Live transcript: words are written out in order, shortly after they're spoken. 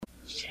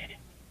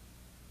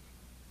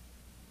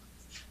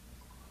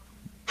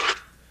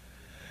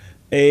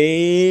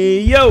Hey,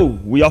 yo,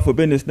 we off up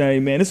in this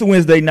thing, man. It's a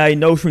Wednesday night,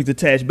 no strings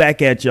attached,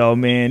 back at y'all,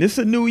 man. It's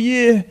a new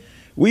year.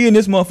 We in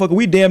this motherfucker.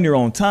 We damn near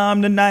on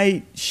time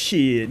tonight.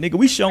 Shit, nigga,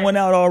 we showing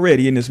out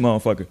already in this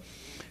motherfucker.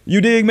 You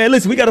dig, man?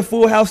 Listen, we got a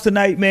full house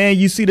tonight, man.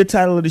 You see the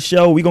title of the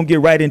show. We gonna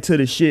get right into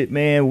the shit,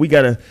 man. We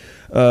gotta,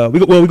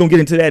 we're gonna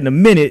get into that in a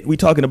minute. We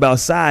talking about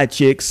side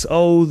chicks.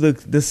 Oh,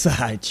 the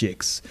side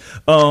chicks.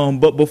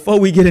 But before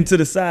we get into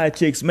the side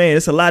chicks, man,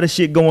 it's a lot of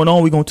shit going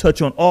on. We gonna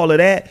touch on all of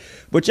that.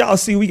 But y'all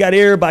see, we got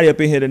everybody up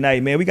in here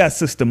tonight, man. We got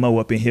Sister Mo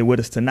up in here with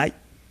us tonight.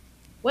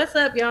 What's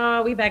up,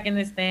 y'all? We back in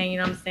this thing, you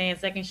know what I'm saying?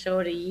 Second show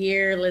of the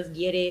year. Let's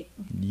get it.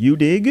 You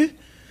dig?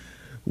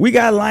 We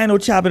got Lionel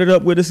chopping it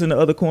up with us in the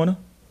other corner.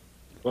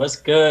 What's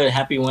good?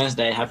 Happy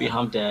Wednesday. Happy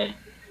hump day.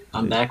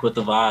 I'm back with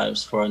the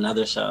vibes for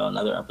another show,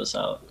 another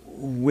episode.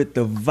 With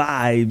the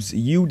vibes,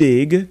 you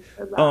dig.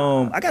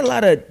 I got a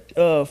lot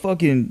of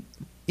fucking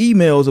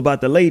emails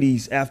about the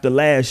ladies after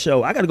last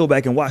show. I got to go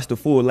back and watch the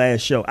full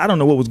last show. I don't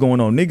know what was going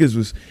on. Niggas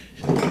was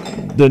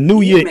the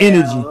New Year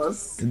energy.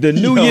 The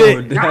New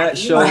Year that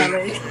show.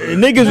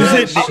 Niggas was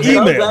hitting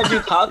the email. I'm glad you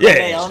caught that,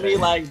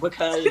 Naomi,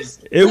 because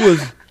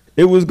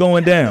it was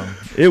going down.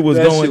 It was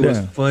that going shit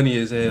down. Was funny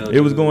as hell.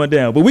 It was going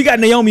down. But we got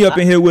Naomi up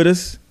in here with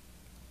us.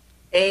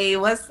 Hey,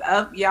 what's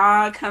up,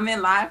 y'all?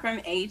 Coming live from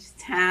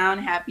H-Town.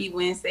 Happy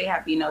Wednesday.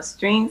 Happy No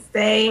Strings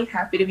Day.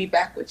 Happy to be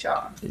back with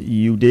y'all.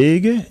 You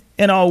dig?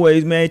 And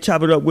always, man,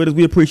 chop it up with us.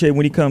 We appreciate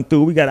when he come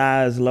through. We got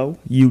eyes low.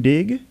 You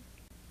dig?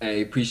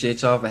 Hey,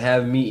 appreciate y'all for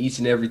having me each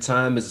and every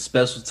time. It's a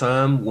special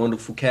time.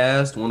 Wonderful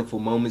cast. Wonderful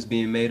moments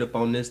being made up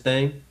on this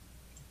thing.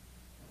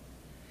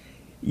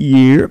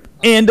 Yep.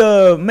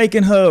 And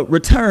making her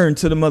return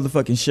to the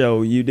motherfucking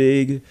show. You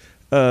dig?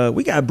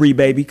 We got Bree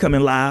Baby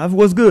coming live.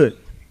 What's good?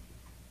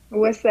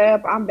 What's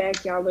up? I'm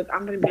back, y'all. Look,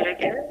 I'm gonna be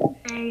back every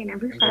Wednesday and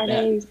every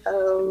Friday.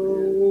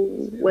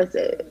 So what's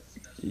it?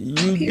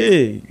 You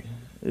dig?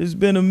 It's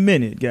been a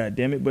minute,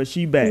 goddammit, but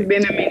she back. It's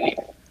been a minute.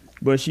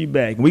 But she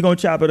back. We gonna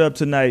chop it up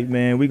tonight,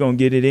 man. We gonna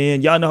get it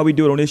in. Y'all know how we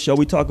do it on this show.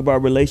 We talk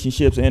about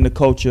relationships and the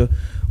culture.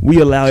 We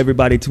allow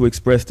everybody to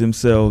express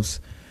themselves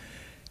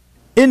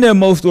in their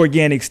most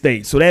organic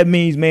state. So that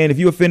means, man, if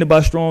you're offended by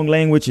strong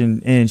language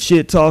and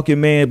shit talking,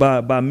 man,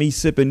 by me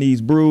sipping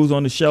these brews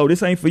on the show,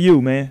 this ain't for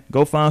you, man.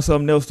 Go find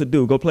something else to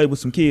do. Go play with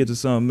some kids or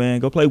something, man.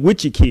 Go play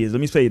with your kids.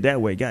 Let me say it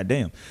that way.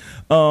 Goddamn.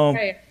 But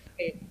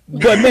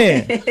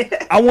man,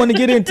 I want to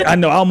get into. I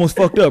know I almost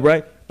fucked up,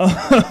 right?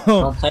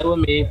 Don't play with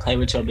me. Play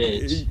with your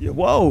bitch.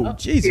 Whoa,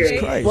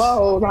 Jesus Christ.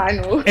 Whoa,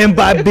 Lionel. And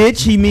by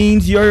bitch, he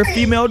means your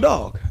female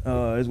dog.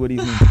 Is what he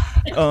means.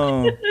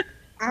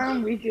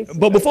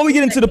 But before we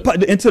get into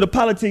the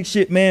politics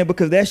shit, man,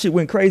 because that shit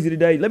went crazy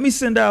today, let me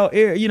send out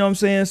air, you know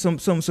what I'm saying,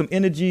 some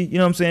energy, you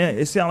know what I'm saying?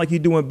 It sounds like you're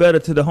doing better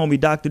to the homie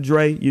Dr.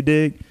 Dre, you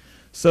dig?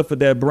 Suffered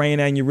that brain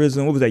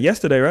aneurysm. What was that,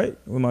 yesterday, right?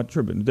 Or am I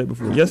tripping? The day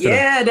before? Yesterday.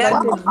 Yeah,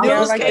 that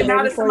news came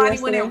out that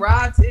somebody went and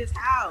robbed his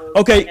house.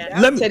 Okay,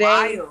 let me.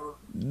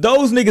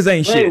 Those niggas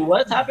ain't shit. Wait,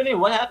 what's happening?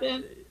 What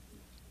happened?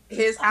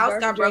 His house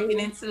got broken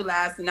into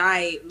last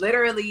night.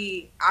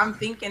 Literally, I'm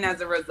thinking as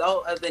a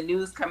result of the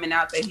news coming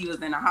out that he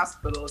was in a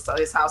hospital, so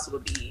his house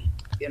would be,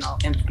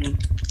 empty.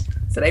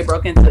 So they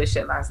broke into his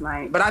shit last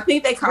night. But I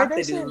think they caught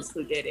the dudes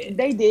who did it.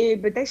 They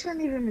did, but they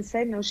shouldn't even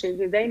say no shit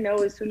because they know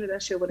as soon as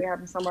that shit would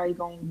happen, somebody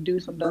gonna do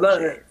some dumb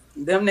shit.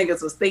 Them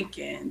niggas was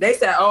thinking. They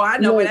said, "Oh, I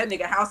know where that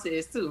nigga house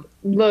is too."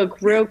 Look,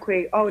 real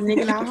quick. Oh,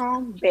 nigga not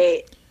home?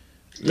 Bet.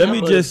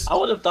 I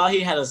would have thought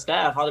he had a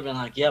staff. I would have been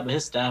like, yeah, but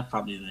his staff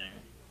probably there.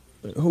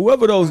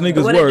 Whoever those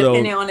niggas were, though,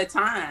 depending on the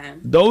time.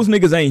 Those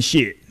niggas ain't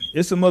shit.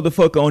 It's a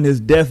motherfucker on his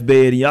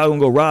deathbed and y'all gonna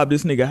go rob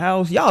this nigga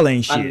house? Y'all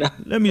ain't shit.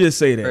 Let me just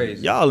say that.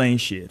 Crazy. Y'all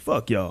ain't shit.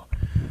 Fuck y'all.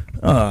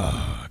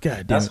 God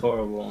damn. That's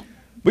horrible.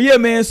 But yeah,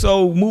 man,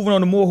 so moving on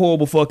to more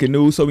horrible fucking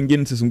news so we can get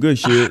into some good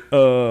shit.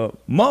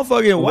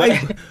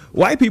 Motherfucking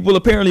white people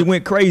apparently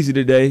went crazy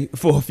today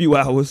for a few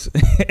hours.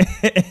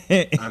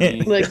 I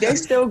mean, look, they're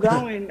still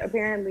going,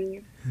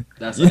 apparently.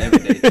 That's an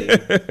everyday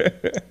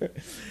thing.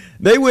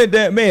 They went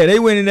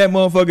in that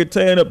motherfucker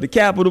tearing up the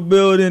Capitol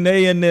building.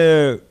 They in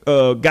there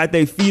got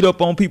their feet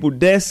up on people's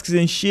desks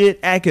and shit,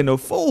 acting a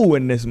fool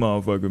in this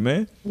motherfucker,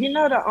 man. You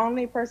know the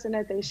only person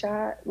that they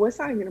shot, well, it's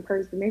not even a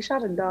person. They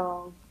shot a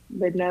dog,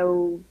 but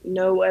no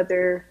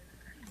other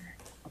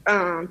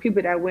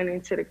people that went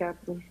into the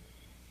Capitol.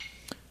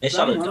 They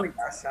shot a dog.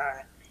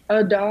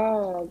 A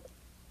dog.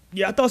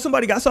 Yeah, I thought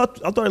I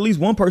thought at least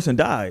one person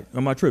died.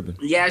 Am I tripping?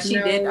 Yeah, she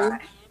did die.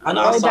 I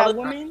know. I saw that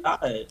woman.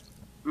 Died.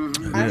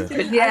 Mm-hmm.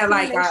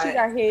 She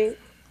got hit,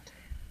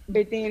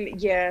 but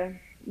then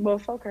well,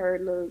 fuck her.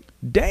 Look,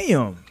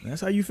 damn,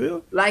 that's how you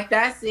feel. Like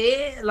that's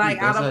it. Like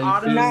out of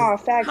all the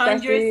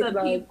hundreds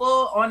of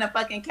people on the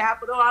fucking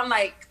Capitol, I'm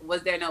like,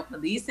 was there no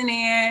police in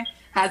there?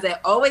 Has it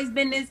always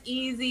been this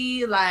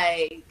easy?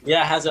 Like,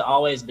 yeah, has it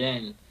always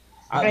been?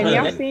 And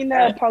y'all seen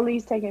the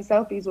police taking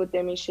selfies with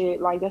them and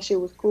shit? Like that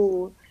shit was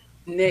cool,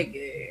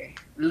 nigga.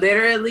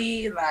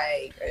 Literally,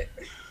 like.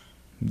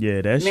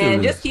 Yeah, that shit Man,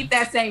 was. just keep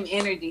that same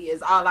energy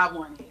is all I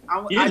wanted.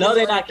 You know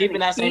they're not keeping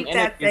that same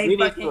energy. We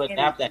need to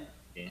adapt that.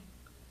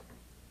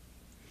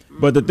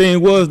 But the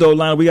thing was though,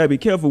 Lionel, we gotta be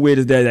careful with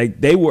is that like,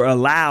 they were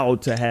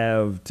allowed to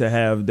have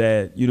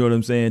that, you know what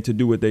I'm saying, to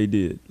do what they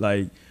did.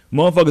 Like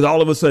motherfuckers,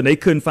 all of a sudden they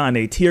couldn't find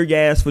their tear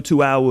gas for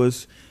 2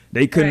 hours.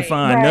 They couldn't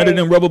find none of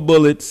them rubber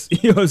bullets.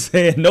 You know what I'm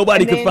saying?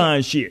 Nobody could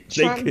find shit.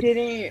 Trump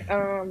didn't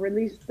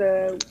release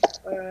the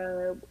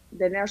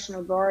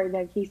National Guard.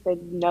 Like he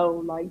said, no,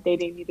 like they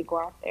didn't need to go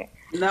out there.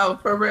 No,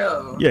 for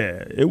real.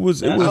 Yeah, it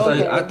was.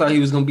 I thought he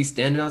was gonna be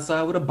standing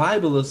outside with a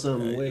Bible or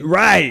something.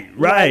 Right.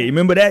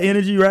 Remember that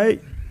energy,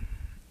 right?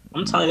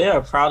 I'm telling you,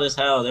 they're proud as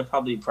hell. They're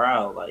probably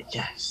proud. Like,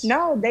 yes.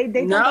 No, they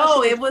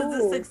no, it was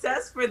cool. a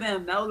success for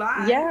them. No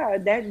lie. Yeah,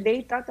 that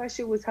they thought that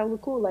shit was hella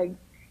cool. Like,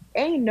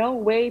 ain't no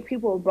way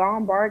people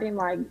bombarding.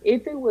 Like,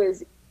 if it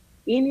was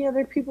any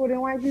other people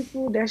than white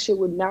people, that shit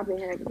would not be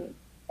happening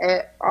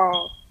at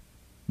all.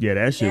 Yeah,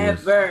 that shit.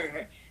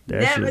 Never.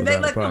 Never. They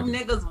let them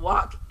niggas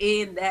walk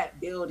in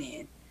that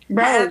building.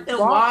 Bro, have them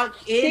walk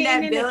in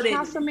that in building. The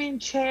councilman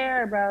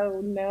chair,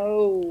 bro.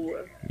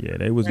 No. Yeah,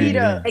 they was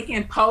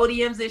taking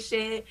podiums and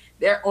shit.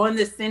 They're on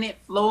the Senate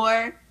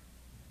floor.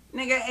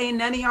 Nigga, ain't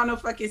none of y'all no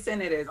fucking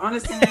senators. On the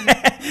Senate,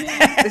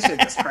 man, this shit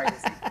just crazy.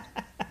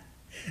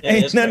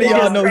 Ain't none of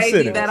y'all no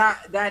senators.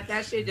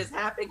 That shit just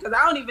happened because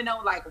I don't even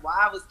know like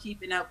why I was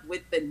keeping up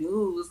with the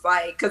news.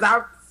 Like, because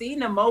I've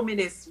seen the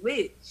moment it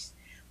switched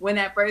when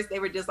at first they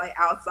were just like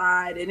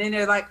outside and then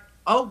they're like,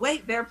 oh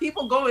wait, there are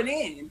people going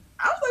in.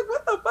 I was like,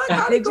 what the fuck?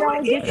 How they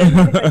going in? Did y'all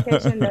get the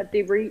notification that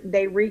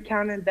they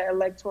recounted the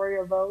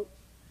electoral vote?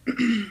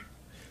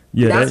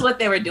 Yeah, that's what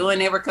they were doing.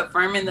 They were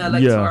confirming the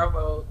electoral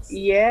votes.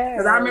 Yeah,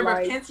 because I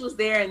remember Pence was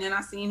there, and then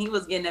I seen he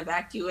was getting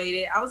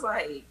evacuated. I was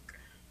like,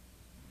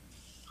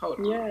 hold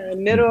on. Yeah,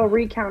 middle of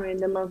recounting,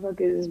 the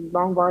motherfuckers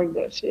bombarded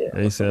that shit.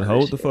 They said,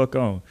 hold the fuck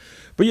on.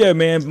 But yeah,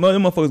 man, them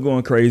motherfuckers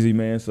going crazy,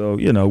 man. So,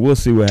 you know, we'll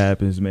see what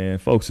happens, man.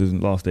 Folks has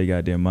lost their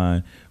goddamn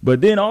mind.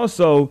 But then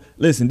also,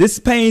 listen, this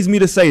pains me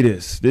to say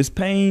this.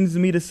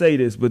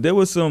 But there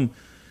was some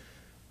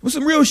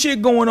real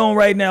shit going on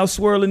right now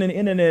swirling in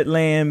internet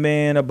land,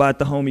 man, about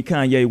the homie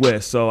Kanye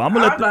West. So I'm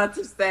gonna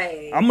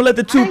let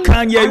the two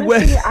Kanye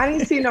West. I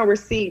didn't see no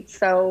receipts.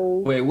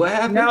 So wait, what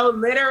happened? No,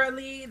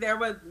 literally, there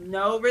was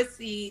no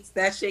receipts.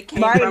 That shit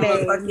came from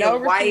a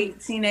fucking white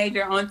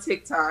teenager on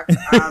TikTok.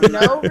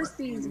 No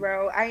receipts,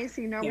 bro. I ain't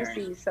seen no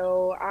receipts,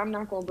 so I'm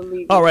not gonna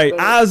believe. All right,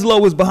 Oslo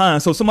was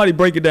behind. So somebody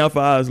break it down for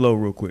Oslo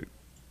real quick.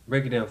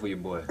 Break it down for your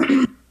boy.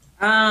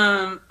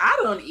 I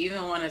don't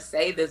even want to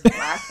say this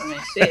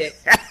blasphemous shit,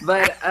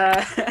 but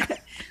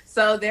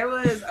so there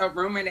was a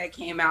rumor that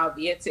came out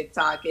via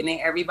TikTok, and then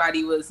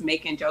everybody was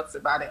making jokes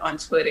about it on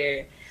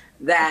Twitter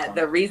that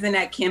the reason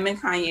that Kim and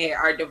Kanye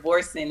are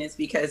divorcing is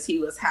because he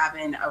was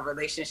having a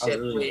relationship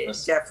with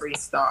Jeffree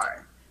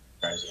Star.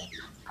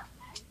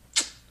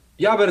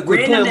 Y'all better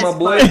quit playing my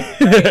boy.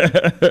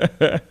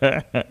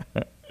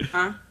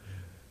 Huh?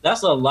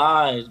 That's a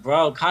lie,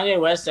 bro. Kanye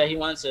West said he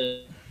wanted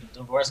to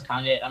divorce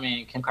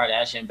Kim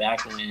Kardashian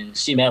back when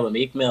she met with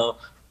Meek Mill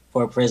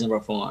for prison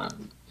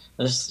reform.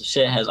 This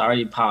shit has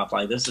already popped.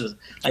 Like this is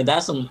like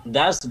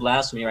that's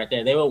blasphemy right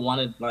there. They would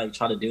want to like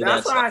try to do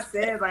that's that. That's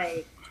why I said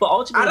like. But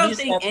ultimately, I don't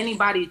think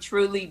anybody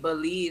truly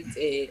believed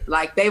it.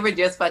 Like they were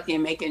just fucking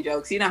making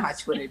jokes. You know how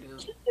Twitter do.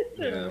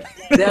 Yeah.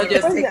 They'll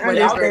just take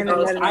whatever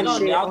goes. I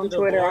don't doubt the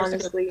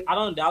divorce. I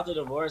don't doubt the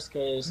divorce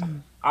because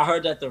I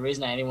heard that the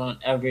reason that anyone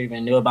ever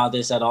even knew about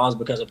this at all is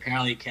because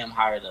apparently Kim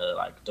hired a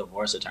like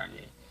divorce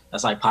attorney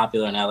that's like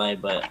popular in LA.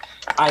 But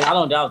I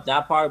don't doubt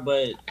that part.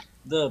 But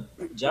the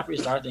Jeffree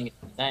Star thing is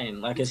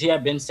insane. Like, cause he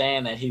had been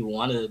saying that he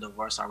wanted a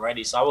divorce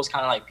already. So I was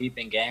kind of like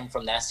peeping game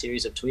from that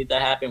series of tweets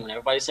that happened when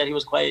everybody said he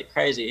was quite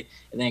crazy,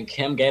 and then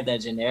Kim gave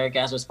that generic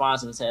ass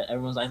response and said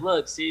everyone's like,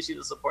 "Look, see, she's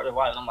a supportive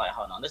wife." And I'm like,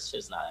 hold on, this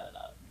shit's not adding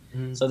up.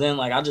 Mm-hmm. So then,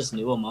 like, I just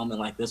knew a moment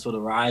like this would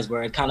arise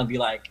where it kind of be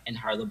like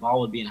the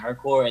ball would be in her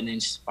court, and then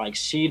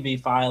she'd be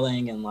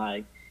filing and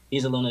like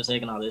he's a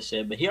lunatic and all this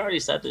shit. But he already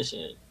said this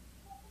shit,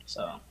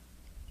 so.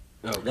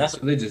 That's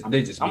they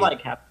just. I'm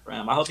like happy for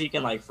him. I hope he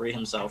can like free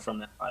himself from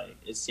that. Like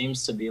it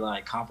seems to be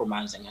like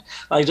compromising.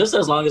 Like just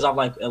as long as I've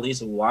like at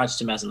least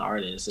watched him as an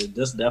artist,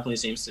 this definitely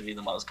seems to be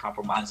the most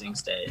compromising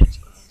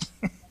stage.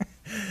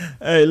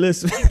 Hey,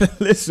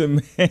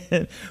 listen,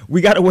 man.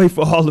 We gotta wait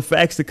for all the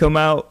facts to come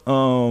out.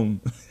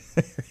 I'm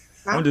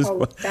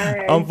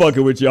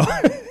fucking with y'all.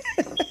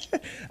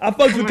 I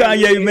fucks with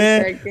Kanye,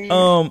 man.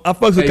 I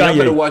fucks with Kanye. Y'all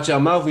better watch your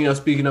mouth when y'all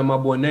speaking on my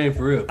boy name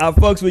for real. I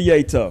fucks with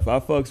Ye Tough. I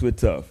fucks with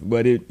Tough.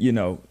 But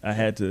I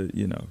had to,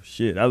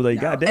 shit. I was like,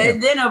 goddamn.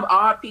 And then of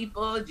all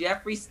people,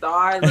 Jeffree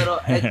Star,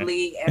 little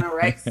ugly,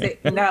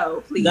 anorexic.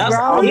 No, please. That's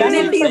even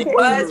if he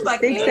was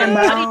fucking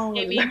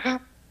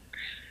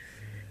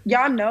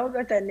y'all know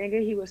that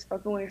nigga he was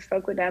fucking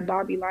with that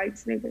Bobby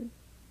Lights nigga.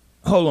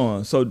 Hold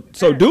on. So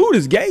dude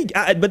is gay.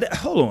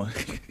 Hold on.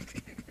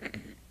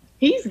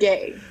 He's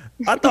gay.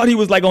 I thought he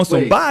was like on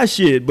some bi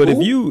shit, but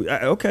if you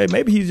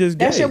maybe he's just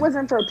gay. That shit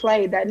wasn't for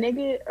play. That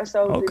nigga,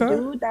 the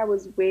dude that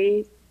was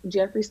with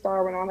Jeffree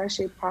Star when all that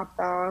shit popped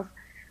off,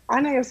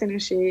 I know you've seen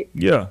this shit.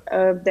 Yeah.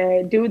 Of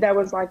that dude that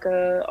was like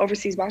a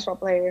overseas basketball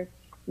player.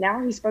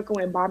 Now he's fucking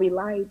with Bobby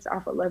Lights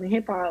off of Love and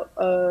Hip Hop.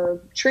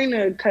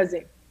 Trina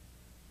cousin.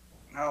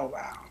 Oh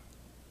wow.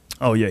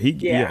 Oh yeah, he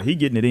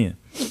getting it in.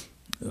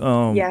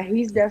 Yeah,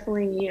 he's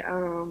definitely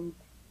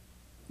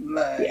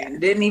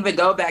didn't even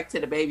go back to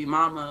the baby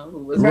mama who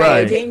was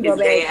right. Didn't go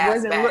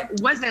back.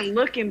 Wasn't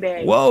looking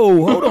back.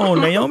 Whoa, hold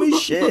on, Naomi.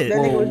 Shit. That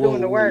nigga was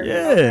doing the work.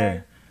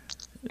 Yeah.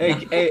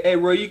 Hey,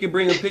 Roy, you can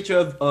bring a picture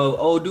of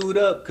old dude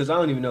up because I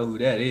don't even know who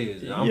that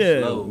is. I'm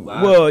slow.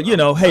 Well,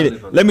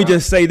 let me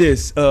just say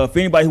this. For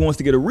anybody who wants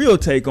to get a real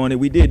take on it,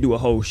 we did do a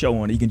whole show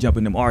on it. You can jump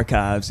in them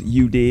archives.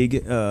 You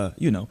dig?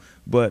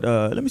 But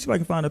let me see if I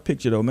can find a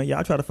picture though, man.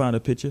 Y'all try to find a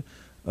picture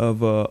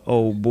of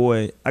old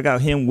boy. I got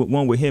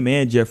one with him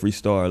and Jeffree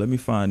Star. Let me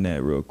find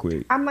that real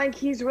quick. I'm like,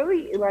 he's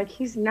really like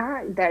he's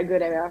not that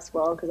good at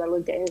basketball because I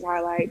looked at his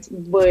highlights,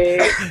 but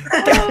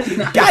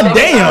God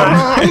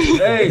damn.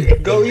 Hey,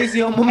 go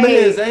easy on my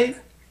man's, eh?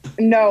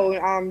 No,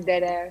 I'm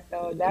dead ass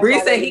though. Bree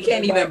said he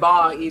can't even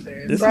ball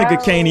either. This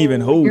nigga can't even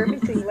hoop. You're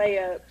missing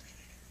layups.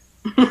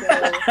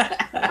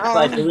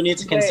 Like, do we need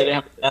to consider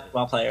him a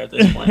basketball player at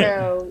this point?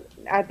 No,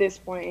 at this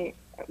point.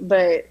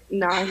 But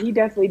nah, he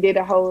definitely did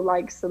a whole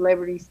like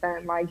celebrity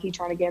stunt, like he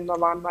trying to get in the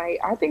limelight.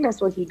 I think that's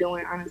what he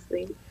doing,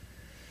 honestly.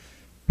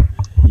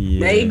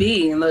 Yeah.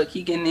 Maybe. And look,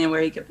 he getting in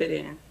where he can fit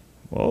in.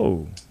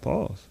 Whoa,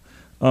 pause.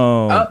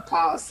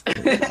 Pause.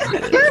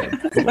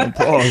 We're gonna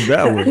pause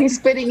that one. He's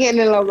fitting in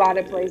a lot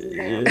of places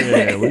now.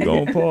 Yeah, we're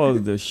gonna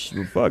pause the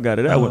fuck out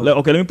of that one.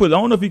 Okay, let me put.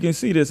 I don't know if you can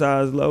see this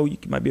eyes low. You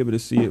might be able to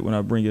see it when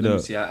I bring it Let up.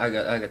 me see. I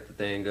got the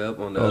thing up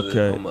on the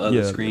Okay, on my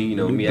other screen. You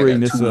know me. I bring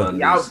got this two up. on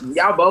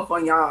Y'all both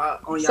on y'all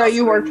So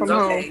you work from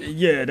okay. home.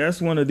 Yeah, that's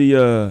one of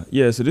the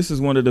So this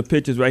is one of the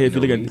pictures right here. If you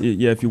look at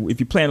if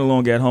you plan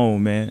along at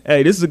home, man.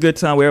 Hey, this is a good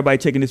time where everybody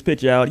checking this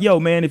picture out. Yo,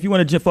 man, if you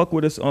want to fuck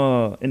with us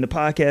in the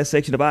podcast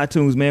section of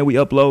iTunes, man, we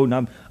upload.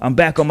 And I'm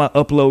back on my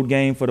upload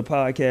game for the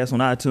podcast on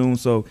iTunes.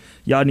 So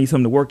y'all need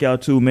something to work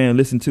out to, man.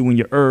 Listen to in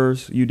your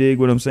ears. You dig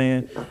what I'm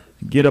saying?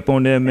 Get up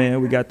on there, man.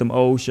 We got them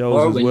old shows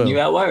Or as well. when you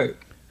at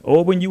work.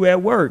 Or when you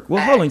at work.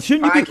 Well, hold on.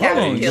 Shouldn't you be hold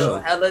on?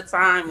 Kill hella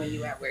time when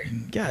you at work.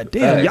 God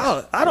damn,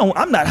 y'all.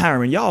 I'm not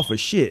hiring y'all for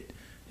shit.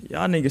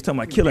 Y'all niggas talking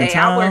about killing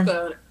time. I work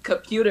a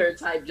computer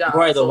type job.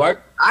 Right, the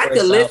work. I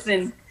could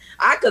listen.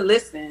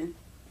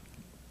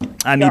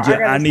 I need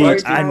your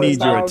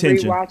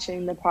attention.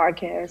 Rewatching the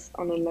podcast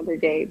on another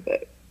day,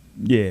 but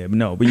yeah,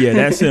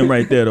 that's him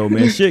right there though,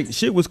 man.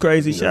 Shit was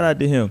crazy. Shout out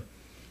to him.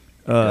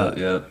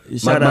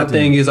 My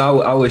thing is I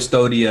always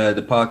throw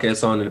the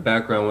podcast on in the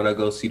background when I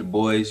go see the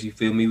boys. You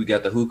feel me? We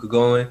got the hookah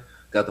going,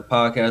 got the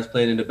podcast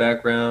playing in the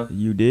background.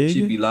 You dig?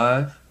 Should be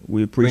live.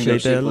 We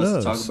appreciate that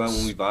love. To talk about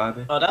when we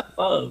vibing. Oh, that's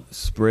love.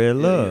 Spread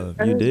love.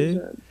 You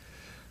dig?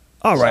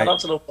 All right. Shout out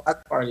to the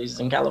block parties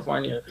in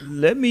California.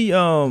 Let me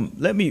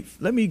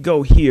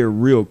go here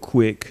real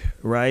quick,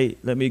 right?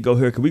 Let me go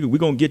here because we're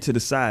gonna get to the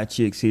side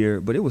chicks here,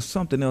 but it was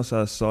something else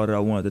I saw that I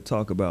wanted to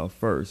talk about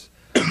first.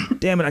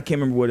 Damn it, I can't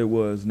remember what it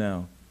was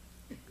now.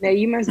 Now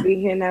you must be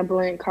hearing that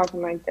blunt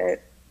coughing like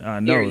that.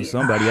 I know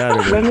somebody out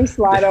of Let there. me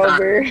slide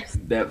over.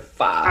 That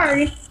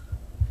fire. Sorry.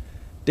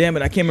 Damn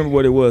it, I can't remember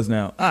what it was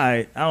now. All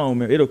right, I don't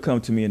remember. It'll come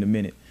to me in a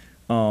minute.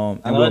 I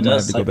know it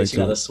does suck that you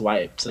gotta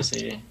swipe to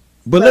see.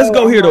 But let's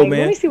go here though,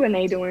 man. Let me see what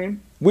they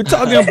doing. We're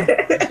talking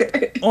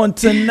on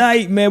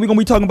tonight, man. We're gonna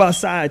be talking about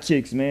side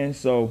chicks, man.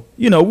 So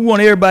we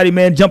want everybody,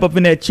 man, jump up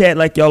in that chat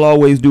like y'all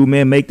always do,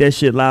 man. Make that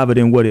shit liver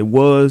than what it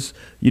was.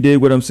 You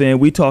dig what I'm saying?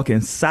 We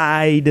talking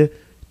side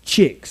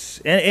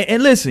chicks,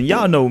 and listen,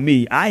 y'all know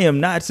me. I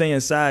am not saying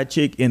side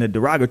chick in a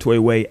derogatory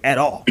way at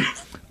all.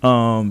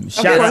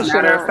 Shout out.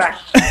 Matter of fact.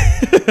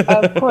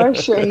 Of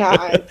course you're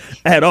not.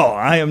 At all.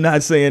 I am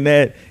not saying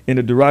that in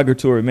a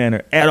derogatory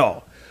manner at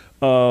all.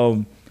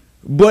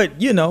 But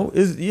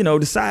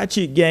the side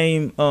chick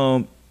game,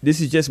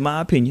 this is just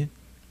my opinion,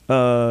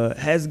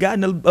 has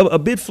gotten a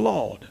bit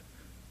flawed.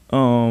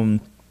 And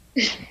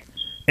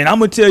I'm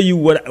gonna tell you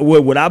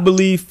what I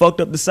believe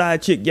fucked up the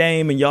side chick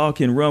game, and y'all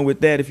can run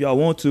with that if y'all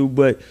want to.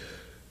 But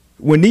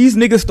when these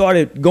niggas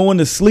started going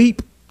to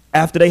sleep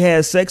after they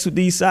had sex with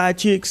these side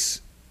chicks,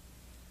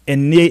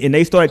 and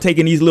they started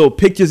taking these little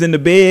pictures in the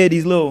bed,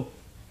 these little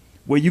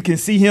where you can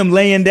see him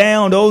laying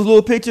down, those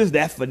little pictures,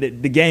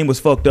 the game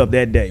was fucked up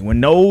that day. When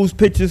those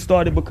pictures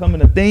started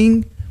becoming a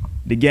thing,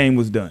 the game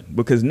was done.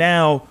 Because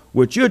now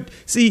the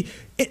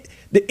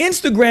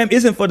Instagram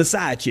isn't for the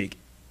side chick.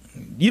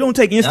 You don't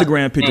take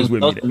Instagram pictures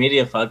with me. Social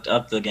media fucked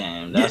up the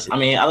game. Not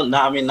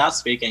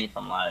speaking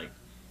from like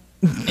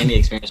any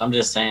experience. I'm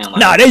just saying. Like,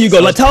 nah, there you go.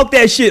 Like, talk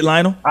that shit,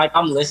 Lionel. Like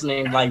I'm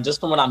listening. Like just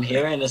from what I'm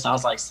hearing, it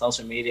sounds like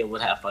social media would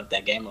have fucked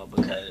that game up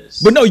because.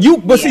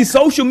 See,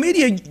 social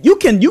media, you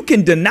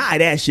can deny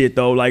that shit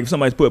though. Like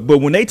somebody's but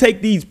when they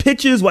take these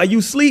pictures while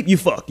you sleep, you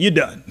fuck. You're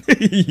done.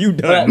 You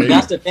done. But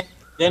that's the thing.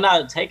 They're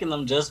not taking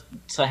them just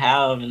to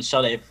have and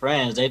show their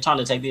friends. They're trying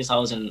to take these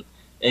hoes and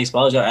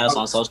expose your ass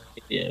on social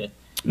media.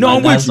 No,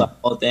 I'm with you. The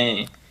whole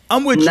thing.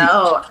 I'm with you.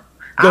 No,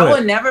 I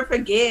will never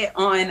forget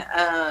on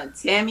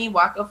Tammy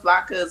Waka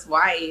Flocka's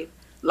wife.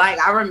 Like,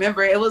 I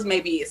remember it was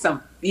maybe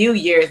some few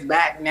years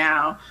back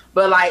now,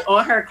 but like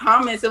on her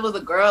comments, it was a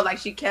girl, like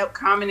she kept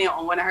commenting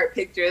on one of her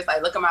pictures,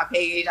 like, look at my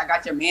page, I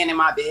got your man in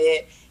my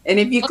bed. And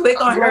if you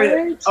click on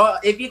her, or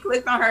if you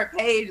clicked on her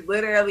page,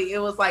 literally it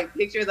was like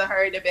pictures of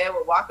her in the bed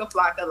with Waka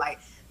Flocka, like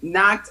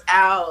knocked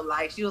out,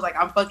 like she was like,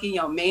 I'm fucking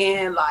your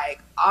man, like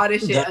all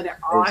this shit under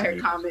all her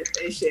comments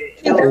and shit.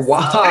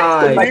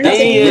 Why?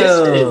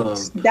 Damn.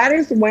 That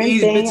is one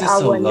These thing bitches I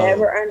so would low.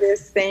 never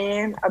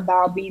understand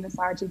about being a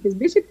side chick. Because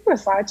bitch, if you're a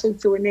side chick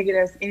to a nigga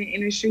that's in the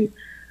industry,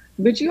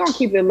 but you gonna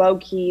keep it low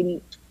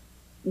key,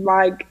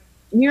 like,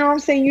 you know what I'm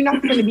saying? You're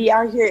not gonna be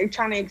out here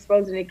trying to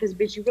expose it, because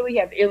bitch, you really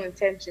have ill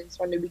intentions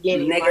from the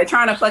beginning. Nigga, like,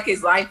 trying to fuck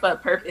his life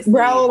up purposely.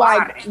 bro, Why?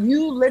 like,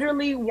 you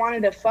literally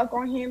wanted to fuck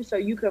on him so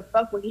you could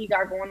fuck what he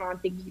got going on,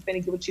 thinking he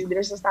finna get with you, but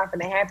it's just not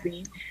finna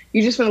happen.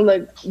 You just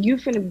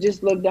finna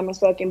just look dumb as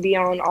fuck and be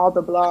on all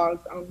the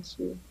blogs,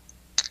 honestly.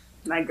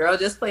 Like, girl,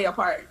 just play your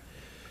part.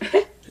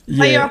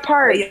 Play your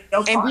part Play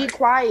your and be part.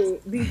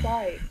 quiet. Be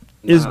quiet.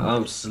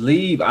 I'm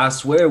sleep. I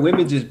swear,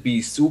 women just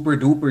be super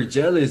duper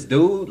jealous,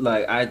 dude.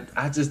 Like,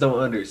 I just don't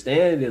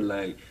understand it.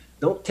 Like,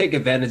 don't take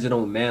advantage of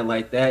no man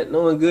like that.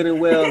 Knowing good and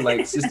well,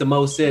 like Sister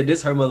Mo said,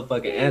 this her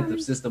motherfucking anthem.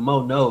 Sister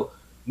Mo, no.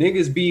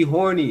 Niggas be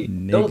horny.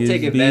 Don't Niggas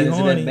take be advantage of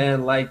horny. that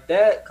man like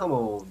that. Come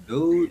on,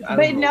 dude. I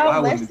But don't know no, why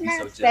let's women be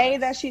not so say jealous.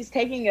 that she's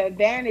taking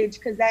advantage,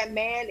 because that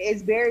man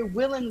is very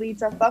willingly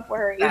to fuck with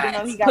her, even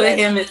though he got Put a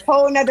him in.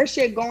 whole nother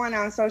shit going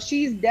on. So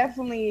she's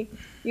definitely,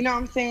 you know what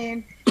I'm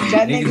saying?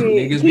 That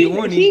Niggas be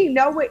horny. he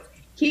know what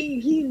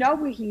he know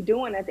what he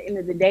doing at the end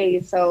of the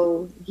day.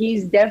 So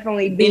he's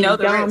definitely You being know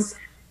the dumb. risk.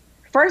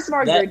 First of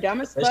all, That- you're dumb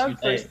as that's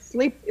fuck your for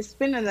thing.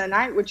 spending the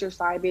night with your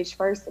side bitch,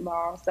 first of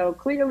all. So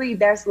clearly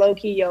that's low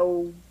key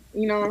yo,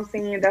 you know what I'm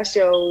saying? That's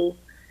your,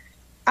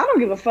 I don't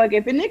give a fuck.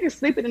 If a nigga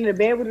sleeping in the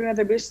bed with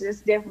another bitch, that's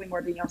definitely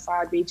more than your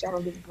side bitch. I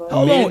don't give a fuck.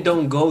 Hold Men on.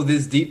 don't go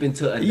this deep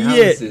into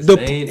analysis, the-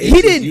 man. It's he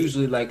just didn't-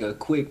 usually like a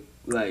quick,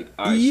 like,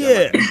 all right,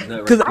 Yeah, shit,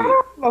 I'm 'cause I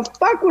don't give a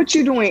fuck what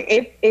you doing.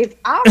 If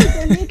I was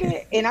a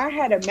nigga and I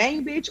had a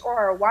main bitch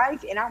or a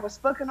wife and I was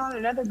fucking on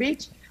another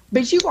bitch,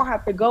 you gonna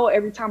have to go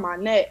every time I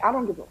nut. I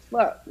don't give a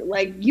fuck.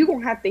 Like, you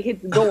gonna have to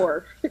hit the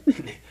door.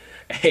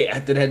 Hey,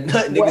 after that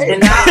nut, What? niggas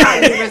And now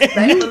I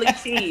respectfully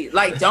cheat.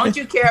 Like, don't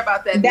you care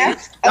about that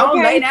That's- bitch? Don't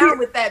okay, lay down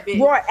with that bitch.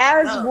 Roy,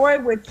 as No. Roy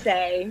would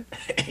say,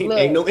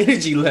 ain't no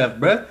energy left,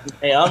 bruh.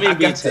 Hey, I'll I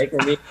be got to-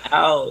 taking me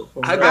out.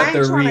 From I work. got I the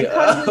ain't trying to re-up,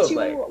 cut with you.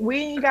 like- We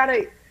ain't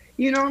gotta,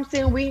 you know what I'm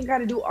saying? We ain't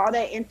gotta do all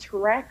that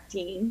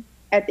interacting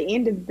at the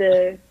end of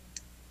the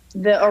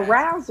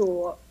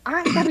arousal. I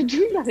ain't gotta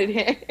do none of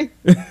that.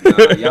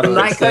 Nah, y'all don't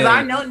Like, cause I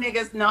understand. know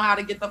niggas know how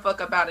to get the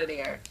fuck up out of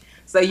there.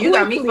 So you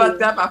got me Quickly.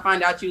 fucked up. I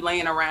find out you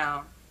laying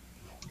around.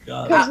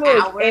 God. Because An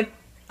look, hour.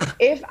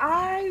 if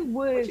I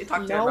was you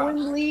talking about?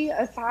 knowingly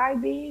a side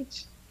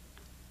bitch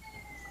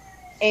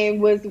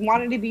and was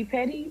wanting to be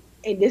petty,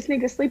 and this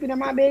nigga sleeping in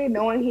my bed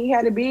knowing he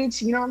had a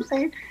bitch, you know what I'm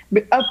saying?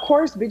 But of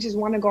course, bitches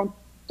want to go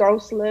throw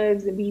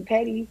slugs and be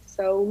petty.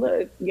 So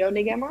look, yo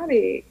nigga, I'm out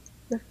it.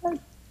 The fuck?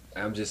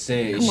 I'm just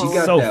saying, Come she on.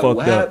 got So that fucked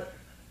wap. up.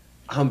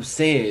 I'm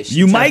saying, she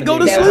You might tapping go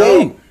to in that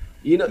sleep. wap.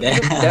 You know,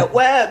 that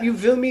wap, you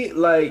feel me?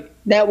 Like,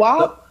 That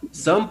walk?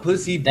 some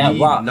pussy be That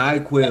wap.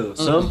 NyQuil.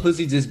 Some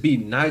pussy just be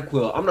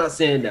NyQuil. I'm not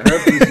saying that her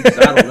pussy, 'cause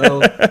I don't know.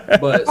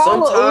 But Call an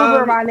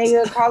Uber, sometimes, my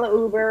nigga. Call an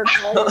Uber.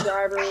 Call a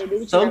driver. Do what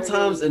you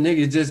sometimes gotta a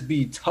nigga just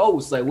be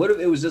toast. Like, what if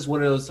it was just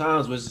one of those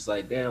times where it's just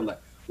like, damn, like,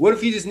 what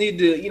if he just need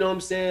to, you know what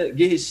I'm saying,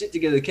 get his shit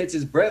together, catch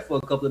his breath for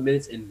a couple of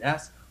minutes, and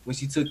that's when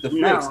she took the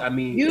flicks. No. I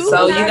mean, You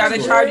So you not gotta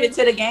good. charge it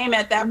to the game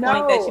at that point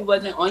No. that you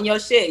wasn't on your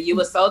shit. You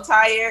was so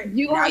tired.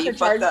 You now have you to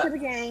charge fucked to up. the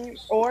game,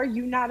 or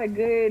you not a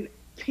good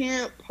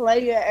pimp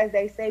player, as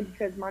they say.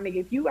 Because my nigga,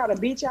 if you got a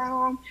bitch at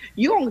home,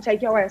 you gonna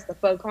take your ass the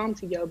fuck home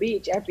to your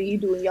bitch after you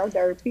doing your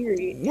third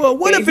period. Well,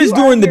 what If if it's you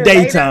during out the here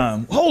later-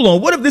 daytime? Hold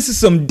on. What if this is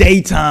some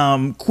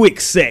daytime quick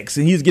sex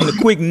and he's getting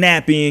a quick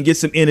nap in, get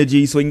some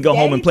energy so he can go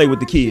home and play with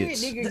the Daytime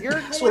kids? shit, nigga, you're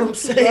That's going what I'm to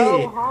saying.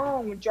 go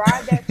home,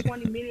 drive that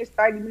 20 minutes,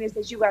 30 minutes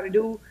that you got to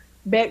do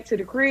back to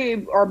the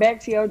crib or back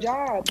to your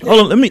job.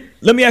 Hold on,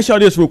 let me ask y'all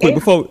this real quick If-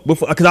 before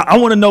because I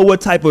want to know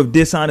what type of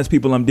dishonest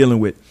people I'm dealing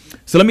with.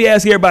 So let me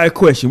ask everybody a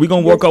question. We're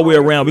gonna work our way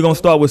around. We're gonna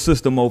start with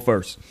Sister Mo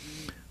first,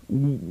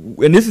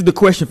 and this is the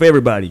question for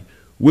everybody: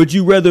 would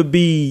you rather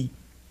be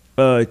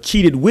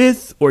cheated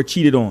with or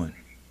cheated on?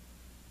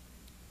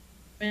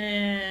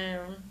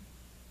 Man,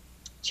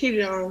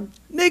 Cheated on.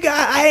 Nigga,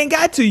 I ain't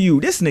got to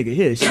you. This nigga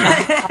here.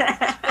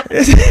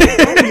 I'm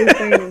just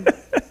saying.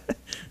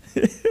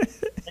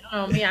 I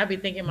don't know me. I be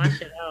thinking my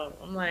shit out.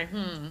 I'm like,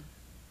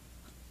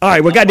 All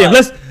right, well, goddamn,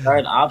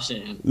 Third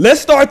option. let's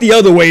start the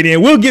other way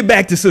then. We'll get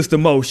back to Sister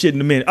Mo shit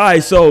in a minute. All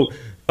right, so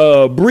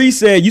Bree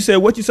said, you said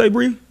what you say,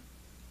 Bree?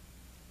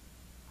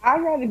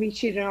 I'd rather be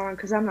cheated on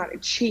because I'm not a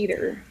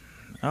cheater.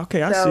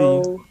 Okay, I see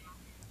you.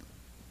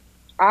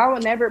 I will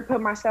never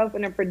put myself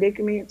in a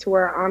predicament to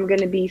where I'm going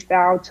to be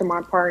foul to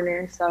my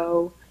partner.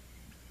 So,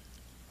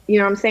 you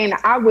know what I'm saying?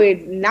 I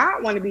would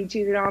not want to be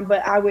cheated on,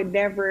 but I would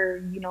never,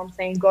 you know what I'm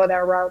saying, go that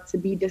route to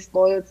be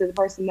disloyal to the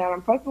person that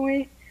I'm fucking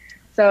with.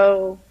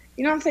 So,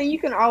 You know what I'm saying? You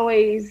can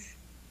always.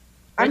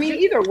 I mean,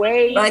 either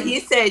way. But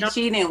he said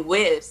cheating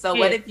with. So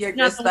what if you're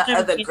just the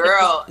other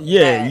girl?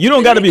 Yeah, you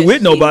don't got to be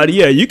with nobody.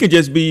 Yeah, you can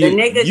just be. The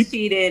nigga's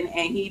cheating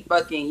and he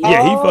fucking you.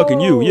 Yeah, he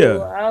fucking you.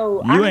 Yeah.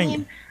 Oh, you I ain't.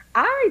 mean,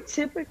 I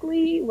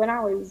typically, when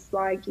I was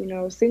like, you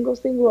know,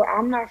 single,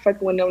 I'm not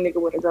fucking with no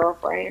nigga with a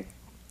girlfriend.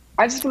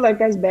 I just feel like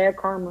that's bad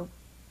karma. All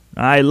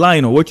right,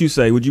 Lionel, what you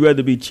say? Would you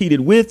rather be cheated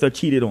with or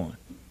cheated on?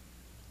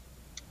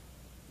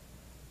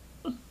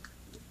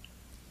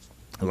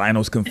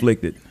 Lionel's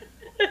conflicted.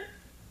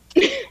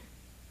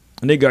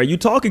 Nigga, are you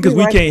talking? Because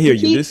we can't hear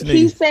you. This nigga.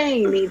 He's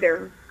saying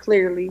neither,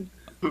 clearly.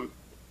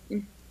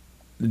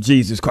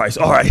 Jesus Christ.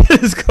 All right,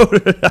 let's go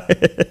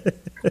to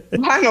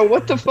Lionel,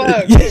 what the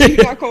fuck? You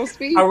not gonna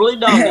speak? I really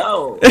don't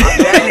know.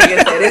 That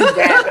nigga said it's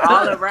bad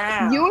all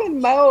around. You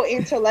and Mo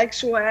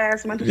intellectual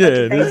ass motherfucker.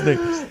 Yeah, this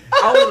nigga.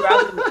 I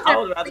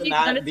would rather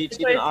not be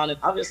cheated on. And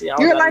obviously,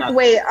 You're like,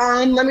 wait,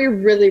 let me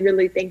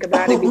really think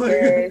about it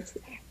because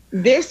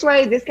this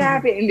way this can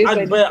happen and this way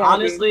this But can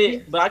honestly,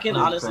 happen. but I can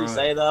honestly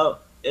say though,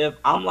 if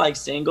I'm like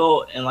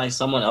single and like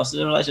someone else is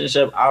in a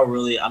relationship, I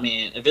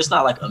mean, if it's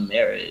not like a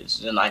marriage,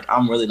 then like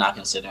I'm really not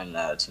considering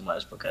that too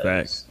much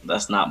because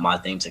that's not my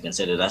thing to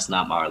consider. That's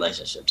not my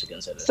relationship to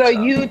consider. So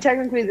you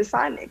technically the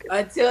side nigga.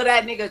 Until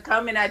that nigga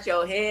coming at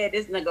your head,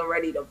 this nigga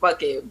ready to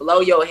fucking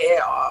blow your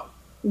head off.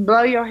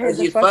 Blow your head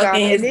the fuck out.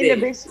 And then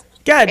the bitch.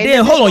 God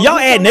damn, hold on. Y'all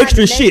adding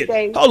extra shit.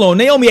 Hold on,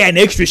 Naomi adding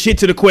extra shit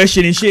to the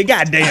question and shit.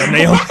 God damn,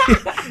 Naomi.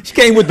 She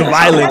came with the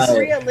violence. That's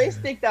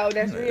realistic, though.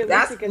 That's realistic.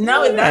 That's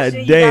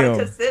shit you gotta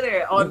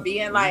consider on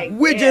being like,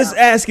 we're just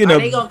asking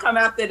they gonna come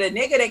after the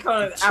nigga, they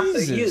coming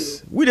after you.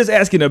 We're just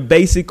asking a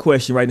basic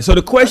question right now. So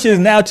the question is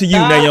now to you,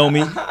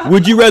 Naomi.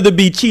 Would you rather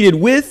be cheated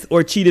with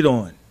or cheated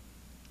on?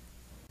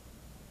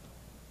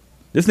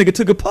 This nigga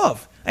took a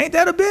puff. Ain't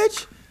that a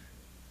bitch?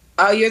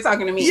 Oh, you're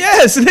talking to me?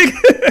 Yes,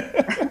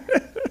 nigga.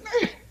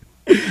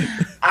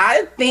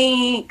 I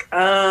think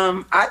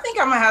I'm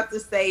gonna have to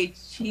say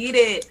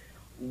cheated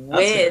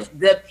with,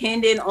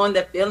 depending on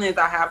the feelings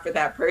I have for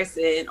that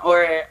person,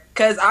 or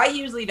because I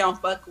usually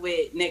don't fuck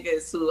with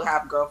niggas who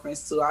have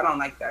girlfriends too. I don't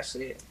like that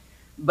shit.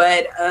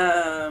 But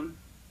I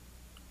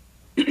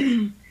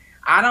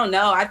don't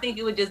know. I think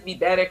it would just be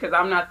better because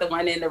I'm not the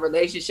one in the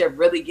relationship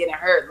really getting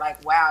hurt.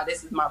 Like, wow,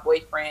 this is my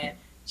boyfriend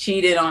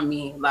cheated on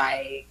me.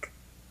 Like,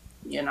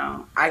 you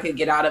know, I could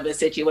get out of a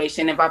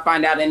situation if I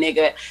find out a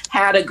nigga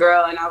had a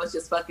girl and I was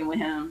just fucking with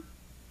him.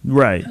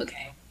 Right.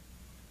 Okay.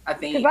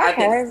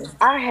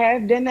 I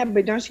have done that,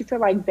 but don't you feel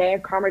like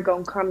bad karma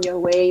gonna come your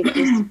way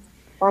if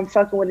I'm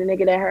fucking with a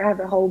nigga that have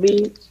a whole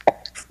bitch?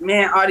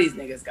 Man, all these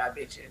niggas got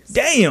bitches.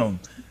 Damn.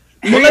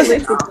 Well,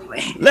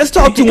 let's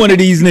talk to one of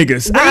these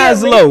niggas.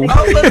 Eyes low.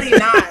 Hopefully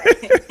not.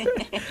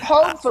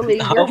 Hopefully,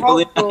 you're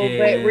hopeful,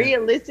 but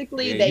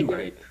realistically, they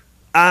do.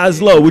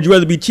 Eyes low. Would you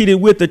rather be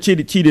cheated with or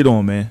cheated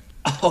on, man?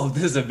 Oh,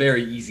 this is a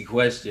very easy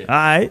question. All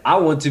right. I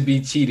want to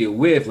be cheated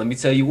with. Let me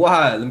tell you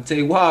why.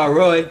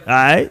 Roy. All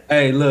right.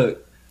 Hey,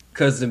 look,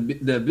 because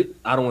the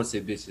I don't want to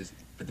say bitches,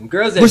 but them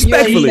girls that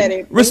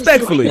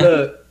respectfully,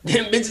 look,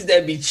 them bitches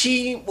that be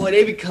cheating, boy,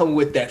 they be coming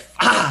with that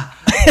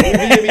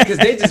because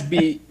they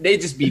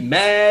just be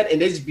mad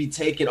and they just be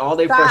taking all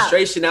their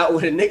frustration out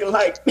with a nigga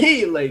like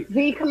me. Like,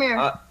 V, come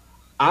here.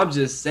 I'm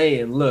just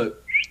saying,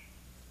 look,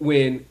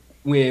 when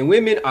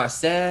women are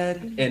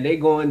sad and they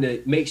going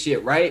to make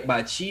shit right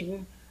by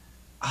cheating,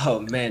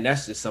 oh man,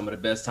 that's just some of the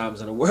best times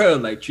in the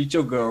world. Like, treat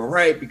your girl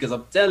right, because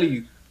I'm telling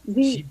you,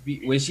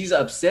 when she's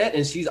upset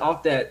and she's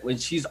off that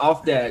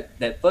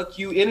fuck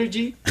you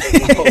energy,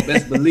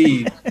 best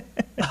believe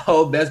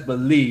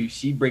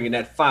she bringing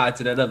that fire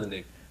to that other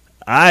nigga.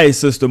 All right,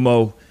 Sister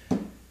Mo.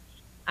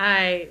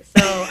 Alright,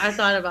 so I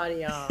thought about it,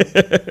 y'all.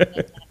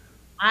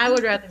 I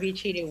would rather be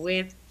cheated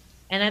with.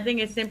 And I think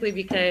it's simply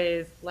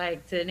because,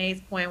 like, to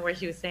Nate's point where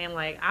she was saying,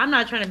 like, I'm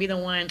not trying to be the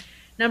one.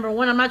 Number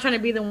one, I'm not trying to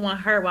be the one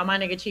hurt while my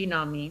nigga cheating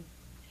on me.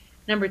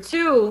 Number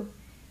two,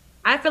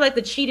 I feel like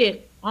the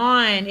cheated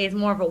on is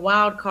more of a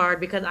wild card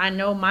because I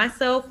know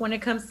myself when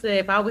it comes to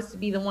if I was to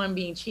be the one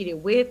being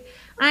cheated with,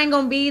 I ain't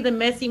going to be the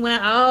messy one.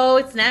 Oh,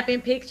 it's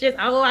snapping pictures.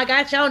 Oh, I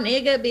got your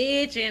nigga,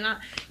 bitch. And,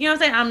 you know what I'm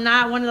saying? I'm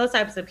not one of those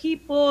types of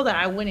people. That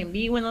I wouldn't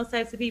be one of those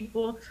types of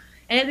people.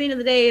 And at the end of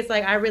the day, it's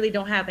like I really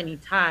don't have any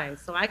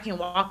ties. So I can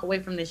walk away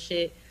from this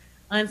shit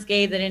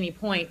unscathed at any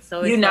point.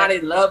 So you're not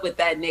in love with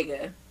that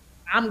nigga.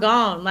 I'm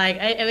gone. Like,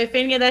 if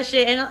any of that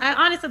shit, and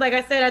honestly, like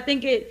I said, I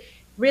think it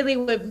really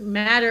would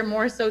matter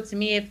more so to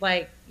me if,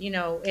 like, you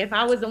know, if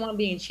I was the one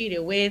being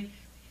cheated with,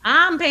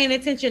 I'm paying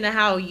attention to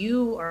how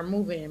you are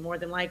moving more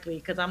than likely.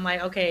 Because I'm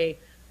like, okay,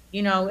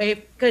 you know,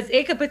 because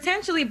it could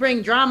potentially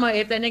bring drama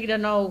if that nigga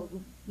don't know,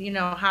 you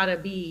know, how to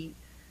be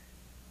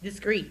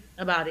discreet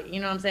about it, you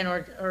know what I'm saying,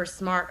 or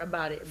smart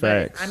about it.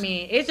 Facts. But I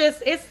mean, it's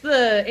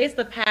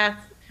the path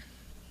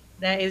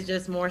that is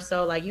just more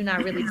so like you're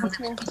not really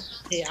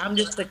I'm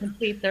just a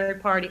complete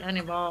third party,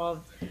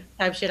 uninvolved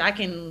type shit. I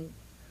can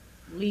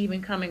leave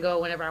and come and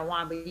go whenever I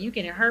want, but you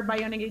getting hurt by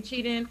your nigga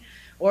cheating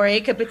or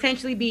it could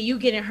potentially be you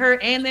getting hurt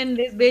and then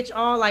this bitch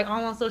all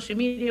on social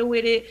media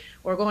with it,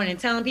 or going and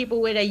telling people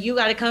with it, you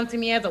got to come to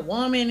me as a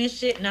woman and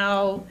shit.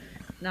 No.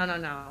 I'm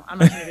not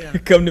gonna do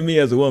that. Come to me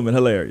as a woman,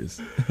 hilarious.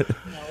 No.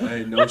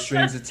 Hey, no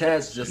strings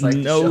attached, just like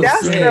No the show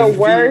That's said. the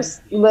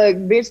worst. Look,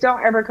 bitch,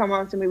 don't ever come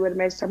on to me with a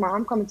message tomorrow.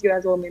 I'm coming to you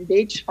as a woman,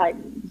 bitch. Fight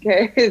me,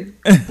 because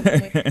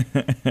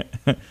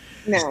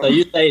no. So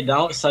you say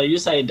don't. So you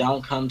say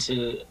don't come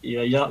to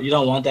you. You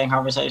don't want that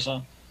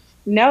conversation.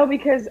 No,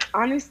 because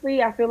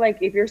honestly, I feel like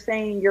if you're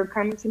saying you're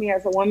coming to me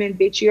as a woman,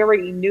 bitch, you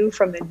already knew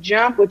from the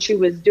jump what you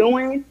was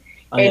doing,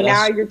 and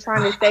now you're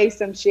trying to say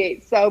some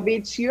shit. So,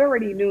 bitch, you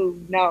already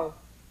knew.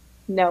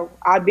 No,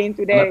 I've been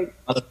through that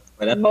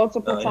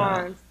multiple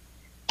times.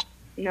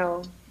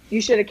 No,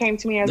 you should have came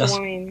to me as a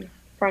woman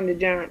from the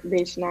jump,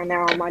 bitch. Not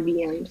now on my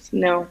DMs.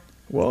 No.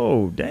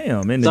 Whoa,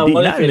 damn! In the So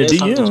what not if in the it is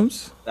something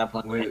DMs. at that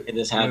point, it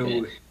just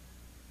happened.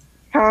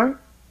 Huh?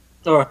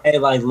 Or hey,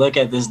 like look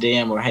at this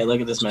DM, or hey,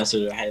 look at this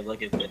message, or hey,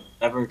 look at this,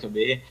 whatever it could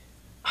be.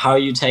 How are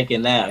you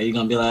taking that? Are you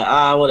gonna be like,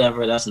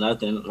 whatever, that's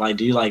nothing? Like,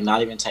 do you like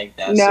not even take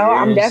that? No, serious?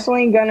 I'm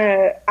definitely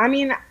gonna. I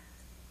mean,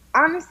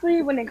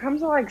 honestly, when it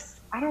comes to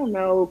I don't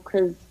know,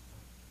 cause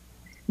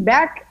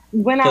back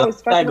when I was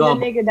fucking with a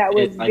nigga that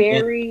was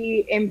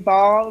very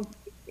involved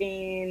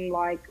in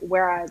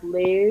where I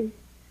live,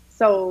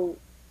 so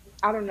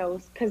I don't know,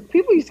 because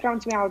people used to come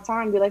to me all the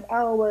time and be like,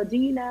 oh, well, do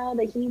you know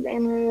that he's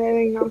in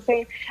there? You know what I'm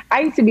saying?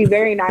 I used to be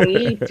very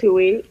naive to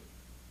it.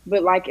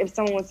 But, if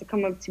someone wants to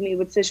come up to me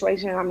with the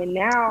situation I'm in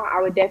now,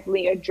 I would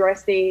definitely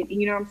address it.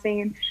 You know what I'm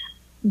saying?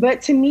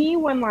 But to me,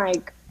 when, I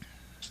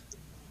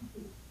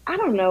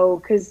don't know.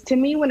 Because to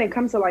me, when it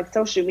comes to,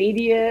 social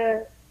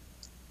media,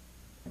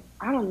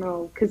 I don't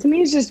know. Because to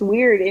me, it's just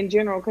weird in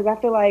general. Because I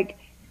feel like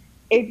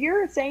if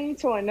you're saying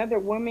to another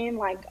woman,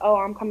 oh,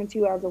 I'm coming to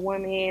you as a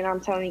woman,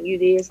 I'm telling you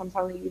this, I'm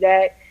telling you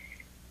that,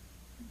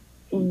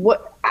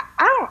 what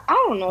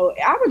I don't know.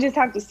 I would just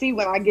have to see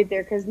when I get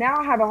there, because now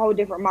I have a whole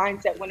different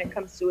mindset when it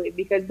comes to it.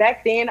 Because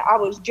back then I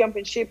was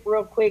jumping ship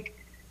real quick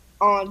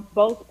on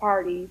both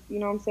parties. You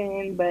know what I'm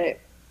saying? But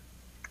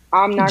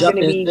I'm not going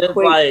to be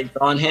quick.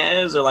 On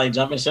hands, or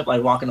jumping ship,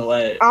 walking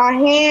away? On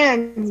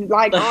hands,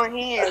 on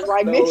hands.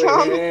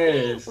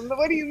 Bitch,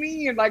 what do you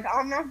mean?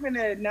 I'm not going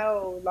to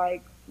know.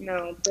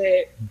 No,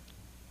 but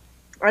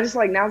I just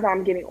now that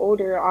I'm getting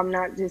older, I'm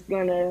not just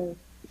going to.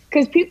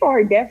 Because people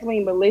are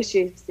definitely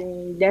malicious,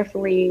 and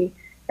definitely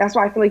that's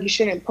why I feel like you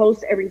shouldn't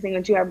post everything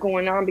that you have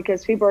going on,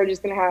 because people are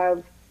just going to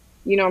have,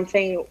 you know what I'm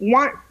saying, a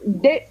lot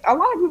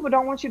of people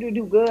don't want you to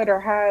do good or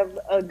have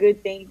a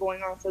good thing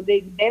going on. So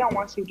they don't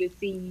want you to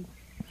see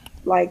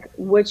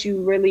what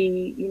you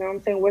really, you know what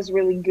I'm saying, what's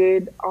really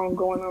good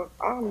going on.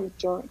 I'm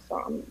drunk,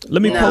 so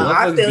let me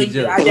I feel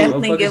you. I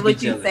definitely get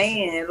what you're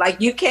saying.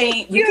 You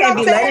can't be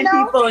letting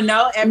people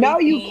know everything. No,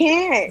 you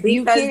can't.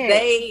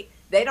 Because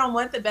they don't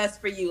want the best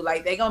for you.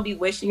 They gonna be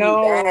wishing you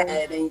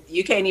bad, and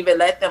you can't even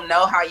let them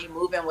know how you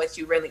move and what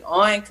you really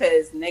on,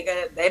 because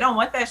nigga, they don't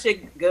want that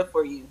shit good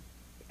for you.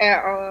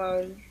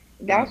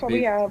 That's why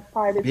we have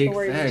private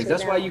stories. Facts.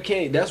 That's why you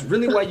can't. That's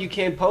really why you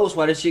can't post.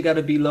 Why this shit got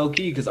to be low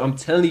key? Because I'm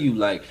telling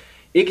you,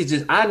 it could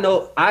just. I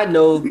know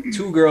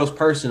two girls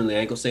personally. I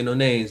ain't gonna say no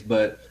names,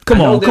 but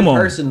come I know on, them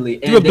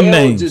personally, and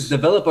they'll just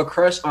develop a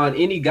crush on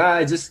any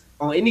guy, just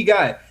on any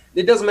guy.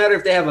 It doesn't matter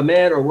if they have a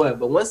man or what,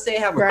 but once they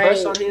have a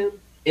crush on him,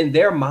 in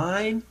their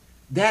mind,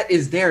 that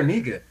is their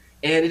nigga.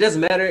 And it doesn't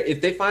matter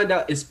if they find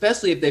out,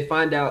 especially if they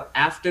find out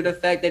after the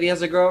fact that he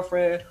has a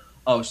girlfriend.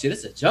 Oh shit,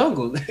 it's a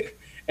jungle.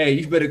 Hey,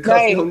 you better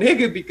cuff your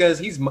nigga, because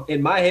he's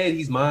in my head,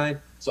 he's mine.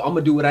 So I'm gonna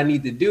do what I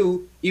need to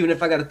do, even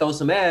if I gotta throw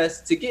some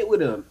ass to get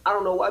with him. I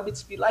don't know why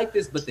bitches be like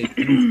this, but they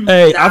do.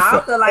 Hey,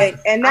 I feel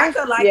like the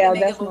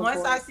nigga, but once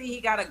point. I see he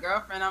got a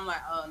girlfriend, I'm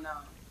like, oh no.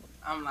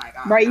 I'm like,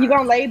 you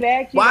gonna lay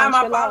back? Why am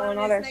I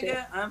following this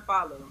nigga?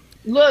 Unfollow.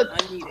 Look,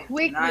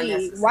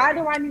 quickly. Why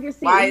do I need to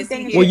see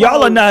anything? Well,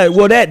 y'all are not.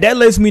 Well, that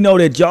lets me know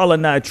that y'all are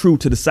not true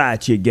to the side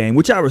chick game,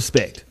 which I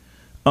respect.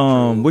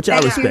 I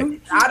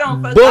respect. I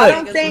don't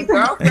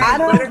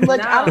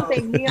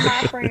think me and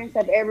my friends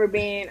have ever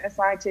been a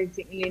side chick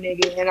to any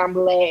nigga, and I'm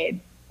glad.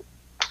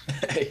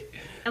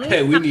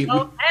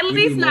 At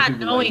least not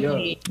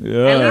knowingly.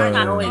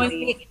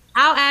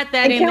 I'll add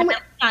that in.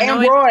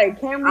 And Roy,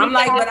 can we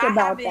talk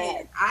about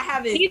that? I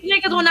haven't. These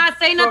niggas will not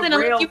say nothing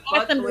unless you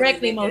ask them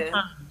directly most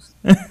times.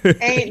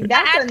 And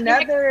that's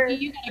another.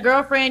 You got a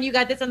girlfriend, you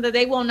got this and that.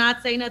 They will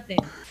not say nothing.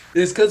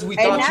 It's because we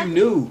thought you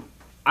knew.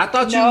 I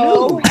thought you knew.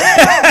 No.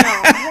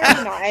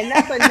 And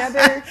that's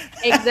another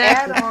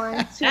add-on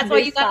to that's why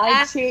you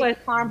got side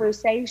chick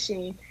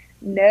conversation.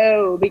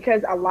 No,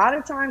 because a lot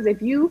of times if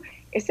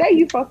say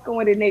you fucking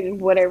with a nigga,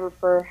 whatever,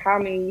 for how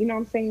many, you know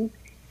what I'm saying,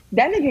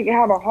 that nigga can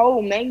have a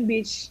whole main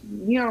bitch,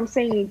 you know what I'm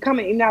saying,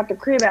 coming in and out the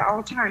crib at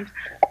all times.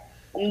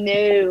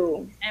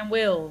 No. And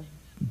will.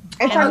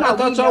 And I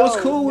thought y'all was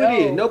cool with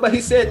it.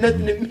 Nobody said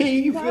nothing to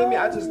me. You feel me?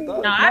 I just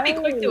thought. No, I'd be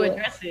quick to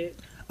address it.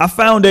 I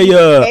found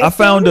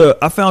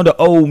a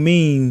old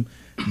meme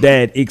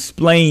that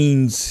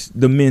explains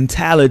the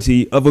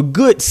mentality of a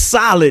good,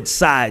 solid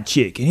side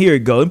chick. And here it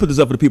goes. Let me put this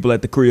up for the people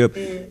at the crib,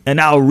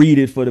 and I'll read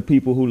it for the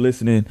people who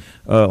listening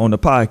on the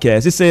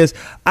podcast. It says,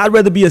 I'd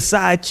rather be a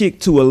side chick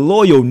to a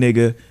loyal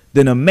nigga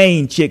than a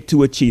main chick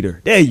to a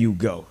cheater. There you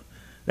go.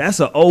 That's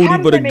an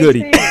oldie but a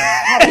goodie.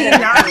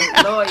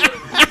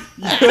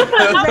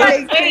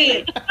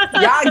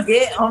 Y'all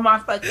get on my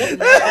fucking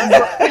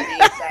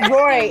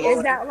Roy,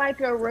 is that like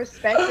a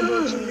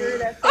respectable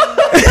cheater?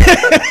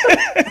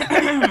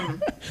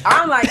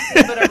 I'm like,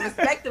 but a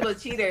respectable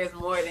cheater is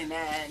more than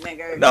that,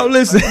 nigga. No,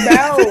 listen.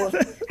 No.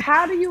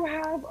 How do you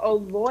have a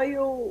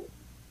loyal?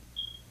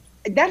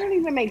 That don't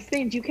even make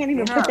sense. You can't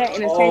even put that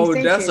in the same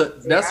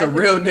sentence. That's a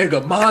real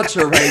nigga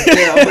mantra right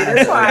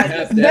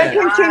there. But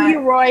continue,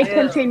 Roy.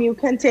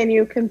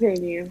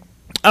 Continue.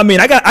 I mean,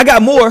 I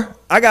got more.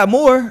 I got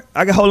hold.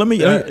 I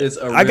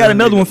got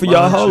another one for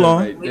y'all. Hold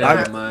on.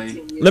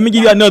 Let me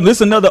give you another. This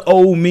is another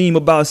old meme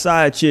about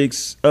side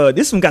chicks.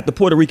 This one got the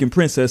Puerto Rican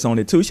princess on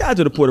it too. Shout out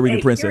to the Puerto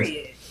Rican princess.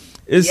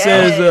 It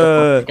says,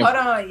 hold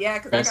on,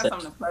 because I got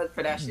something to plug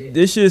for that shit.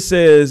 This shit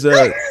says,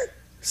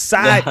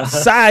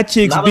 side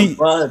chicks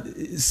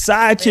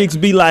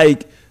be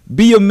like,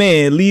 be a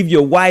man, leave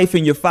your wife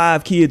and your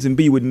 5 kids and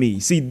be with me.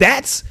 See,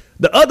 that's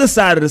the other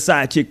side of the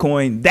side chick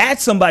coin.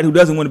 That's somebody who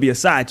doesn't want to be a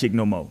side chick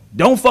no more.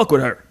 Don't fuck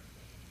with her.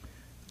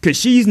 Cause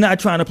she's not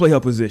trying to play her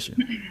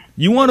position.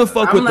 You want to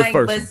fuck with the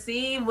first but one.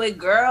 see, with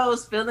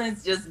girls,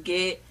 feelings just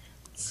get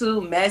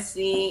too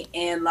messy,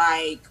 and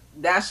like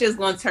that's just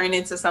gonna turn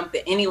into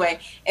something anyway.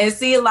 And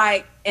see,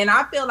 like, and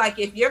I feel like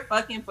if you're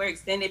fucking for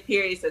extended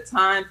periods of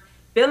time,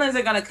 feelings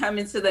are gonna come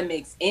into the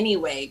mix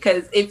anyway.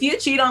 Cause if you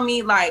cheat on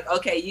me, like,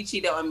 okay, you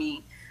cheated on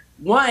me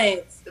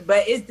once,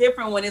 but it's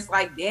different when it's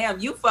like, damn,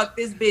 you fucked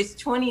this bitch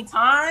 20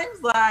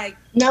 times. Like,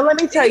 now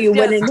let me tell you,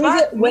 when a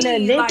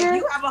nigga, like,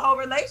 you have a whole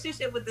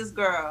relationship with this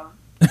girl.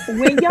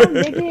 When your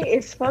nigga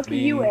is fucking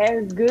you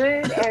as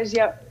good as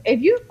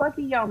if you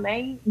fucking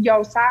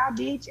your side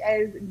bitch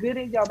as good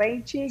as your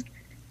main chick,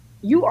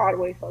 you all the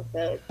way fucked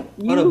up.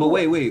 Hold on, but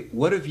wait.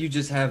 What if you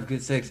just have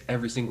good sex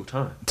every single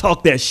time?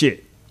 Talk that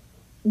shit.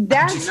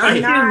 That's not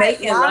you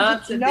making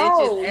love to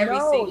bitches every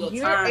single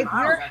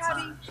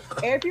time.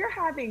 If you're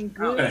having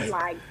good,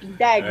 like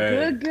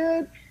that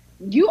good,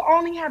 you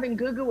only having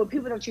good with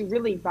people that you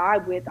really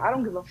vibe with. I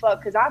don't give a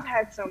fuck, because I've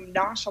had some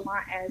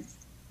nonchalant ass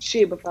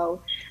shit before.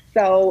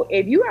 So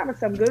if you having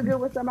some good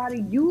with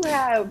somebody, you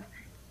have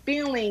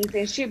feelings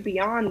and shit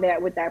beyond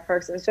that with that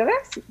person. So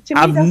that's, to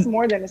me, that's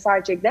more than a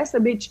side chick. That's a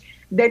bitch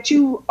that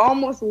you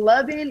almost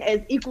loving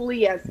as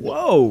equally as me.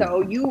 Whoa.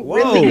 So you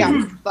really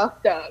got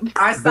fucked up.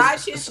 Our side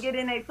chicks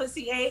getting a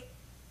pussy ate?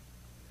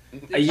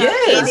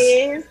 Yes. It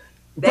is.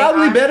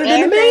 Probably better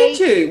than the main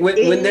chick.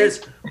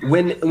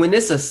 When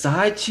it's a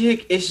side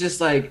chick, it's just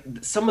like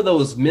some of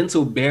those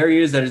mental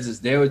barriers that are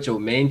just there with your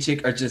main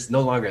chick are just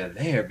no longer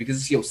there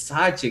because it's your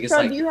side chick. It's so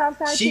like, do you have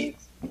side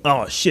chicks?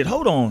 Oh shit!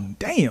 Hold on,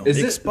 damn! This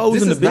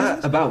Exposing the is business.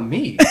 not about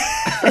me.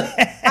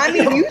 I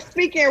mean, you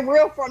speaking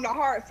real from the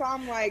heart, so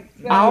I'm like.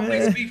 I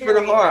always speak for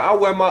the heart. I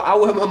wear my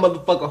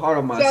motherfucking heart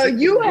on my. So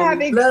you have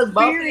experience.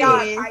 Both of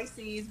y'all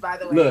Pisces, by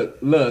the way.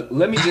 Look.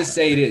 Let me just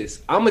say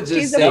this. I'm gonna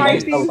just say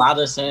makes a lot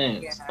of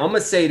sense. Yeah. I'm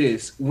gonna say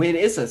this. When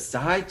it's a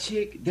side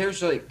chick,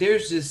 there's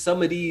just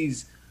some of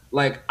these,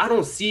 like, I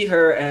don't see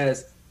her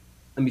as.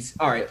 Let me see.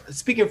 All right,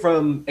 speaking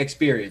from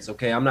experience,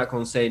 okay? I'm not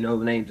gonna say no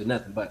names or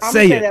nothing, but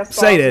say that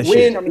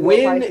shit.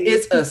 When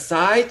it's a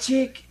side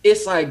chick,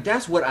 it's like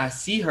that's what I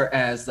see her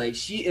as. Like,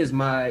 she is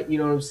my, you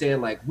know what I'm saying?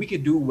 Like, we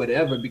could do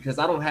whatever because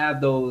I don't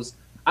have those.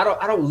 I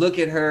don't look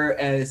at her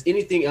as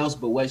anything else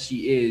but what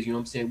she is. You know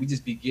what I'm saying? We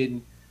just be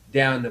getting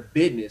down to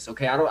business,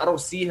 okay? I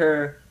don't see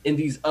her in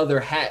these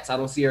other hats. I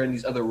don't see her in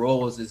these other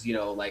roles as, you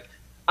know, like,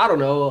 I don't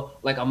know,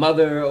 like a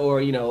mother or,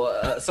 you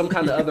know, some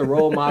kind of other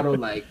role model.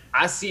 Like,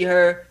 I see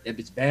her, that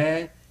bitch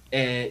bad,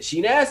 and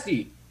she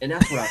nasty. And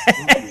that's what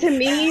I To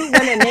me,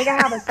 when a nigga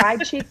have a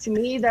side chick, to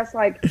me, that's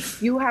like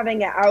you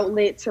having an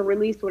outlet to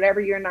release whatever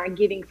you're not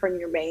getting from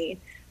your main.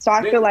 So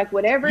I feel like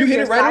whatever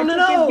your side chick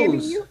is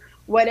giving you,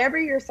 whatever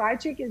your side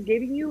chick is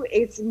giving you,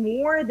 it's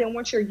more than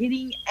what you're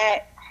getting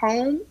at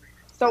home.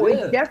 So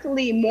it's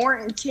definitely more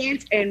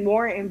intense and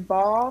more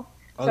involved.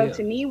 So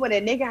to me, when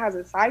a nigga has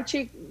a side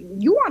chick,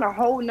 you on a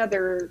whole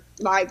nother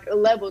like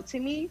level to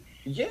me.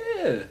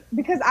 Yeah.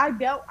 Because I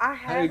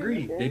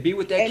agree. They be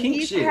with that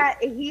kink shit.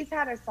 He's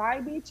had a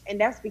side bitch,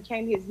 and that's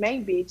became his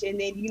main bitch.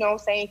 And then, you know what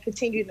I'm saying,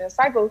 continued in the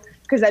cycle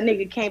because that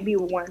nigga can't be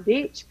with one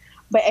bitch.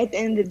 But at the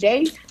end of the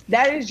day,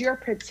 that is your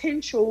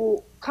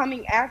potential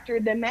coming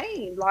after the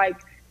main. Like,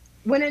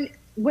 when a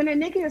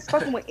nigga is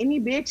fucking with any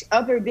bitch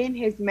other than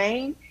his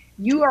main,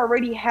 you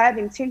already have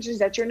intentions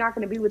that you're not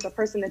going to be with the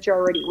person that you're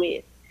already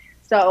with.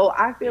 So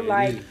I feel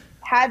like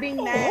having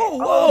that,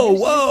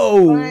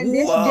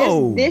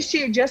 this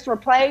shit just for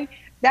play,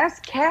 that's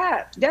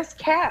cap. That's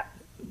cap.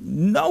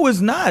 No, it's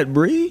not,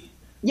 Bree.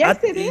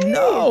 Yes, it is.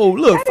 No,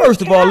 look,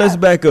 first of all, let's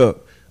back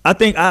up. I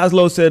think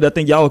Oslo said, I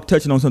think y'all were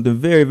touching on something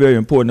very, very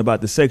important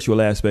about the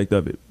sexual aspect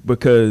of it.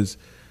 Because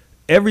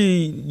every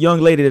young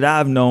lady that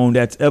I've known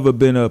that's ever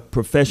been a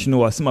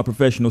professional or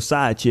semi-professional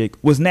side chick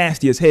was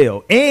nasty as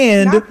hell.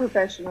 And Not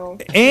professional.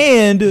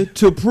 and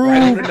to I prove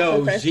don't know,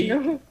 G.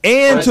 Professional.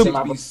 and That to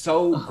shit be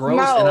so gross.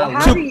 Mo, and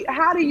I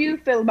how do you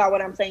feel about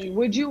what I'm saying?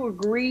 Would you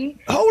agree?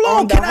 hold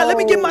on, the let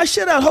me get whole- my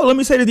shit out. Hold on, let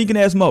me say this. You can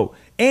ask Mo.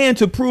 And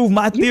to prove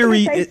my You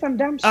theory, finna say some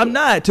dumb shit. I'm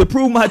not. To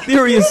prove my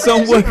theory is She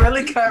somewhat.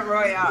 really cut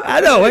Roy out. I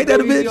know, ain't that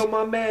a Go easy bitch? on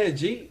my man,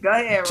 G. Go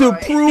ahead, To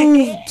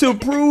Roy.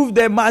 prove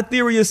that my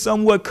theory is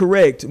somewhat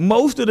correct.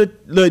 Most of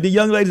the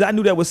young ladies I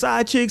knew that were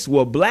side chicks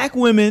were black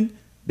women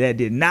that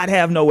did not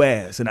have no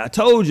ass. And I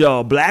told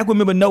y'all, black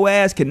women with no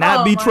ass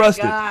cannot be my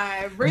trusted.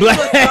 God. Bree was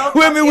Black so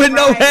women with fucking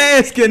no right.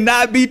 ass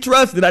cannot be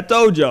trusted. I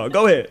told y'all.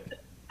 Go ahead.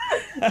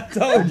 I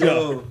told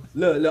y'all.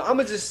 Yo, look, I'm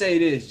gonna just say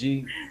this,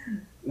 G.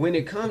 When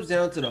it comes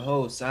down to the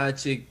whole side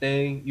chick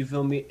thing, you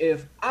feel me?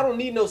 If I don't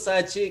need no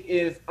side chick,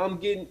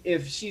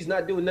 if she's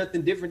not doing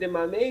nothing different than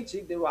my main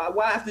chick, then why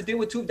I have to deal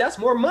with two? That's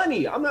more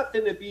money. I'm not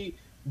gonna be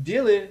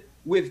dealing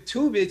with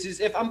two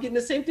bitches if I'm getting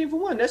the same thing for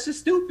one. That's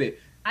just stupid.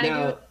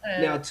 Now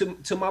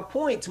to my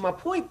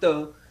point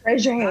though,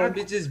 Raise your side hand.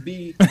 bitches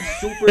be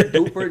super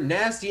duper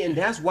nasty, and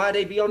that's why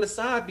they be on the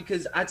side,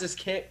 because I just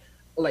can't,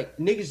 like,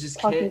 niggas just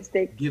Talking can't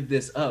stick. give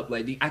this up.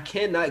 Like, I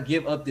cannot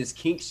give up this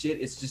kink shit.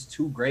 It's just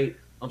too great.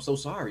 I'm so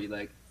sorry.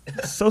 Like,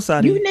 So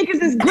sorry. You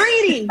niggas is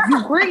greedy.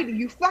 You greedy.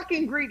 You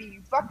fucking greedy.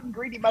 You fucking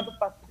greedy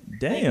motherfucker. You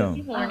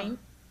Damn. horny.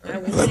 I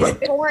will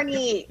say-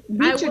 Horny. I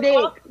Beat your would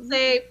also dick.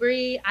 say,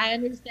 Bree, I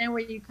understand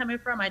where you're coming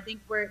from. I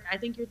think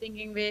you're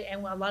thinking of it,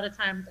 and a lot of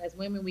times as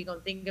women, we gonna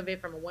think of it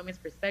from a woman's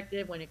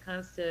perspective when it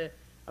comes to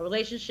a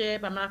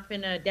relationship. I'm not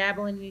finna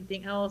dabble in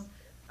anything else,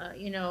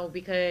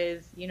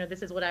 because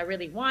this is what I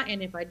really want,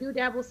 and if I do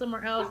dabble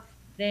somewhere else,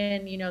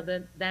 then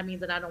that means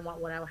that I don't want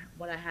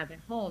what I have at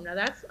home. Now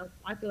that's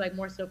I feel like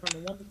more so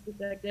from a woman's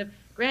perspective.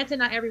 Granted,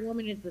 not every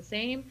woman is the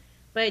same,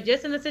 but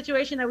just in the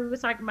situation that we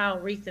was talking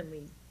about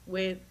recently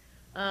with.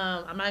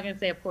 I'm not gonna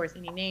say, of course,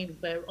 any names,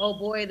 but oh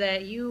boy,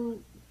 that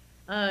you,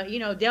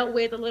 dealt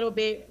with a little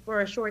bit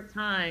for a short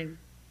time,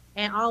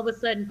 and all of a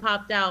sudden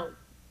popped out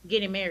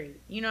getting married.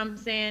 You know what I'm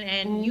saying?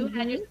 And you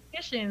had your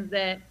suspicions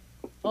that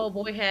oh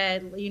boy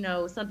had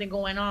something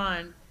going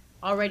on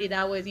already.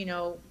 That was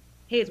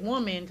his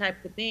woman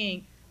type of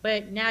thing.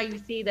 But now you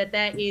see that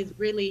is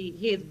really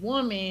his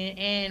woman,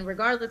 and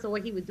regardless of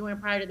what he was doing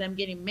prior to them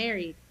getting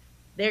married,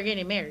 they're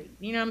getting married.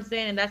 You know what I'm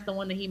saying? And that's the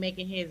one that he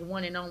making his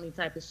one and only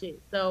type of shit.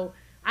 So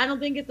I don't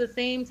think it's the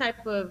same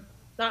type of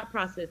thought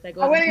process that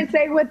goes. I wouldn't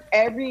say with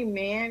every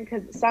man,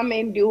 because some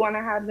men do want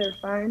to have their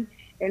fun,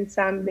 and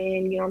some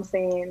men,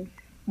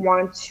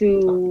 want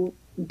to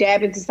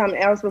dab into something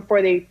else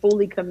before they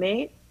fully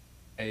commit.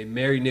 hey,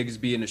 married niggas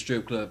be in the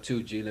strip club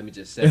too, G. Let me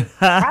just say.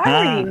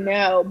 I already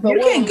know, but You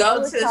what can Mo go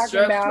was to the talking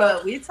strip about-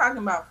 club. We talking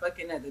about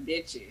fucking other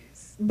bitches.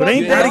 But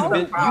ain't that Mo was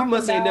You talking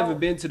must ain't about- never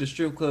been to the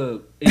strip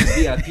club in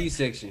VIP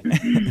section,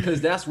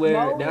 because that's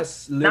Mo-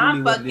 that's literally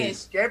Not what it fucking is.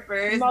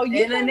 strippers. Mo,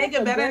 you And a bring up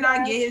nigga a better good not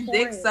ass get his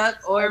dick point.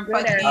 sucked A or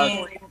good ass fucking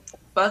point.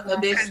 fuck a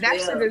bitch. That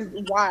shit still. is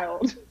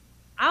wild.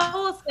 I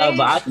will say,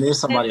 But I knew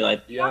somebody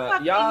like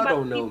Y'all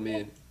don't know,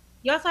 man.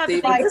 you also have to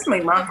See, think this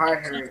make my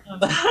heart hurt.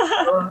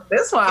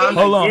 That's why I'm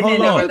Hold on, getting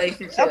in hold a on.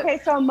 relationship. Okay,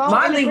 so Mo,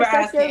 My in the Libra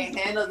ass perspective- can't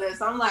handle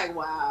this. I'm like,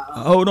 wow.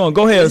 Hold on.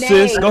 Go ahead,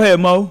 sis. Go ahead,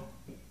 Mo.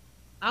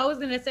 I was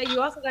gonna say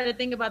you also got to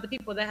think about the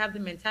people that have the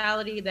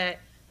mentality that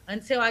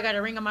until I got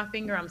a ring on my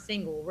finger, I'm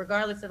single,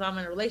 regardless if I'm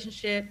in a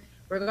relationship,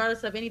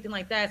 regardless of anything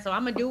like that. So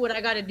I'm gonna do what I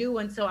got to do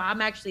until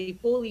I'm actually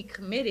fully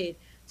committed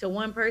to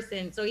one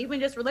person. So even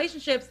just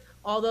relationships,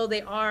 although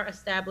they are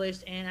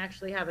established and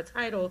actually have a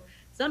title,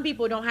 some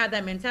people don't have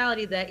that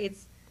mentality that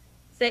it's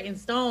set in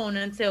stone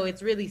until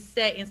it's really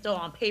set in stone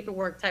on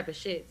paperwork type of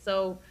shit.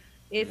 So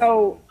it's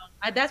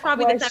that's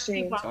probably the type of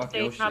people I would Talk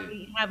say your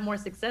probably have more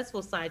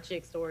successful side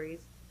chick stories.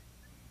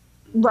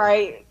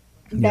 Right.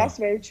 That's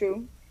very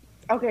true.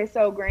 Okay,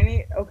 so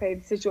granted,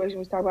 the situation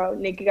was talking about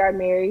Nikki got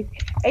married.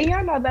 And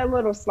y'all know that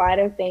little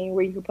slider thing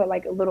where you can put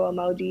like little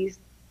emojis,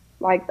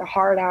 like the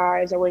heart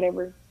eyes or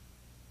whatever,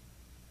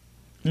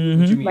 What you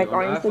mean, like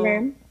on iPhone?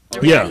 Instagram.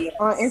 Yeah.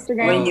 On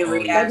Instagram. When you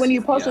Like react. when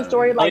you post a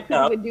story, like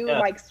Yeah. people would do, Yeah.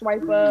 like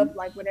swipe up,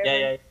 like whatever.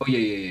 yeah. Oh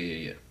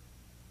yeah.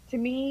 To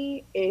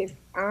me, if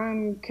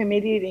I'm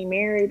committed and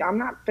married, I'm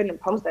not finna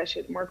post that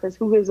shit more, because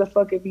who gives a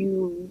fuck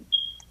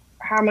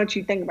how much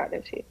you think about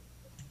that shit.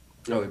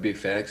 Oh, big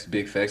facts.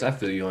 I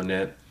feel you on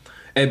that.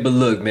 Hey, but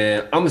look,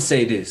 man, I'm gonna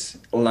say this.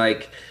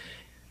 Like,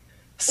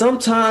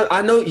 sometimes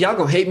I know y'all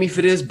gonna hate me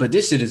for this, but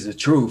this shit is the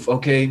truth,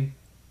 okay?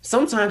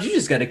 Sometimes you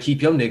just gotta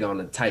keep your nigga on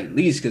a tight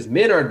leash, because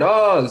men are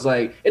dogs.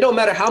 Like, it don't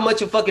matter how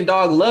much a fucking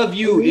dog love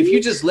you. If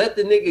you just let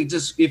the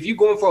nigga if you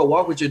going for a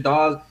walk with your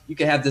dog, you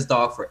can have this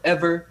dog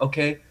forever,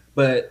 okay?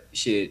 But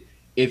shit,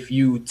 if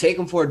you take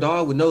him for a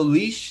dog with no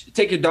leash,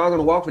 take your dog on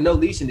a walk with no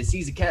leash, and it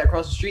sees a cat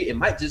across the street, it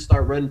might just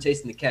start running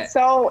chasing the cat.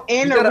 So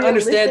in You a gotta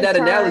understand that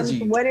realistic analogy.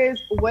 terms,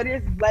 what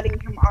is letting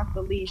him off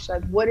the leash?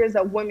 Like, what is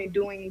a woman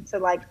doing to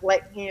like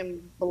let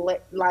him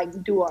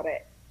do all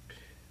that?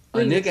 A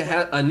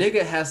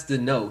nigga has to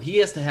know. He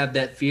has to have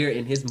that fear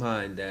in his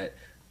mind that,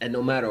 and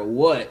no matter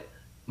what,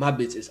 my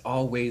bitch is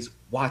always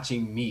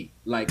watching me.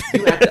 Like,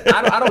 you have to,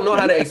 I don't know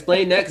how to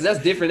explain that because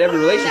that's different every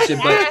relationship,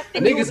 but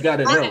niggas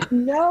gotta know.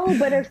 No,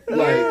 but a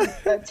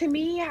fear, to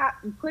me,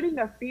 putting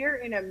a fear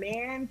in a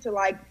man to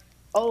like,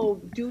 oh,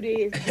 do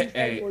this,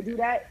 or do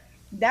that.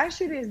 That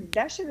shit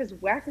is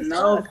whack as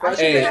fuck.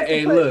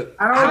 Hey, look.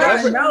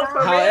 However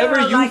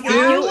you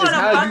feel is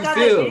how you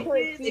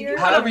feel.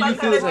 However you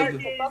feel is how you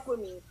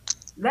feel.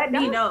 Let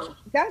me know.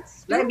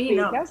 That's stupid. Let me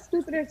know. That's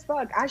stupid as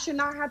fuck. I should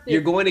not have to.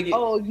 You're going to get.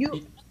 Oh,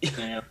 you.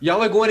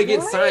 Y'all are going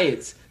against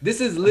science. This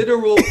is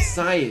literal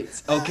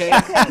science. Okay.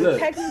 Okay.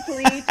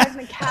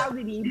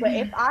 Technicality, but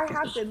if I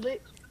have to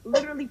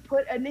literally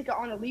put a nigga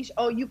on a leash,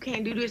 oh, you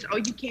can't do this, oh,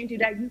 you can't do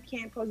that, you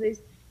can't pose this.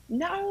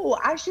 No,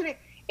 I shouldn't.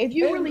 If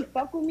you really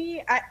fuck with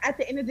me, at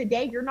the end of the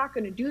day, you're not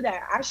gonna do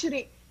that. I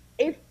shouldn't.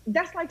 If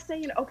that's like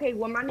saying, okay,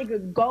 well, my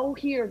nigga, go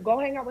here, go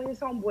hang out with his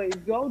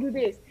homeboys, go do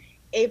this.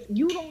 If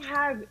you don't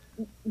have,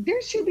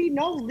 there should be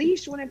no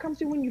leash when it comes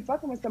to when you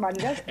fucking with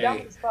somebody. That's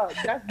dumb as fuck.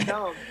 That's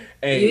dumb.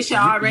 You should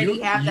already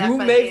have that. You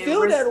may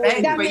feel that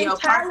way.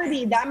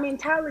 That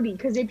mentality.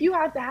 Because if you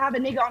have to have a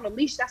nigga on a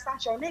leash, that's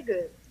not your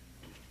nigga.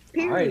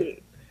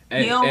 Period.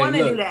 He don't want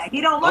to do that.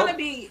 He don't want to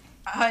be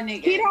her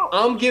nigga.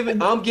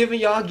 I'm giving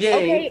y'all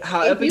game.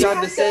 However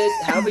y'all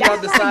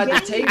decide to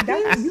take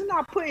this. You're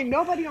not putting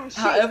nobody on shit.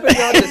 However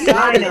y'all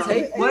decide to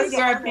take this. What's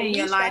your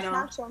opinion,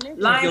 Lionel?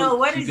 Lionel,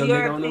 what is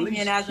your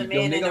opinion as a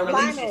man in a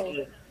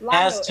relationship?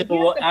 As to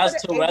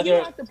whether if you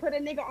have to put a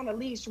nigga on a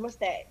leash, what's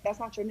that? That's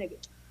not your nigga.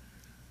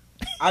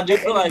 I do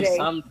feel like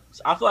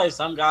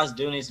some guys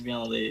do need to be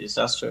on a leash.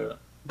 That's true.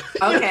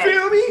 Okay. You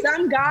feel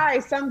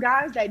me? Some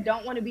guys that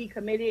don't want to be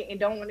committed and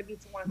don't want to be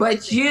to one.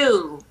 But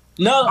you.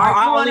 No,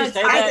 I only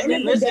say that.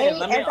 Listen,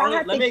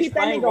 let me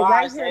explain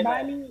why I say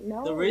that.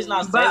 The reason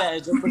I say that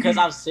is just because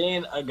I've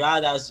seen a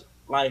guy that's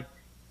like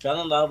fell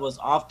in love, was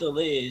off the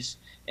leash,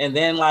 and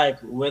then like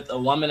with a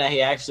woman that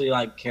he actually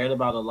like cared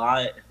about a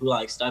lot, who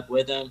like stuck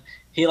with him.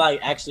 He like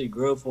actually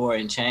grew for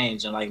it and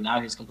changed, and like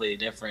now he's completely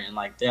different, and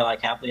like they're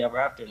like happily ever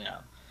after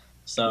now.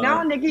 So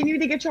now, nigga, you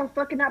need to get your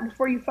fucking out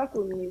before you fuck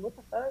with me. What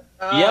the fuck?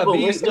 Yeah, but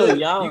we're still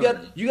young.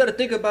 You got to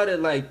think about it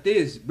like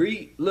this,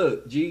 Bree.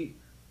 Look, G.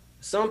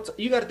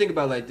 You got to think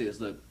about it like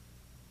this. Look,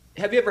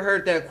 have you ever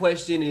heard that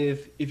question?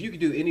 If you could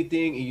do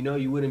anything and you know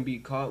you wouldn't be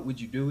caught, would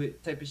you do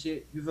it? Type of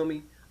shit. You feel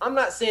me? I'm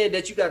not saying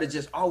that you got to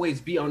just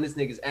always be on this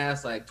nigga's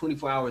ass like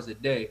 24 hours a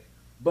day,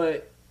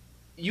 but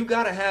you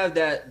got to have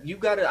that. You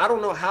got to. I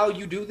don't know how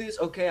you do this.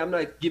 Okay, I'm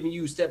not giving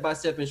you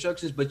step-by-step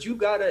instructions, but you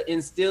got to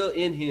instill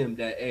in him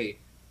that, hey,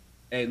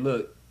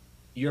 look,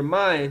 you're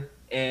mine,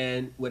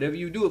 and whatever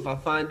you do, if I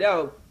find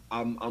out,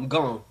 I'm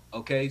gone.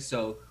 Okay,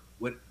 so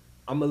I'm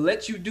gonna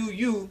let you do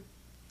you.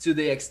 To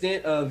the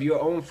extent of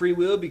your own free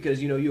will,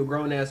 because you know you're a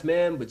grown ass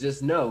man, but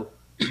just know,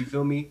 you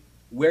feel me,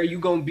 where you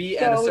gonna be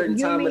at a certain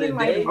time of the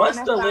day. What's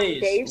the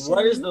leash?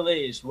 What is the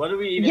leash? What are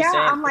we even saying?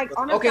 I'm like,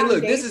 okay,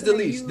 look, this is the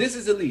leash. This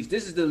is the leash.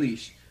 This is the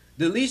leash.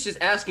 The leash is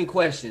asking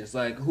questions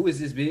like, who is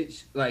this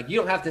bitch? Like, you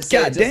don't have to say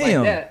it just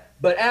like that,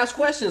 but ask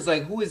questions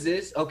like, who is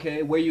this?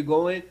 Okay, where you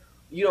going?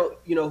 You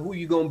know who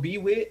you gonna be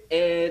with,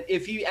 and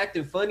if you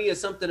acting funny or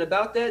something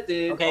about that,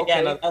 then okay.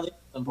 Yeah, no,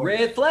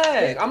 red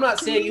flag. I'm not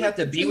saying you have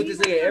to be with this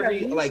nigga every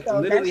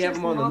literally have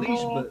him on the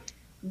leash, but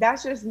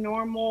that's just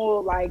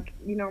normal, like,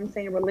 you know what I'm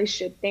saying,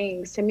 relationship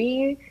things. To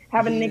me,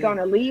 having a nigga on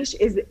a leash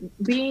is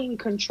being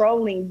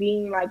controlling,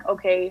 being like,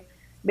 okay,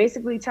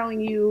 basically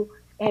telling you,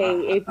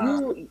 hey, if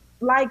you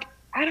like.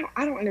 I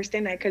don't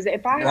understand that, because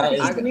if I have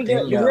this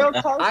nigga real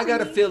close, I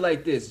gotta feel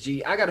like this,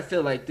 G. I gotta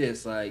feel like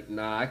this, like,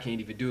 nah, I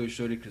can't even do it,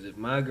 shorty, because if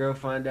my girl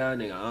find out,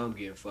 nigga, I'm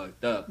getting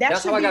fucked up.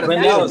 That's how I gotta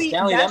feel.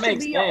 That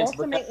makes sense. Your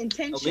ultimate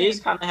intention. At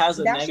least kind of has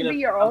a negative. That should be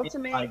your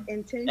ultimate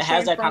intention. It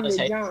has that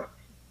connotation.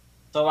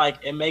 So like,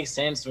 it makes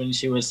sense when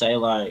she would say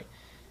like,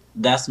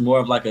 that's more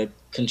of like a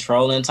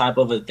controlling type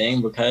of a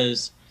thing,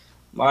 because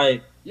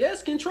like.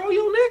 Yes, control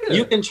your nigga.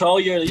 You control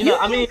your, you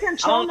can't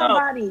control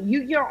nobody.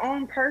 You your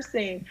own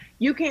person.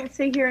 You can't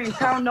sit here and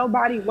tell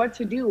nobody what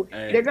to do.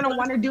 Hey. They're gonna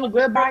want to do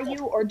good by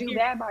you or do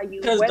bad by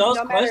you. Because those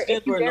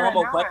questions were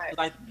normal questions.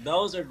 Like,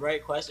 those are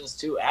great questions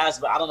to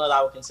ask, but I don't know that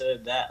I would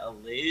consider that a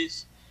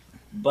leash.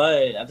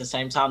 But at the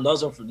same time,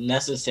 those are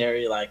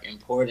necessary, like,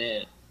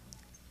 important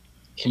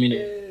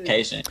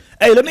communication.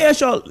 Hey, let me ask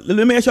y'all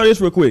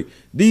this real quick.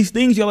 These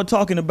things y'all are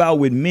talking about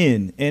with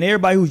men, and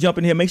everybody who's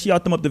jumping here, make sure y'all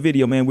thumb up the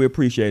video, man. We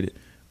appreciate it.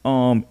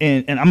 And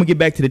I'm gonna get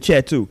back to the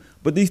chat too.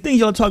 But these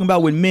things y'all are talking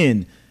about with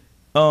men,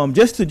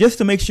 just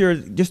to make sure,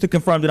 just to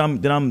confirm that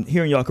I'm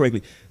hearing y'all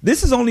correctly.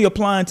 This is only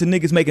applying to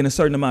niggas making a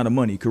certain amount of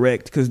money,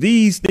 correct? Because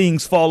these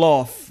things fall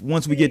off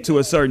once we get to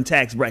a certain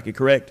tax bracket,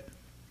 correct?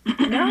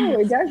 No,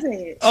 it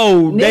doesn't.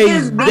 Oh,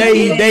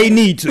 they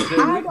need to.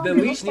 The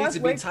leash needs to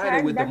be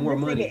tighter with the more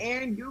money.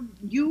 And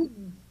you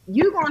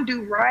gonna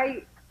do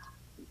right,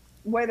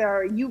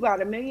 whether you got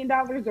 $1 million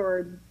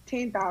or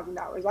 $10,000.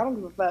 I don't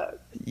give a fuck.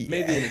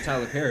 Maybe in a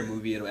Tyler Perry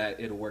movie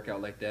it'll work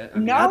out like that. I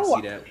mean, no, I'd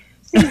see that.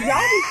 See, y'all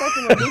be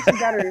fucking with bitches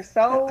that are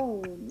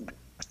so.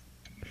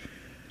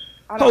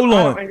 I Hold don't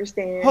on.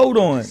 understand. Hold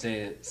on.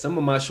 Saying some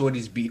of my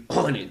shorties be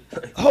on it.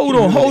 Hold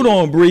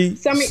on, Bree.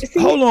 See-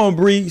 Hold on,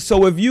 Bree.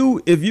 So if you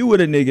were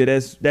the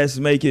nigga that's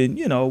making,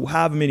 you know,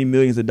 however many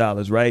millions of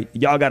dollars, right?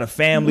 Y'all got a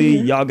family,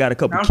 y'all got a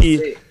couple I'm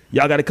kids, sick.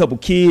 y'all got a couple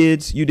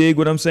kids. You dig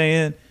what I'm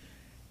saying?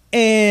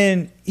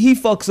 And he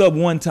fucks up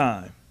one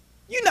time.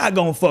 You're not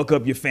gonna fuck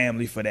up your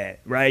family for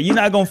that, right? You're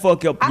not gonna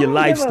fuck up I your don't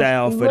give a-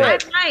 lifestyle for look,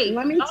 that. Right.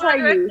 Let me Don't tell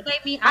you,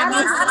 underestimate me. I I'm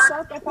don't not. give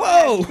a fuck if I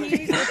Whoa. have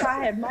kids, if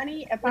I have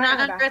money, if Do I not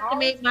have a house.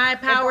 underestimate my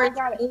power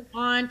got to it. move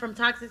on from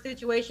toxic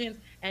situations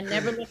and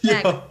never look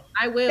back. Yo.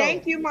 I will.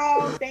 Thank you,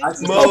 Mo. Thank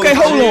you. Mo, Okay,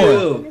 hold I'm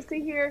on. not gonna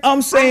sit here.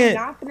 I'm saying-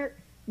 not gonna,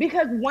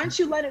 because once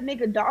you let a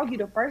nigga dog you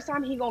the first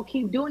time, he gonna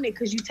keep doing it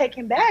because you take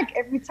him back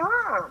every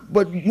time.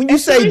 But when you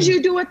As soon say as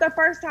you do it the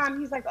first time,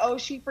 he's like, "Oh,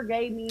 she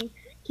forgave me.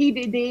 He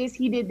did this.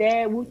 He did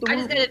that." I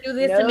just gotta do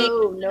this to make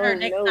it better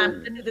next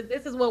time.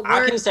 This is what I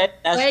works. can say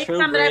that's Every true,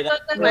 time that I Bree.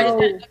 fuck up, No. I just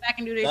gotta go back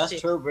and do this That's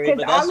shit. true, Bree. Because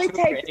But that's all it true for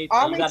takes, anything.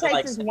 all You it gotta, takes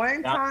like, is set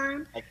one down,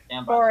 time like,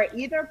 stand by for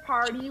either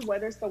party,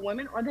 whether it's the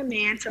woman or the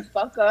man, to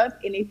fuck up,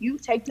 and if you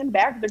take them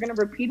back, they're gonna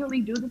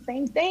repeatedly do the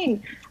same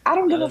thing. I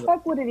don't give a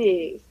fuck what it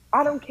is.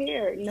 I don't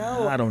care.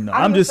 No, I don't know.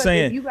 I I'm give a just fuck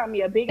saying. If you got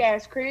me a big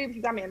ass crib,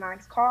 you got me a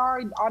nice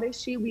car, all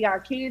this shit. We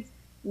got kids.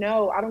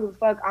 No, I don't give a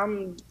fuck.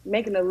 I'm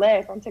making a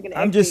left. I'm taking.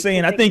 I'm just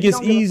saying, I think it's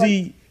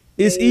easy.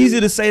 It's easy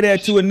to say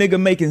that to a nigga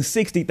making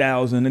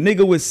 60,000. A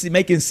nigga was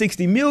making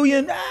 60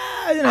 million.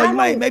 You know,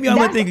 maybe I'm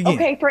gonna think again.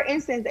 Okay, for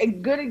instance, a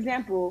good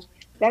example.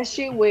 That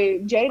shit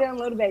with Jada and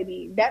Lil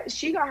Baby. That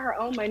she got her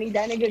own money.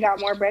 That nigga got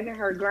more bread than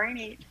her,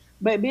 granted.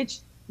 But bitch,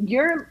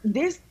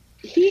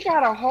 he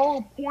got a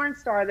whole porn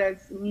star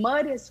that's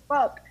mud as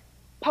fuck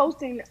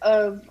posting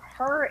of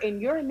her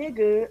and your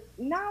nigga.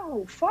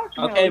 No, fuck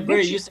no. Okay,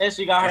 Bree, Bitch, you said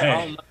she got her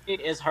own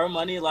money. Is her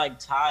money like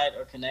tied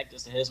or connected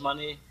to his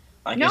money?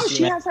 Like, no, is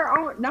she has her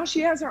own. No,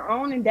 she has her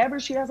own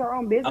endeavors. She has her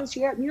own business.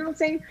 She has, you know what I'm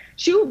saying?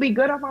 She would be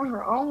good off on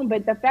her own.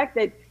 But the fact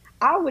that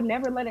I would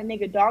never let a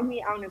nigga dog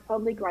me out in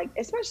public, like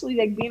especially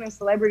like being a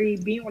celebrity,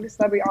 being with a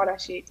celebrity, all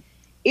that shit.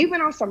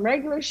 Even on some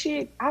regular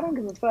shit, I don't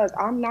give a fuck.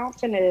 I'm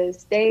not gonna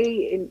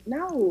stay.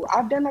 No,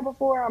 I've done that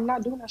before. I'm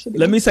not doing that shit.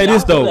 Let me say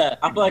this though.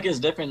 I feel like it's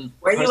different.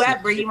 Where you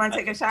at, Bree? You want to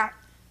take a shot?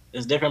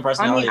 It's different I mean,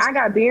 personalities. I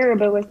got beer,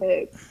 but with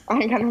it, I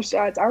ain't got no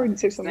shots. I already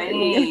took some.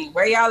 Dang,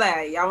 where y'all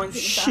at? Y'all want to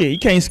take a shot? Shit, you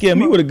can't scare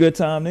me with a good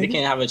time, We nigga.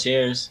 can't have a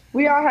cheers.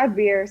 We all have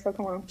beer, so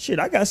come on. Shit,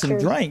 I got some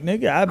Cheers. drink,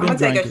 nigga. I've I'm been gonna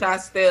take a drinking.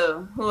 shot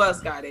still. Who else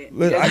got it?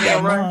 Look, I Just me got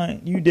and Roy?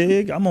 mine. You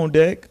dig? I'm on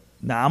deck.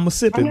 Nah, I'm a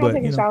sip I'm it, not but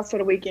taking you know. shots for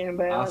the weekend,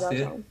 but I'll I got sit.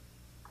 some.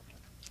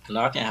 No,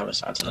 I can't have a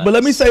shot tonight. But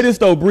let me say this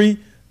though, Bree.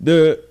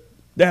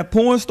 That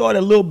porn star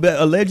that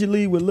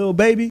allegedly with Lil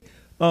Baby.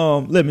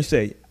 Let me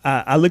say,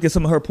 I look at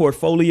some of her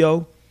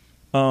portfolio.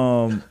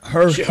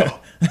 Her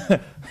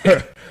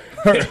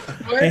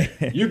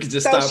You could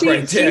just So stop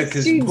right there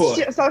because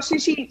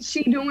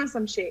she doing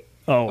some shit.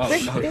 Oh, But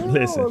still,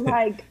 listen.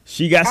 like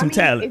She got some I mean,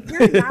 talent. if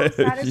you're not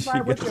She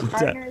satisfied with got your some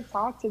talent. partner,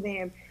 talk to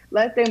them.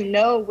 Let them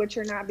know what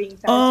you're not being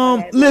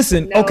satisfied at.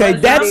 Listen, Let them okay, know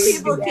that's- that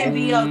Some people can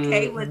be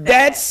okay with That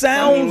that.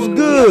 sounds Some people can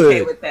be good.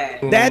 okay with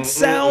that. That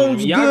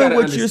sounds Y'all good gotta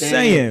what you're understand.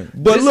 saying.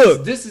 But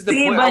look, this is the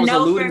See, point I but was no,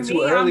 for alluding to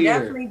me, I'm earlier.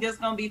 definitely just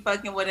gonna be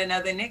fucking with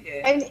another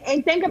nigga.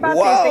 and think about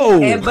Whoa.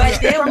 this. And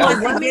but then From a once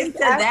it woman's gets to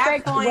that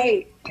aspect, point,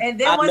 wait. and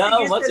then I once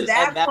know, it once gets to it's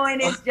at that that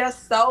point, point- it's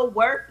just so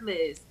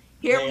worthless.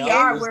 Here They we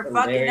are are, we're just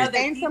fucking hilarious. other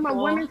And from a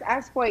people. woman's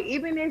aspect,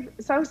 even if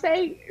so,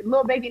 say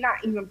Lil Baby not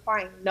even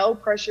fine, no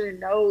pressure,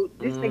 no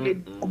this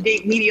nigga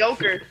big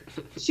mediocre,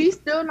 she's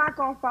still not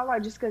gonna follow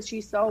just because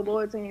she's so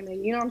loyal to him,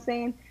 and you know what I'm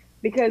saying?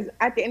 Because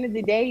at the end of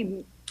the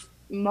day,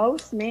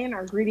 most men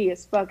are greedy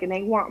as fuck, and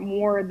they want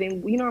more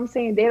than you know what I'm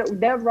saying. They'd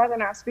rather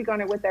not speak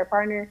on it with their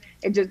partner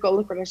and just go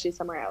look for that shit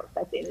somewhere else.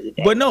 At the end of the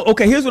day, but no,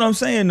 okay, here's what I'm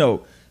saying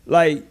though.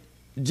 Like,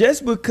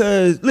 just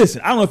because,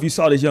 listen, I don't know if you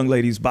saw this young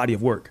lady's body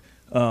of work.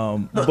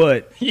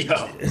 But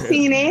Yo.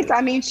 seen it.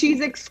 I mean, she's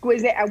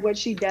exquisite at what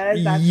she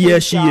does. That's yeah, her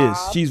she job.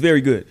 is. She's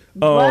very good.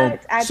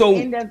 But at so the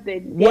end of the day,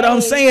 what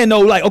I'm saying though,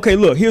 like, okay,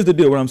 look, here's the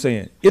deal. What I'm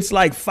saying, it's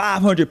like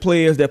 500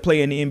 players that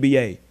play in the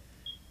NBA.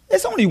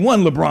 It's only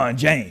one LeBron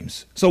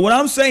James. So what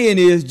I'm saying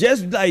is,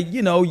 just like,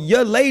 you know,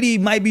 your lady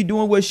might be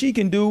doing what she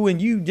can do,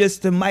 and you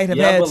just might have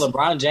Yeah, had. but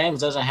LeBron James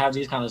doesn't have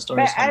these kind of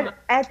stories. but coming up.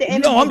 at the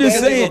end No, of the I'm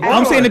just day, saying. I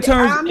I'm saying in don't-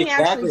 terms. I mean,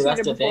 Exactly, actually that's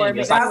seen the it before, thing.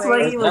 but It's like, That's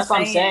what he was that's what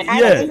I'm saying. saying. At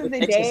the Yeah, end of the it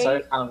takes a day-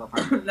 certain kind of a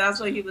person. That's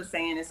what he was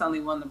saying. It's only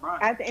one LeBron.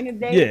 At the end of the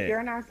day, Yeah. if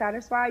you're not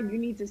satisfied, you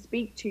need to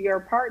speak to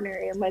your partner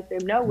and let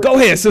them know. what Go you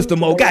ahead, can Sister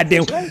do Mo. to their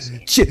Goddamn.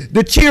 situation.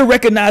 The cheer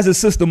recognizes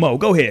Sister Mo.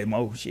 Go ahead,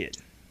 Mo. Shit.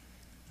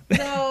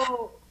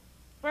 So,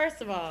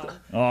 first of all,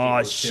 Oh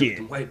Them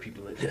shit. white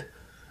people in there.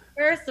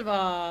 first of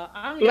all,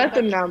 I don't give Let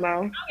a them fuck- know, Mo. I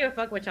don't give a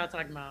fuck what y'all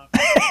talking about.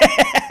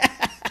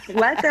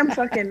 Let them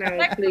fucking know,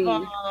 Second please. of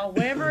all,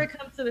 whenever it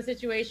comes to the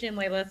situation,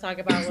 like let's talk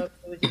about what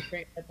was just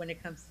great like when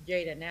it comes to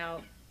Jada.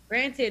 Now,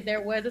 granted,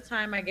 there was a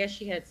time I guess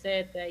she had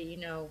said that, you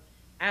know,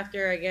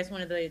 after I guess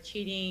one of the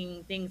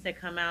cheating things had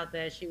come out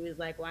that she was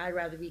like, well, I'd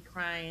rather be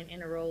crying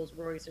in a Rolls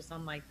Royce or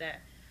something like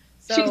that.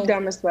 So She's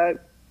dumb as fuck.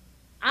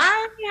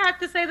 I have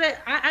to say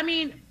that I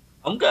mean,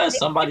 I'm glad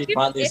somebody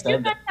finally if you're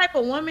said that. that type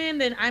of woman,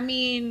 then I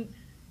mean,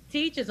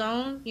 teach his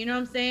own. You know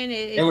what I'm saying?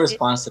 In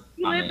response to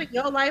you live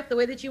your life the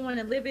way that you want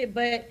to live it.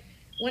 But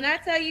when I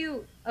tell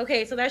you,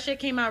 okay, so that shit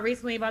came out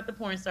recently about the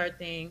porn star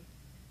thing.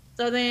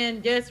 So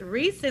then just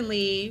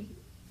recently,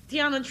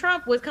 Tiana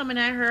Trump was coming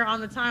at her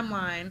on the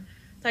timeline,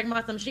 talking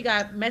about she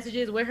got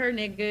messages with her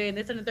nigga and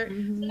this and the third.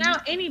 So now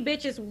any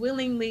bitch is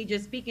willingly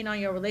just speaking on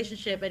your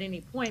relationship at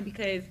any point,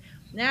 because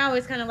now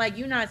it's kind of like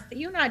you're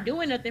not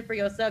doing nothing for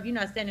yourself. You're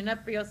not standing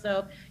up for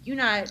yourself. You're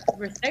not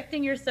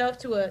respecting yourself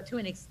to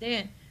an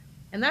extent.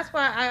 And that's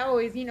why I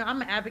always,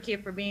 I'm an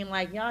advocate for being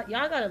like, y'all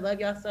gotta love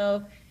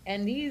yourself.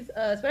 And these,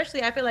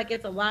 especially, I feel like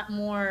it's a lot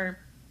more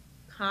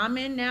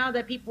common now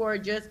that people are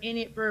just in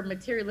it for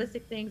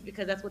materialistic things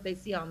because that's what they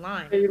see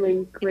online.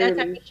 Clearly. That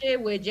type of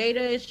shit with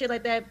Jada and shit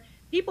like that,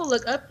 people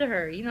look up to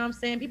her. You know what I'm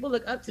saying? People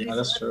look up to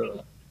these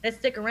that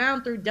stick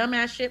around through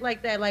dumbass shit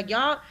like that. Like,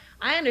 y'all,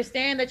 I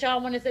understand that y'all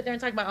want to sit there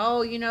and talk about,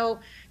 oh,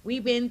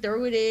 we've been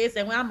through this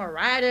and I'm a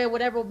writer,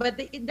 whatever. But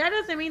that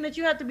doesn't mean that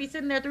you have to be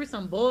sitting there through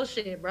some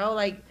bullshit, bro.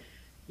 Like,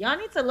 y'all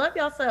need to love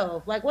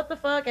yourself. Like, what the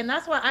fuck? And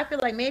that's why I feel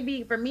like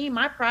maybe for me,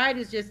 my pride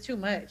is just too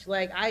much.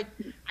 Like, I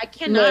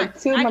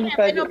cannot. I'm not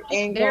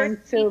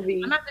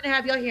gonna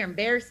have y'all here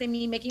embarrassing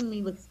me, making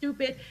me look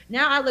stupid.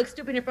 Now I look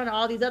stupid in front of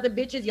all these other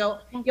bitches, yo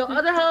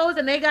other hoes,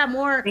 and they got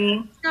more,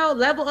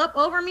 level up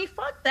over me.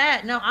 Fuck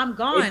that. No, I'm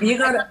gone.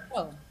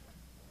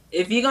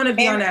 If you're gonna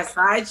be on that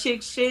side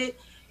chick shit,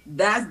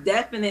 that's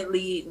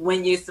definitely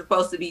when you're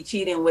supposed to be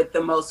cheating with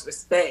the most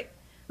respect.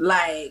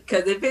 Like,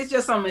 cause if it's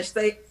just some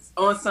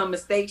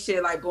mistake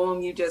shit, like boom,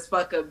 you just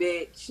fuck a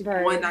bitch,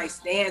 right, one night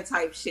stand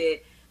type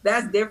shit,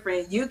 that's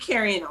different. You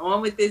carrying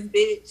on with this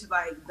bitch,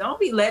 like, don't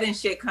be letting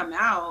shit come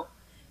out.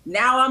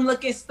 Now I'm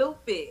looking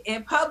stupid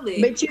in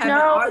public, but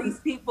all these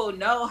people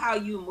know how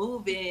you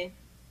moving.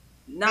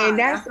 And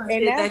that's how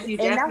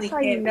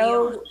you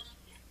know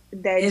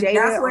that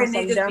Jada on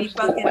some dumb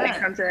shit when it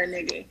comes to her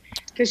nigga.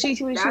 Cause she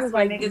was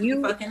like,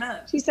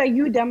 she said,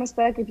 you dumb as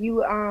fuck if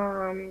you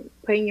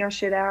putting your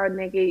shit out,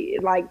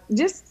 nigga. Like,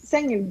 just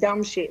saying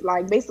dumb shit.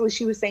 Like, basically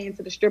she was saying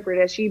to the stripper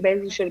that she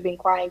basically should have been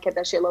quiet and kept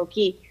that shit low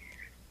key.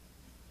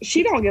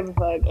 She don't give a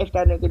fuck if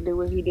that nigga do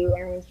what he do,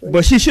 honestly.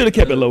 But she should have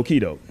kept it low key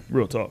though.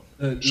 Real talk.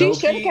 She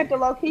should have kept it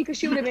low key because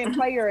she would have been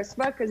player as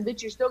fuck. Because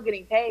bitch, you're still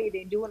getting paid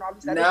and doing all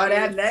this other shit.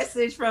 That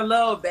message from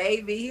Lil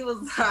Baby, he was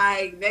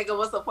like, "Nigga,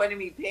 what's the point of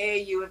me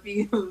paying you if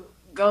you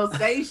go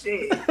say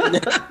shit?"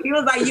 He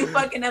was like, "You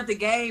fucking up the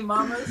game,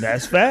 mama."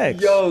 That's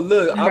facts. Yo,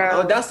 look,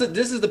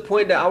 this is the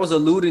point that I was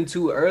alluding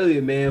to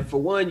earlier, man.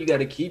 For one, you got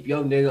to keep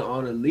your nigga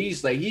on a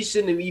leash. Like, he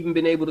shouldn't have even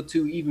been able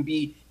to even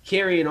be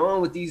carrying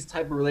on with these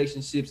type of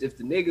relationships if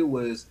the nigga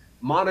was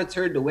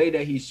monitored the way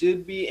that he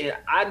should be. And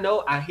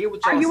I hear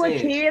what y'all saying. Are you a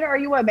kid? Are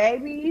you a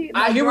baby?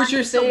 I hear what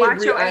you're saying,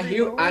 Brie. I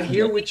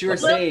hear what you're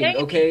saying.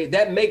 Okay,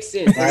 that makes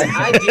sense. In an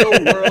ideal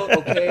world,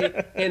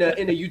 okay,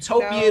 in a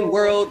utopian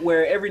world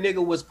where every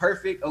nigga was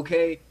perfect,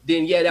 okay,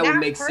 then yeah, that would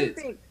make sense.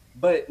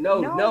 But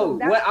no,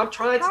 what I'm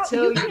trying to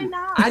tell you,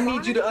 I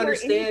need you to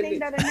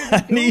understand.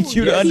 I need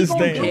you to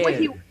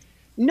understand.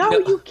 No,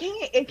 you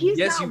can't. If he's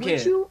not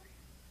with you.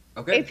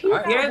 Okay. If he's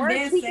not work,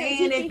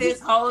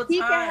 he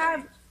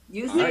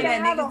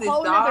can have a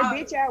whole nother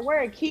bitch at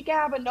work. He can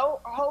have a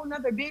whole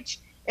nother bitch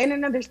in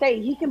another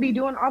state. He can be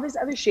doing all this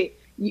other shit.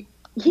 He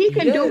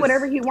can do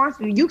whatever he wants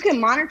to do. You can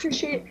monitor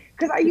shit.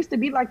 Because I used to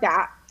be like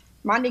that.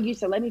 My nigga used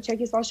to let me check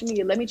his social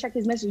media, let me check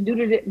his messages,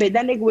 but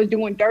that nigga was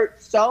doing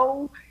dirt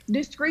so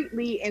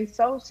discreetly and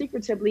so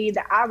secretively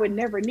that I would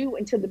never knew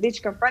until the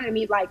bitch confronted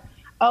me like,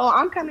 oh,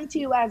 I'm coming to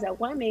you as a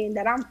woman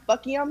that I'm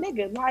fucking your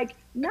nigga. Like,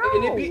 no.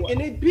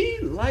 And it be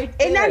like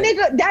that. And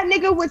that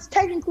nigga was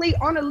technically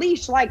on a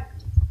leash. Like,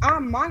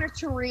 I'm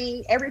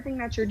monitoring everything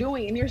that you're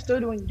doing and you're still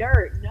doing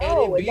dirt.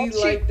 No. And it be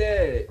like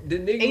that. The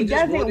nigga it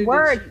doesn't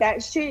work.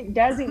 That shit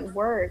doesn't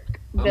work.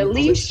 The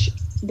leash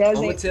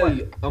doesn't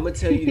work. I'm gonna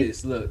tell you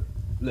this. Look.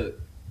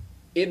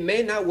 It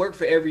may not work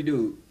for every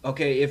dude.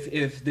 Okay,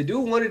 if the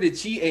dude wanted to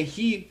cheat and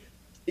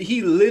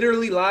he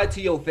literally lied to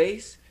your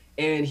face,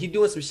 and he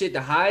doing some shit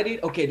to hide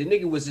it, okay, the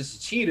nigga was just a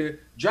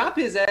cheater. Drop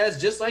his ass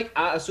just like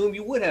I assume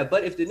you would have.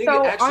 But if the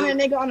nigga actually on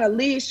a nigga on a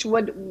leash,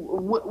 what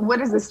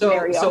is the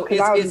scenario? So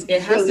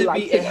it has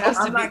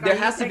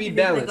to be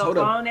balance. Hold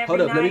up.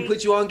 Let me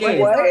put you on game.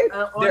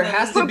 There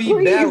has to be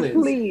balance.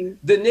 Please.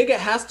 The nigga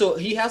has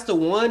to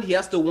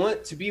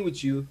want to be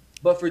with you.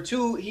 But for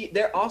two,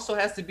 there also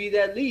has to be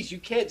that leash. You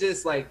can't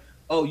just like,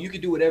 oh, you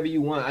can do whatever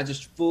you want. I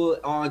just full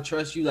on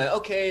trust you. Like,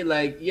 okay,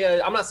 like,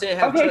 yeah, I'm not saying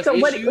have trust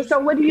issues.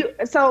 So please,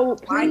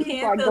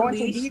 like, go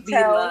into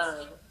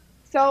details.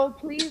 So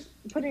please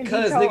put in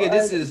details. Because, nigga,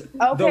 this is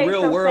the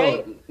real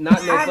world,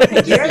 not no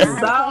fucking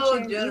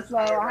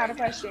I have a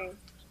question.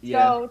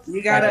 Yeah. So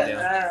you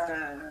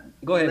gotta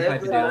go ahead and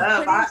pipe it down.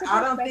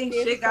 I don't think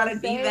shit gotta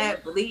be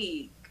that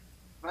bleak.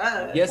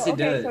 Yes, it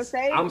does.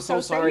 I'm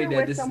so sorry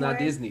that this is not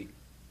Disney.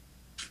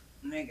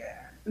 Nigga.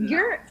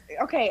 You're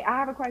okay. I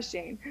have a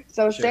question.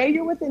 So say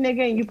you're with a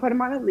nigga and you put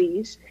him on a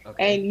leash,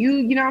 and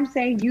you know what I'm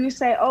saying. You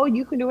say, oh,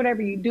 you can do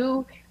whatever you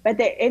do, but at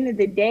the end of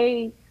the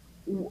day,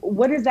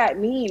 what does that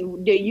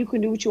mean? That you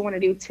can do what you want to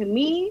do? To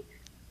me,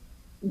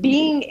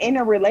 being in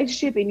a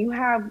relationship and you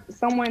have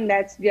someone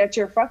that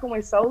you're fucking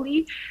with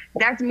solely,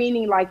 that's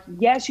meaning like,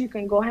 yes, you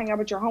can go hang out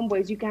with your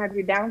homeboys, you can have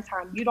your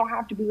downtime. You don't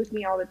have to be with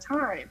me all the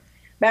time.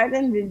 But at the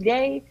end of the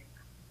day,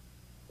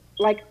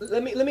 like,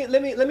 let me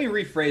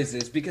rephrase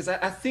this, because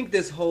I think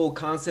this whole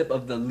concept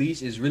of the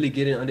leash is really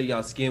getting under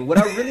y'all skin. What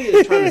I really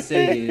am trying to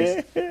say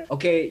is,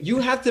 okay, you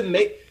have to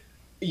make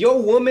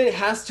your woman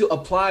has to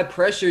apply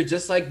pressure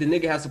just like the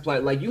nigga has to apply.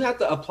 Like, you have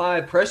to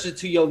apply pressure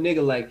to your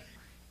nigga. Like,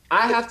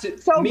 I have to.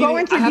 So go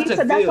into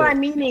detail. That's what I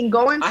mean.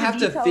 Go into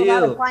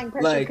detail about applying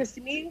pressure. Because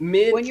to me,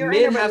 when you're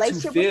in a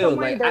relationship with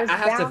someone, there's I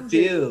have to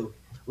feel.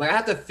 Like, I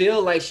have to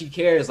feel like she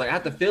cares. Like, I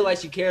have to feel like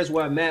she cares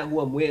where I'm at, who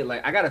I'm with.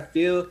 Like, I gotta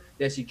feel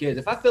that she cares.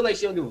 If I feel like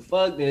she don't give a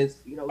fuck, then it's,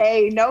 you know.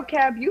 Hey, no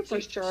cap, you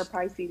for sure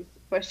Pisces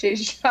for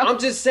shit. I'm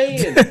just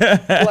saying,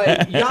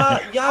 like,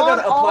 y'all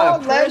gotta apply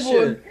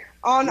pressure.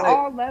 On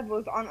all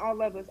levels.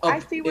 I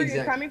see where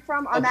you're coming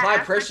from. Apply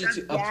pressure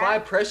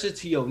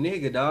to your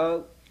nigga,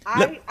 dog.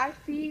 I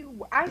see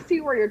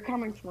where you're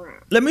coming from.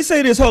 Let me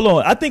say this. Hold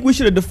on. I think we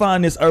should have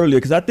defined this earlier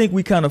because I think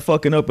we kind of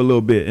fucking up a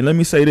little bit. And let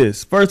me say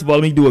this. First of all,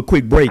 let me do a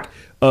quick break.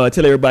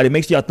 Tell everybody,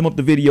 make sure y'all thumb up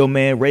the video,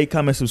 man. Rate,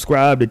 comment,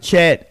 subscribe. The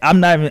chat.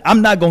 I'm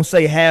not gonna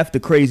say half the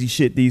crazy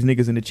shit these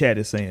niggas in the chat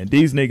is saying.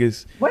 These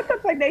niggas. What the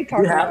fuck they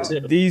talking about?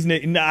 These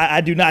niggas. Nah,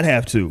 I do not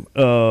have to.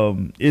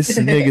 It's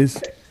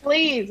niggas.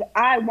 Please,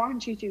 I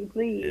want you to,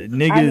 please.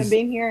 Niggas, I haven't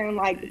been here in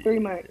like 3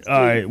 months. All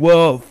right,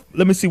 well,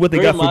 let me see what they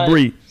got for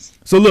Bree.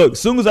 So look,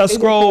 soon as I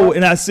scroll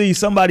and I see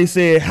somebody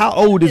said, how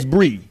old is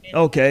Bree?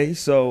 Okay,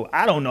 so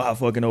I don't know how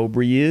fucking old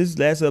Bree is.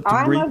 That's up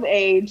to Bree. I'm of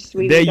age,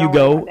 sweetie. There you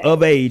go,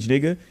 of age,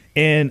 nigga.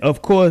 And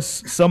of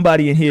course,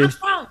 somebody in here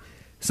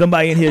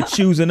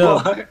choosing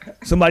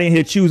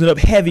up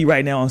heavy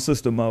right now on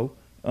Sister Mo.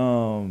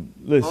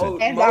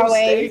 Listen, as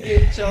always,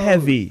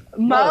 heavy.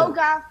 Mo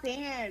got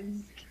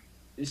fans.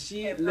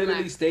 She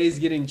literally stays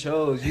getting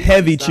chose.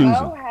 Heavy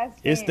choosing.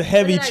 It's the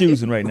heavy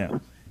choosing right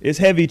now. It's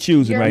heavy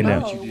choosing right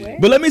now.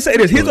 But let me say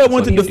this. Here's what I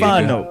wanted to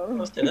define,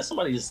 though.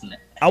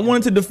 I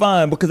wanted to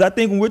define because I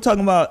think when we're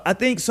talking about, I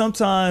think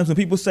sometimes when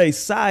people say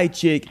side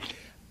chick,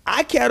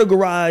 I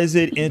categorize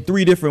it in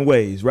 3 different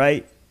ways,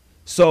 right?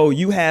 So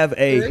you have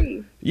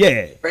Break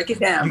it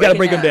down. You got to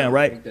break them down,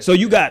 right? So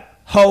you got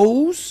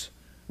hoes,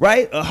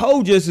 right? A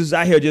hoe just is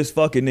out here just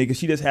fucking niggas.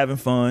 She just having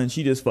fun.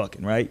 She just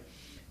fucking, right?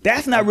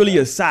 That's not really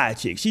a side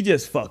chick. She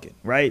just fucking,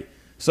 right?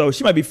 So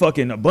she might be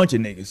fucking a bunch of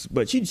niggas,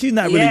 but she's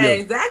not really. Yeah,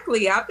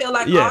 exactly. I feel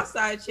like all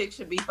side chicks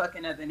should be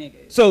fucking other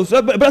niggas. So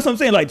but that's what I'm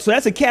saying. Like, so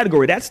that's a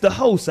category. That's the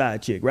whole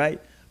side chick, right?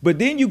 But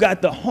then you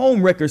got the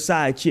home wrecker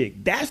side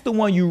chick. That's the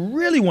one you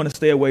really want to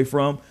stay away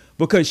from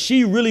because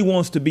she really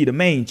wants to be the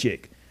main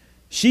chick.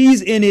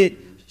 She's in it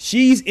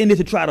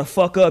to try to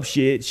fuck up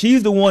shit.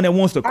 She's the one that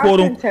wants to quote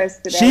them.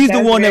 She's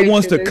the one that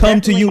wants to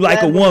come to you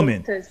like a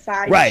woman.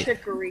 Right.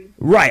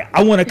 Right.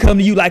 I want to come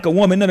to you like a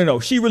woman. No.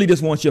 She really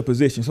just wants your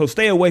position. So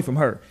stay away from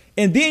her.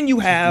 And then you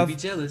have. They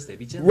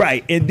be jealous.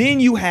 Right. And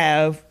then you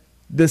have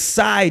the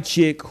side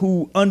chick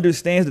who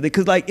understands it.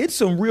 Because, like, it's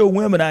some real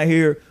women out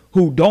here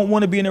who don't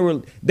want to be in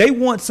a. They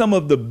want some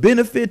of the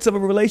benefits of a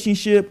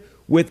relationship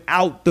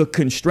without the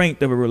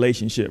constraint of a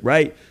relationship,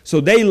 right? So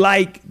they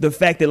like the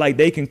fact that like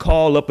they can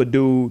call up a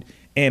dude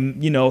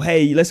and, you know,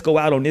 hey, let's go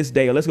out on this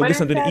day or let's go get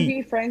something to eat.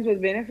 Be friends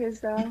with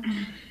benefits though?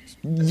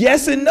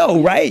 Yes and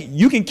no, right?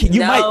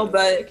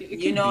 But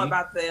you know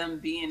about them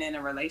being in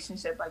a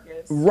relationship, I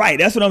guess. Right,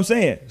 that's what I'm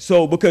saying.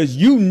 So because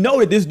you know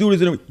that this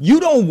dude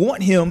you don't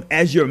want him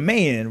as your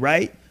man,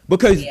 right?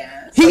 Because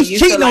he's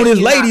cheating on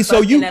his lady, so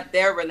you up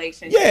their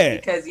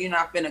relationship because you're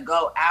not gonna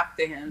go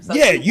after him. So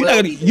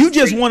you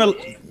just want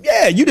to.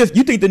 Yeah, you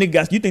think the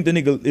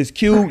nigga is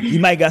cute. He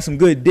might got some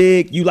good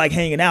dick. You like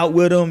hanging out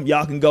with him.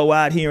 Y'all can go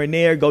out here and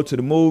there, go to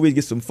the movies,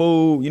 get some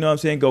food. You know what I'm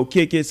saying? Go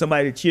kick it.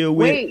 Somebody to chill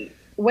with.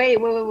 Wait.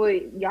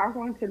 Y'all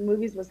going to the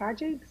movies with side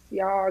chicks?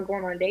 Y'all are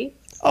going on dates?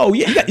 Oh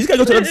yeah, you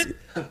gotta go to the.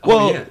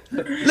 Well,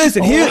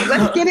 listen here.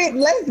 Let's get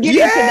into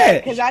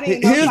that because I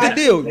didn't know. Here's the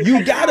deal.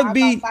 You gotta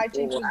be. Side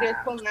chicks was just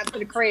pulling up to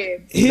the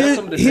crib. Here's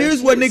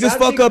what niggas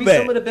fuck up at.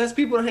 Some of the best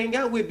people to hang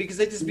out with because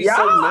they just be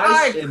so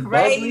nice and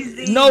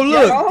bubbly. No,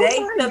 look.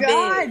 Oh my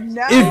God,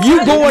 no. If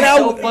you going out,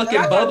 so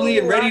fucking bubbly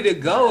and ready to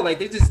go, like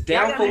they just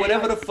down for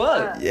whatever the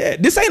fuck. Yeah,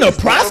 this ain't a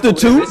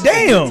prostitute.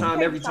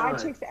 Damn. Every time.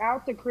 Side chicks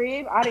out the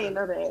crib. I didn't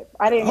know that.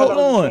 Hold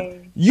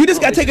on. You just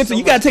gotta take it to.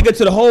 You gotta take it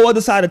to the whole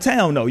other side of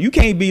town, though. You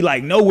can't be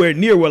like nowhere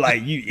near where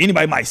like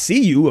anybody might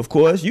see you. Of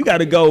course, you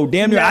gotta go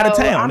damn near out of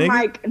town. I'm nigga.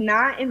 Like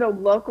not in the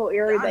local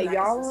area that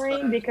y'all are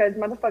in because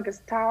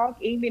motherfuckers talk.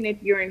 Even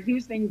if you're in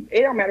Houston,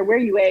 it don't matter where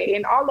you at.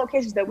 In all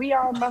locations that we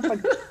are,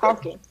 motherfuckers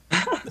talking.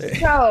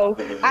 So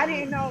I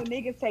didn't know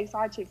niggas take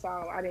side chicks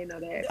out. I didn't know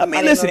that. I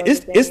mean, listen,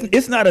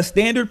 it's not a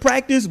standard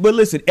practice, but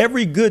listen,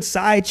 every good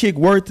side chick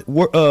worth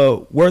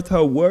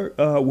her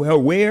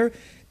wear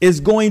is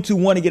going to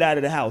want to get out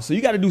of the house. So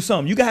you got to do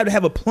something. You got to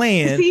have a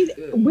plan. See,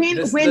 when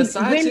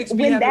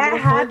that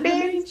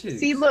happens,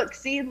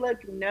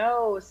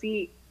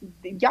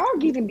 y'all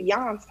getting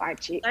beyond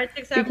side chick.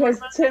 Because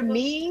to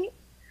me,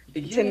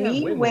 To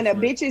me, when a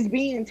bitch is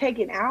being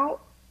taken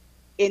out,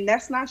 and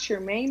that's not your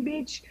main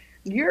bitch,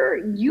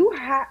 you're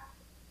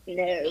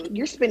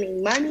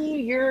spending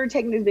money. You're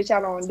taking this bitch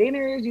out on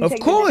dinners. Of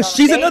course,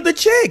 she's another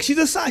chick. She's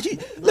a side.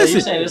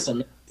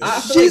 Listen,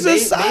 she's a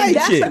side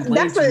chick.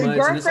 That's a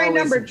girlfriend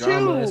number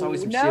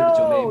 2.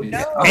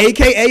 No,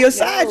 AKA a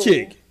side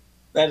chick.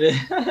 That is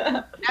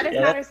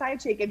not a side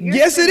chick. If you're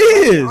yes, it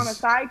is. On a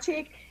side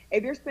chick,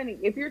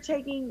 if you're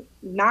taking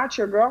not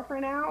your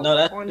girlfriend out,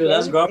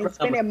 that's girlfriend and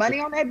spending money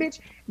on that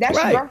bitch, that's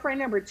your girlfriend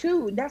number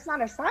 2. That's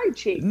not a side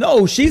chick.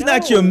 No, she's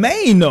not your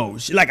main though.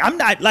 I'm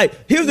not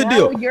like. Here's the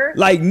deal.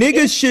 Like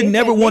niggas should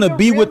never want to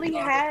be with.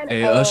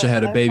 Hey, Usher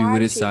had a baby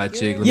with his side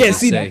chick. Yes,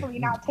 he definitely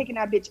not taking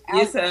that bitch out.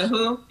 You said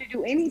who? To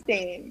do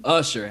anything.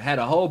 Usher had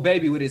a whole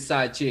baby with his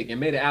side chick and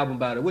made an album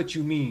about it. What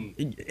you mean?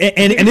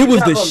 And it was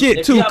the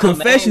shit too.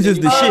 Confessions is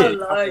the shit.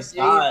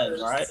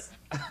 Right?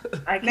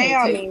 I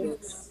can't take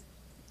this.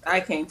 I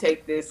can't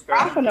take this, girl.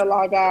 I'm finna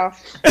log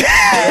off.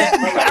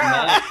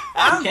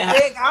 I'm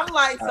big. I'm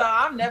like, so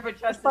I'm never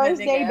trusting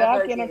First a nigga day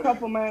back in a again.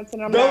 couple months,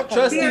 and I'm Don't not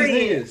trust these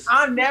Period. niggas.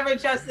 I'm never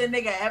trusting a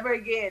nigga ever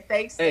again.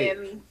 Thanks,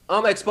 Stanley.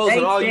 I'm exposing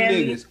Thanks, all you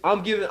Stanley. niggas.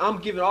 I'm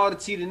giving all the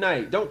tea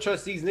tonight. Don't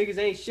trust these niggas.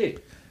 Ain't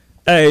shit.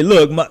 Hey,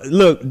 look,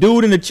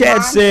 dude in the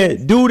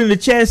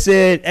chat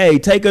said, hey,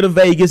 take her to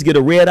Vegas, get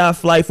a red eye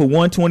flight for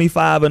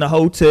 $125 in a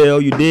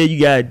hotel. You did, you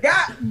got.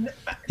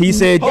 He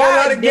said, whole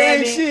lot of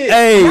game shit.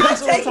 Hey, I'm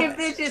taking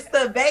bitches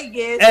to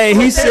Vegas. Hey,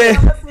 he said,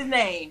 what's his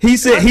name? he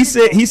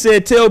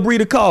said, tell Bree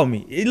to call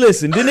me. Hey,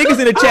 listen, the niggas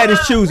in the chat is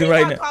choosing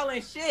right now.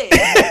 Calling shit.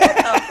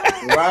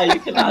 Right, you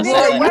cannot say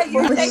that. What,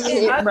 you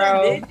taking other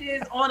bro.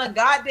 bitches on a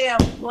goddamn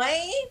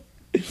plane?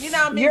 You know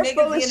how many You're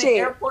full niggas of in the shit.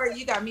 airport?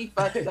 You got me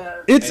fucked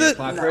up. It's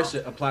Apply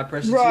pressure.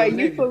 Bro, to your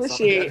you niggas. full of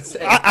That's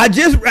all I gotta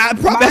shit.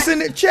 say. That's in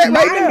the chat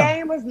My right now.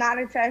 name was not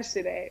attached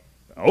to that.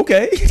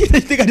 Okay, you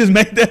think I just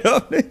made that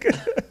up, nigga?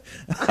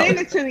 Send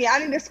it to me. I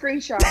need a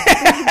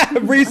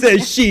screenshot. Bree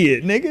said,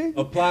 shit, nigga.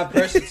 Apply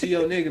pressure to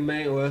your nigga,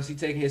 man, or else he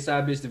taking his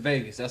side bitch to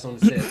Vegas. That's on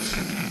the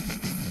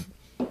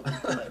set.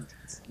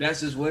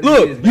 That's just what it is,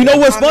 Look, man. you know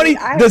what's funny?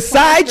 I The have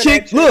side plans for that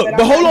chick, trip, look, but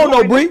but I'm hold not on, no,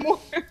 going Bree. no more.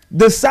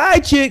 The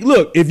side chick,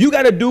 look, if you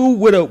got a dude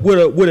with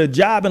a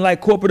job in like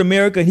corporate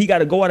America, and he got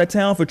to go out of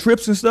town for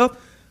trips and stuff.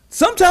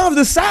 Sometimes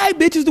the side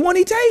bitch is the one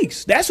he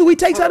takes. That's who he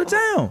takes out of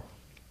town.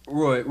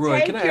 Roy,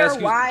 Take can I your ask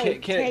you?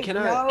 wife. Can Take- I?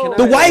 no. Can I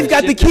The wife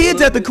got the shift it a kids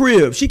little at the bit?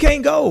 crib. She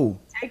can't go.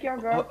 Take your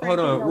girlfriend. Hold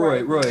on, to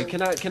your Roy. wife.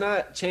 Can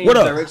I change What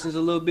up? directions a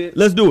little bit?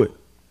 Let's do it.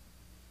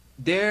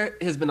 There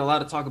has been a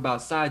lot of talk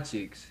about side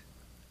chicks,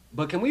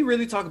 but can we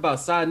really talk about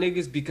side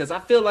niggas? Because I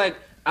feel like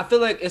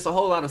it's a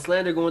whole lot of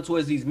slander going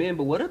towards these men.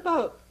 But what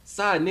about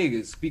side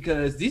niggas?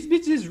 Because these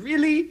bitches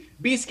really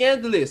be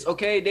scandalous.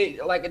 Okay,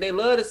 they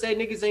love to say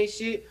niggas ain't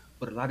shit,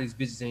 but a lot of these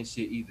bitches ain't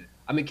shit either.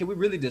 I mean, can we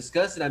really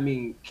discuss it? I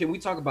mean, can we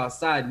talk about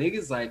side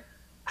niggas? Like,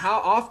 how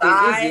often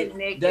is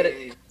it that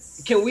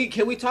can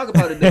we talk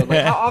about it though?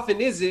 Like, how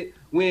often is it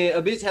when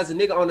a bitch has a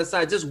nigga on the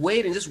side just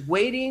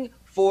waiting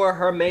for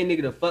her main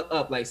nigga to fuck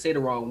up, like say the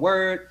wrong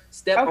word,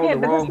 step on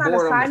the wrong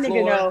board on the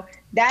floor? Though.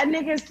 That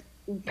nigga's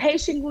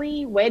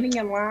patiently waiting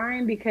in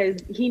line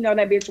because he know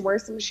that bitch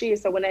worse than shit.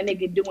 So when that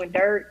nigga doing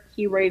dirt,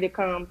 he ready to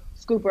come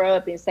scoop her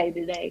up and save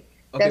the day.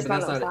 Okay, That's but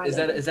not that's a not.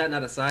 side Is that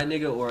not a side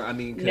nigga? Or I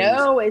mean,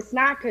 no, it's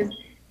not, because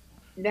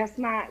that's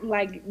not,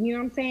 like, you know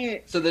what I'm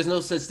saying? So there's no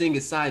such thing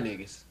as side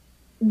niggas.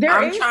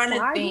 I'm trying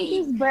to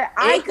think. But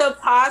it could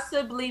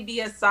possibly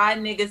be a side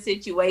nigga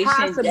situation,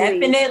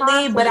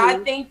 definitely. But I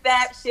think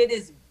that shit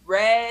is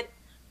bred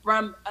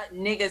from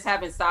niggas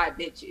having side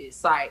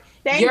bitches. Like,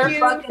 you're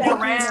fucking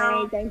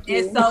around,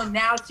 and so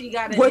now she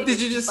got a What nigga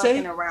did you just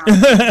fucking say? around.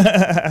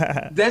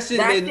 That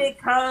shit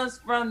comes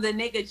from the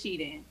nigga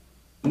cheating.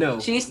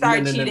 No. She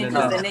started cheating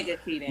because the nigga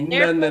cheating.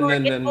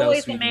 No,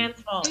 always sweetie. the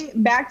man's fault.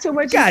 Back to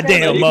what you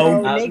Goddamn, said.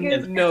 Mo.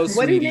 Niggas, No, what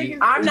do sweetie. niggas,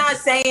 I'm not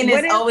saying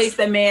it's always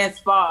the man's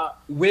fault.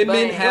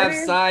 Women But have what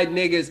if- side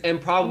niggas, and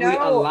probably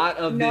a lot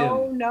of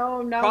them.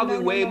 No, Probably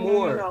way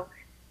more.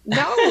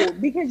 No,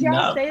 because y'all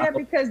No. say that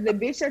because the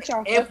bitch that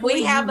y'all If fuck we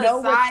with, have you a know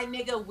what- side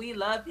nigga, we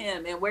love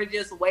him, and we're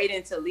just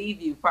waiting to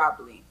leave you,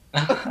 probably.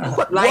 Like,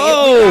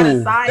 Whoa. if we got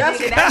a side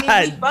That's nigga, that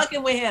means we God.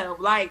 fucking with him.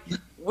 Like,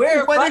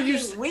 we're What are fucking,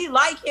 you- we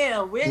like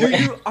him. We're,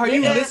 Are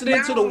you nigga,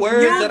 listening to the you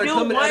words that are do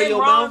coming out one of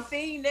your wrong mouth?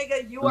 thing,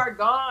 nigga, you are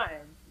gone.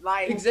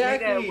 Like,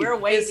 Exactly. nigga, we're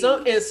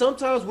waiting. And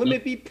sometimes women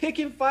be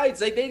picking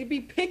fights. Like, they be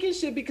picking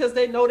shit because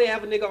they know they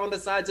have a nigga on the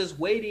side just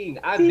waiting.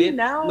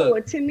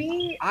 Look, to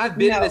me, I've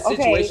been in a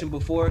situation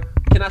before.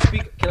 Can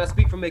I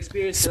speak from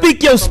experience? Can I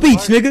Speak your from the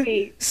speech, heart?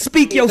 nigga.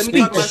 Speak your Let me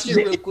talk my speech.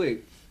 shit real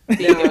quick.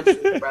 Now,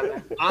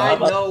 I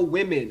know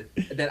women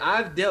that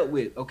I've dealt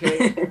with.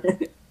 Okay,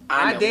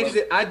 I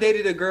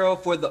dated a girl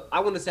I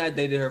want to say I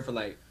dated her for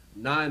like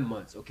 9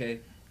 months. Okay,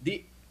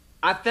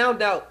 I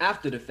found out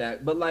after the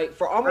fact, but like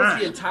for almost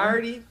the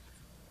entirety,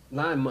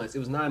 9 months. It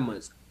was 9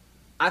 months.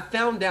 I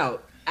found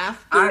out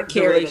after I the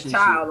carried a relationship.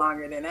 child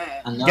longer than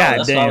that. I know, God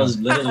that's why I damn. was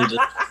literally just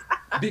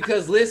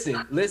Because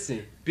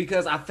listen,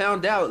 because I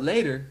found out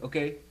later,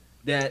 okay,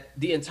 that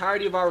the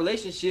entirety of our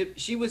relationship,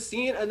 she was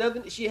seeing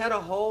another. She had a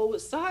whole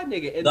side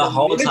nigga. And The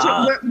whole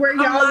time. Were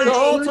y'all The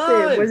whole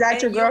exclusive? time. Was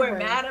that your And you were girlfriend?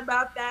 mad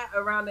about that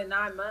around the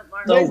 9-month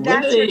mark? So Was when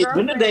that did your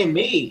when did they girlfriend?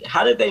 meet?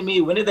 How did they meet?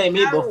 When did they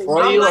meet? No,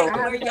 Before I'm you? like, I or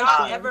were have a y'all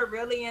question. ever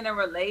really in a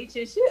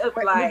relationship? Was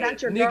Like,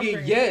 that your Nigga,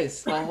 girlfriend?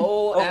 yes, a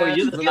whole Oh, ass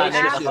you You asked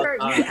relationship. her.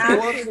 You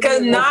asked her to be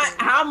cause your not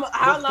girlfriend.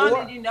 how long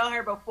Before- did you know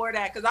her before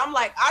that? Cause I'm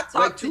like, I Like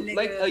talked to two, niggas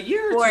like a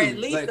year or for two. at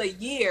least Like, a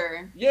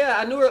year. yeah,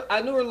 I knew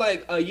her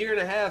like a year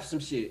and a half, some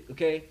shit.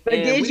 Okay. But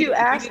And did we you didn't-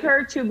 ask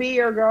her to be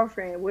your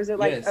girlfriend? Was it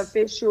like Yes.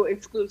 official,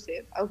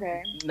 exclusive?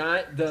 Okay.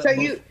 Not the. So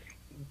you-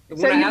 when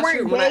so I you asked weren't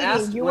her, when I dating,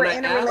 asked, you when were I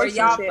in a asked- Were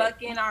y'all relationship.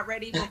 fucking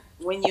already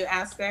when you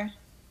asked her?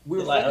 We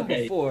were Like, fucking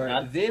okay, before.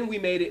 yeah. Then we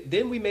made it.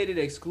 Then we made it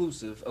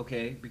exclusive.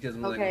 Okay, because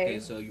I'm like, Okay. okay,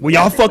 so you. Were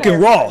y'all fucking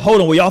raw?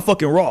 Hold on, were y'all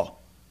fucking raw?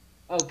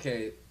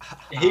 Okay.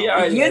 He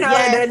already. You know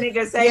Yes. that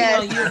nigga say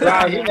Yes. he gonna use Bro,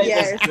 he that. made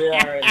Yes. this clear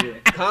already.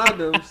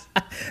 Condoms.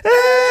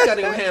 You got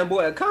in your hand,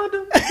 boy. A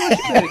condom?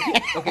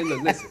 Okay,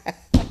 look, listen.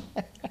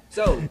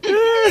 So,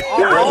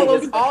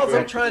 all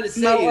I'm trying to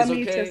say Mo, is,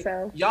 unmute okay,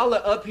 yourself. y'all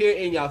are up here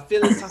in y'all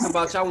feelings talking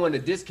about y'all want to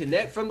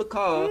disconnect from the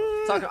call,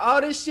 talking all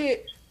this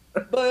shit,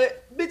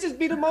 but bitches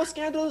be the most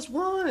scandalous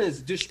ones,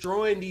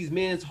 destroying these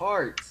men's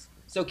hearts.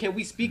 So can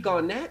we speak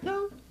on that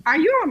though? Are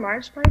you on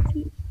March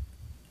Party?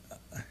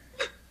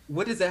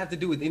 What does that have to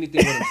do with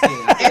anything what I'm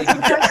saying? I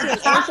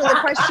feel Answer the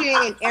like question.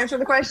 Answer the question. Answer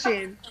the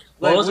question.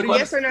 Like, What was what, the are you,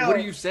 question? Yes or no? what are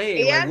you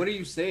saying? Yes. Like, what are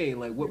you saying?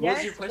 Like, what was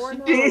Yes your or question?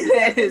 no? He Yes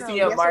said, or "Is no? he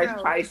a Yes or March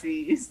no?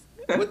 Pisces?"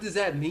 What does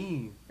that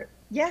mean?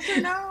 Yes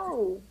or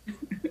no?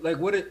 Like,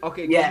 what?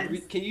 Okay, Yes.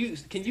 can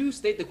you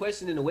state the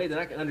question in a way that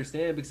I can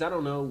understand? Because I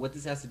don't know what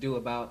this has to do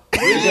about.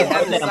 Where's your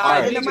having birthday, side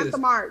March? In the month niggas. of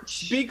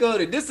March. Speak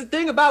on it. This is the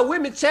thing about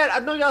women, chat. I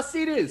know y'all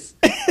see this.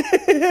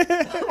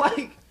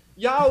 Like,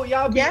 y'all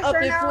be Yes up or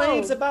in no?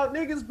 flames about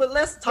niggas, but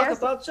let's talk Yes.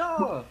 about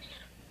y'all.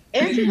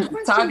 Answer the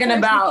question Talking first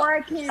about before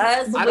I can,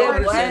 us before I don't I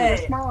can understand.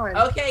 respond.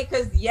 Okay,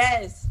 because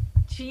yes,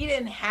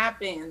 cheating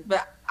happens,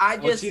 but I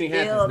Oh, just cheating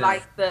feel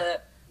happens now.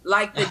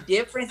 like the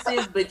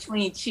differences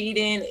between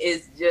cheating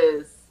is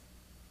just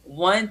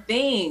one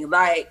thing.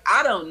 Like,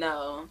 I don't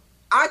know.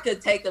 I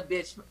could take a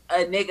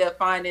nigga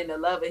finding the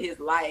love of his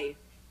life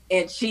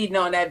and cheating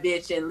on that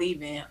bitch and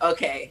leaving.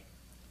 Okay.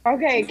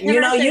 Okay, can You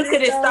I know, say you this,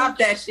 could have though? stopped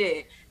that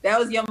shit. That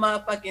was your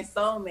motherfucking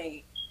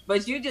soulmate.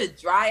 But you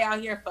just dry out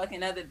here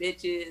fucking other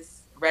bitches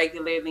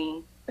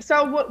regularly.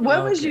 So what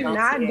was you Okay.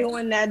 not Yeah.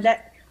 doing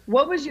that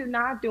what was you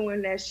not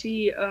doing that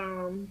she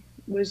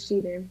was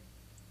cheating?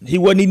 He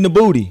wasn't eating the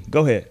booty.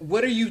 Go ahead.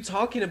 What are you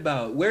talking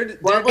about? What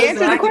was Answer the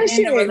lacking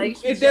question. in the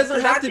relationship? It doesn't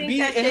 'Cause I have to think be-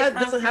 that it shit has-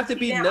 comes doesn't have to from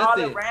be cheating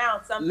nothing. all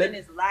around. Something Let-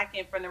 is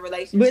lacking from the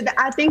relationship. But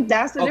I think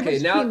that's the Okay,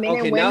 difference now- between men okay,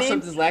 and now women.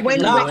 something's lacking When-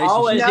 in the Not relationship.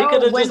 always. He No,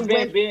 could have when- just been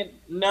when- being.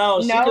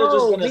 No, she No, could have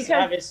just been a because-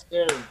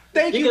 savage too.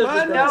 Thank She you, could've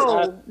just been a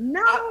Manda. savage.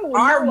 No,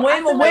 Our no, women, I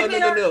feel women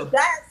like- no. are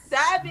that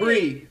savage.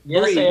 Bree,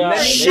 Yes, Bree, they are. let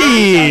me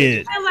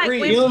Shit. I feel like Bree,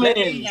 women let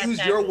me Humans.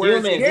 use your words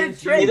Humans. You're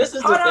against tripping. you. This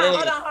is hold the on, thing.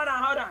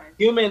 hold on.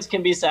 Humans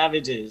can be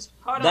savages.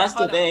 Hold on, That's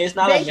hold the thing. on. It's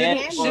not They a man.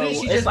 can or- be. Shouldn't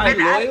she it's just like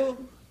be loyal?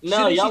 no,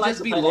 Shouldn't y'all she like just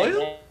to be play loyal? that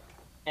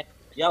game.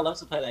 Y'all love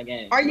to play that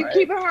game. Are you right?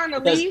 keeping her on a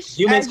Because leash?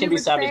 humans As can you be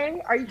would savage.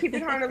 say? Are you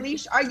keeping her on a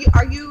leash? Are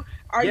you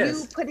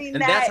Yes. putting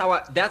And that?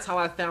 that's how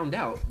I found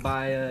out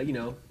by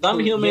Some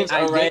humans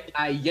are right.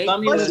 I yanked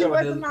Some Well, humans she are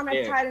wasn't on a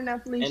fair. tight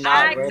enough leash. And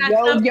not got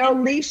Yo, something your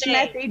to leash say.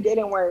 method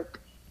didn't work.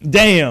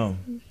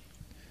 Damn.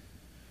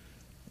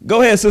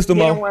 Go ahead, Sister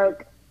Didn't Mo.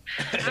 work.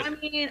 I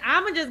mean,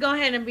 I'm gonna just go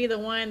ahead and be the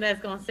one that's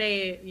gonna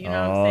say it. You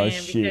know what Oh, I'm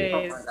saying? shit. Oh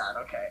my Because god,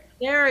 okay.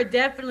 there are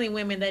definitely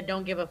women that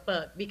don't give a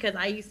fuck. Because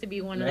I used to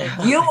be one of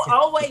those. You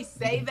always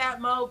say that,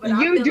 Mo, but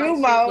I You feel do, like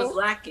Mo. shit was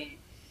lacking.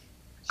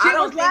 She I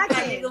don't was think that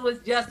lacking. nigga was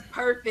just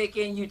perfect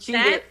and you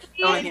cheated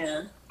That's on it.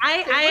 him.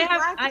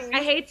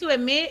 I hate to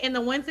admit, in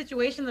the one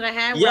situation that I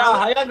had, where Yeah, I was-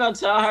 how y'all gonna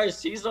tell her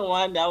she's the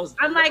one that was?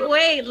 I'm like,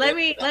 wait, let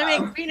me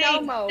explain.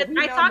 know, Mo. Because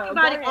We I know, talk Mo.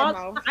 about Go it ahead,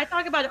 all. Mo. I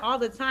talk about it all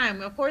the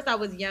time. Of course, I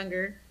was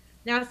younger.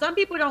 Now, some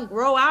people don't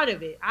grow out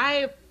of it.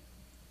 I,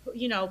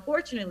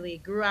 fortunately,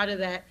 grew out of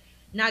that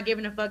not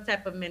giving a fuck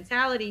type of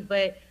mentality.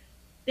 But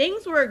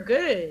things were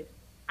good.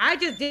 I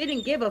just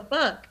didn't give a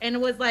fuck, and it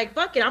was like,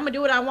 fuck it, I'm gonna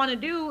do what I want to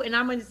do, and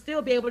I'm gonna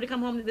still be able to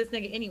come home to this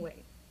nigga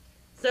anyway.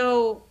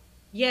 So.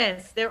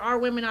 Yes, there are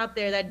women out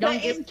there that don't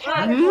But give in a fuck.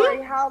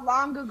 category, how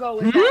long ago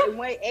was that? And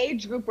what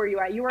age group were you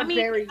at? You were I mean,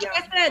 very like young. I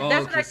said, Oh,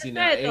 that's what I just Christina,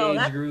 said, though. age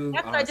That's group.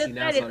 what Oh, I just see,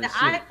 now said. it's Is all that this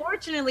I shit.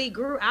 fortunately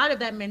grew out of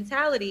that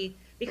mentality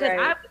because Right.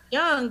 I was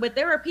young, but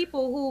there are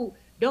people who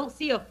don't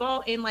see a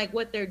fault in like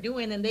what they're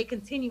doing and they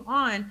continue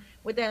on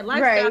with that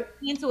lifestyle Right.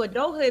 into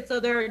adulthood.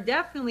 So there are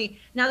definitely,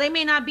 now they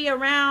may not be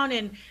around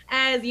and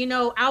as,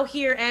 out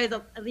here as,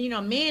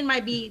 men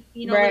might be,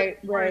 Right.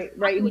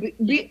 happy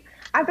with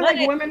I feel But-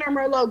 like women are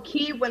more low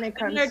key when it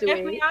comes they're to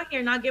definitely it. out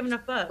here not giving a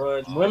fuck.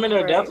 But women are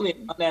Right. definitely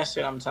on that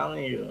shit. I'm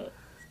telling you.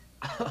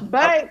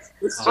 But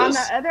It's on the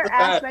just- other it's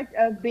that- aspect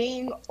of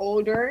being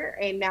older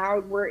and now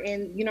we're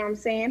in, you know what I'm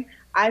saying?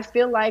 I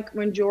feel like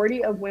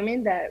majority of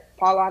women that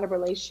fall out of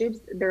relationships,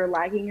 they're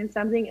lacking in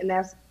something, and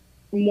that's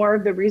more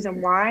of the reason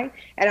why.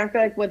 And I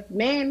feel like with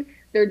men,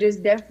 they're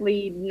just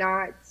definitely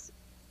not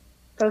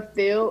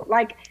fulfilled.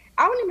 Like,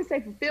 I wouldn't even say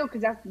fulfilled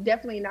because that's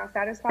definitely not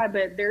satisfied,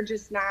 but they're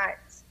just not.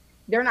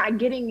 They're not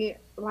getting it.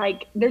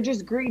 Like, they're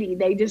just greedy.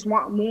 They just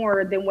want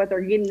more than what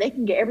they're getting. They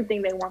can get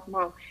everything they want from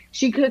home.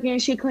 She cooking,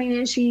 she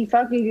cleaning, she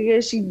fucking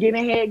good, she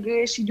getting head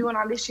good, she doing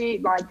all this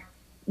shit. Like,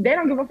 they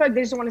don't give a fuck.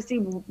 They just want to see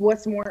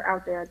what's more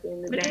out there at the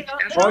end of the day.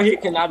 Or he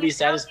cannot be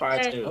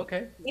satisfied too.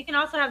 Okay. He can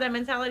also have that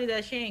mentality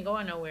that she ain't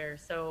going nowhere,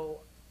 so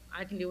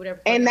I can do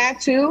whatever. And that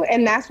too,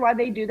 and that's why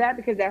they do that,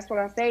 because that's what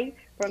I say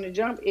from the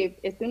jump. If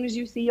as soon as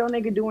you see your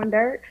nigga doing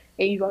dirt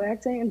and you go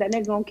back to him, that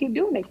nigga gonna keep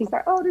doing it. He's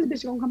like, oh, this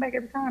bitch gonna come back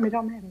every time. It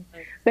don't matter.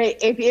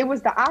 But if it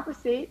was the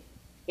opposite,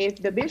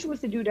 if the bitch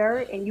was to do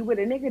dirt and you with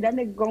a nigga, that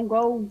nigga gonna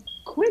go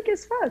quick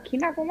as fuck. He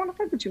not gonna want to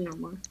fuck with you no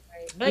more.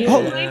 But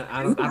Yeah,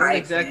 I don't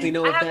exactly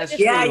know if that's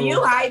true. Yeah, you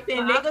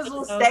hyping. Niggas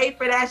will stay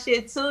for that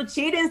shit too.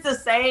 Cheating's the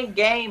same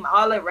game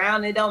all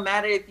around. It don't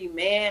matter if you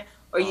man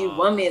or you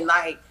woman.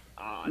 Like,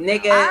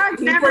 nigga,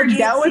 I've never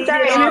dealt with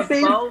that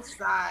on both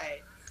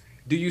sides.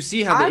 Do you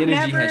see how the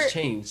energy has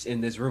changed in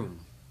this room?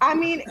 I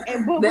mean,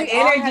 but The we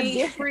all have energy.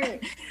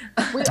 different.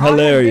 We Hilarious.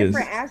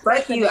 all have different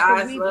aspects of it, Fuck you,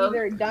 'cause we've Oslo.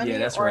 either done Yeah, it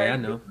that's or right, I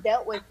know.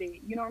 dealt with it.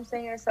 You know what I'm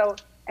saying? So,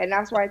 and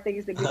that's why I think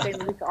it's a good thing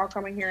that we can all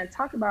come in here and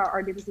talk about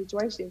our different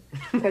situations.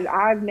 Because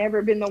I've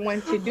never been the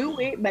one to do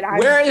it, but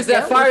Where is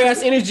that fire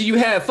ass energy you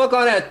have? Fuck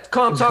all that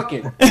calm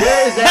talking.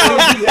 Where is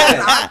that energy you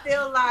have? I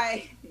feel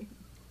like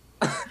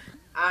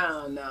I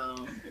don't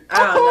know.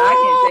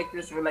 I can't take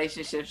this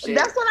relationship shit.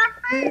 That's what I'm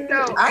saying,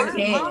 though. I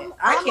can't.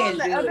 I can't on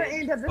the do other it.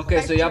 end of the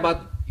Okay, so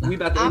spectrum. we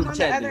about to I'm end the on the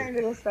chat other then. end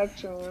of the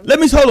spectrum. Let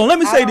me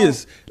say I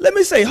this. Let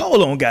me say,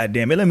 hold on,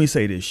 goddamn it. Let me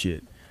say this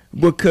shit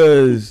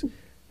because,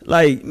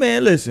 like,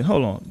 man, listen,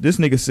 hold on. This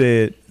nigga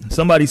said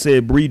somebody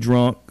said Bree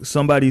drunk.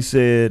 Somebody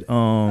said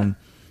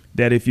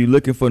that if you're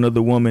looking for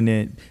another woman,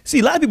 and see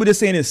a lot of people just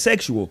saying it's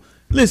sexual.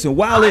 Listen,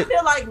 while I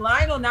feel like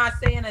Lionel not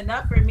saying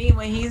enough for me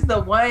when he's the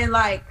one.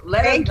 Like,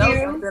 let us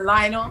know something,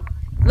 Lionel.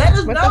 Let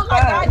us What know, the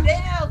like, fuck?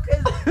 goddamn,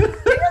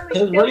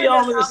 because What do you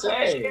want me to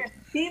say?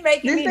 He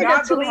making This me nigga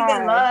not too believe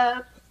high. in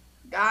love.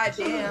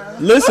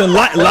 Goddamn. listen,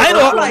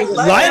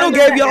 Lionel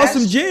gave y'all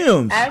some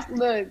gems.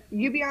 Look,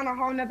 you be on a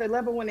whole nother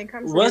level when it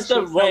comes to What's this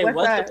the shit, so wait? what's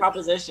What's up? the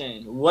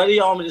proposition? What do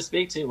you want me to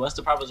speak to? What's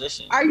the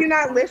proposition? Are you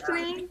not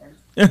listening?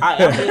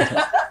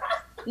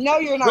 No,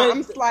 you're not. Wait,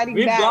 I'm sliding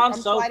We've back. gone I'm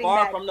so sliding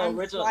far back. from the I'm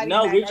original. sliding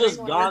No, back. we've I just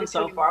don't even wanna gone do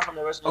so it far from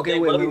the original. Okay,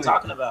 thing. wait, What are wait, we wait.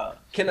 talking about?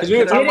 Can I, 'Cause we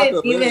were can I- talking about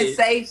Didn't the even ladies.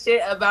 say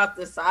shit about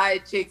the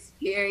side chicks,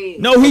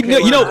 period. No, he, Okay,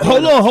 you know, well,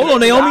 hold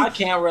on, I Naomi.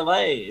 can't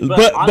relate.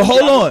 But honestly,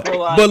 hold I on, just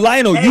feel like- but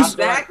Lionel, you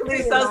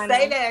Exactly. So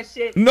say that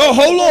shit. no,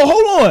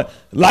 hold on.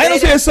 Lionel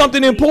Say said that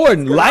something shit, please.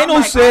 important. 'Cause I'm Lionel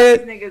like, all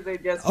said, these niggas are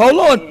just hold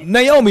on, fucking-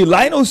 Naomi.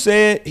 Lionel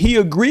said he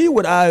agreed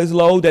with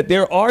Islo that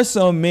there are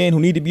some men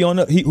who need to be on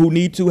who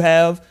need to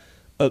have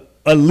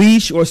a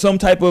leash or some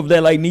type of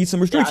that, like, need some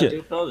Yeah, I restriction.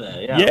 do feel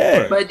that. Yeah.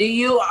 Yeah. But do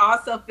you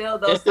also feel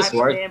those If this type of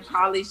works. men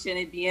probably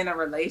shouldn't be in a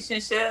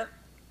relationship?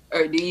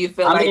 Or do you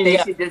feel I like mean, they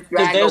yeah, should just 'cause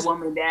drag a there's-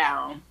 woman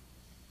down?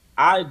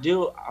 I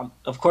do.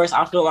 Of course,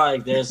 I feel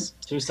like there's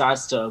two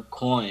sides to a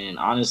coin,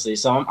 honestly.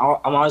 So I'm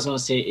always going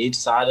to see each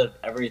side of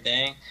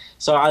everything.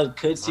 So I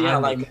could see how,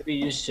 like, maybe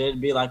you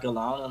should be, like,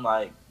 alone and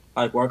like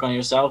work on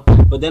yourself.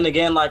 But then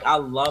again, like, I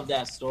love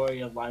that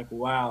story of, like,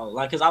 wow,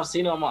 like, because I've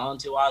seen it on my own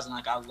 2 eyes, and,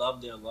 like, I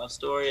love their love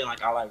story, and,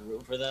 like, I like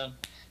root for them.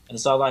 And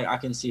so, like, I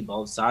can see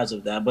both sides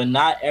of that. But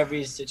not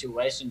every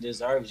situation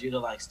deserves you to,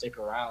 like, stick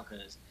around,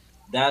 because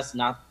that's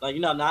not, like,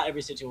 you know, not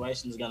every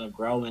situation is going to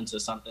grow into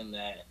something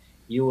that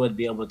you would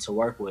be able to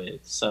work with.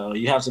 So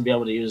you have to be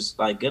able to use,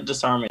 like, good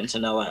discernment to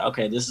know, like,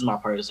 okay, this is my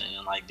person,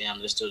 and, like, damn,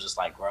 they're still just,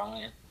 like,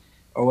 growing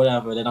or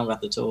whatever. They don't got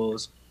the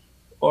tools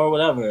or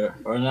whatever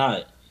or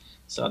not.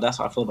 So that's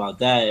how I feel about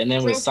that. And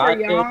then with side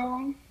chick, I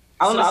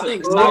don't know. I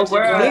think side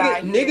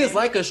chick, niggas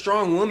like a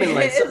strong woman.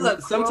 Like,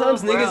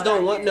 sometimes niggas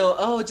don't want no,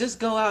 oh, just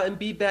go out and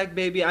be back,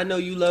 baby. I know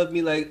you love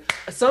me. Like,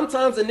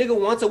 sometimes a nigga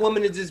wants a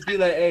woman to just be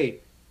like,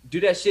 hey,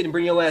 do that shit and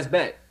bring your ass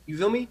back. You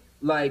feel me?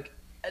 Like,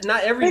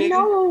 not every But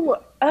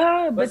nigga.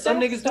 no, but some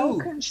that's niggas so do.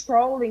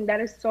 controlling.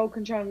 That is so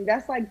controlling.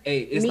 That's like, Hey,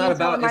 it's me not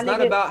about telling my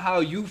nigga- about how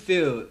you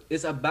feel.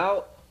 It's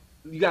about,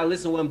 you gotta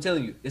listen to what I'm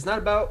telling you. It's not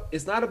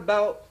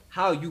about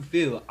how you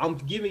feel. I'm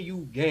giving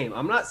you game.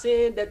 I'm not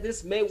saying that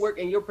this may work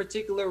in your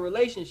particular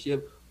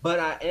relationship, but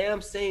I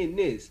am saying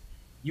this.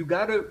 You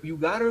gotta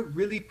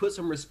really put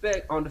some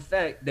respect on the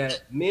fact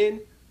that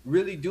men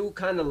really do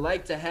kind of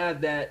like to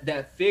have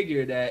that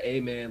figure that, hey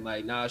man,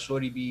 like, nah,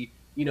 shorty be,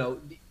 you know,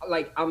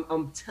 like,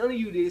 I'm telling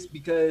you this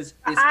because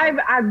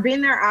I've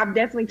been there. I've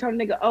definitely told a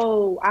nigga,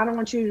 oh, I don't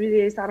want you to do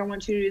this. I don't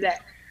want you to do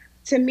that.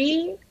 To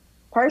me,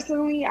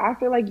 personally, I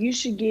feel like you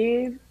should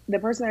give the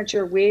person that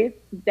you're with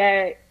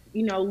that,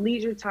 you know,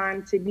 leisure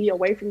time to be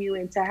away from you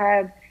and to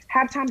have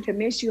time to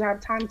miss you, have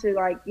time to,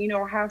 like, you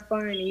know, have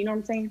fun. And you know what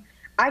I'm saying?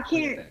 I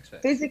can't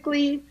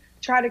physically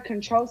try to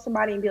control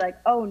somebody and be like,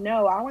 oh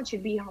no, I want you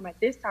to be home at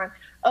this time.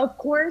 Of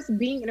course,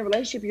 being in a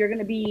relationship, you're going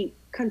to be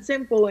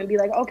consentful and be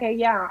like, okay,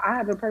 yeah, I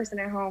have a person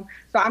at home,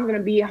 so I'm going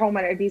to be home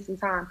at a decent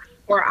time.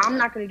 Or I'm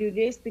not going to do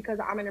this because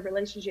I'm in a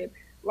relationship.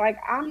 Like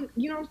I'm,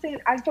 you know what I'm saying?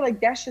 I feel like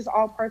that's just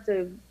all parts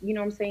of, you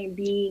know what I'm saying,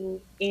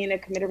 being in a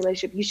committed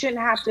relationship. You shouldn't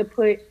have to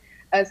put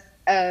a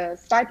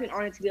stipend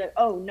on it to be like,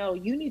 oh no,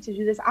 you need to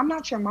do this. I'm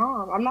not your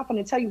mom. I'm not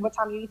going to tell you what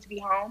time you need to be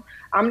home.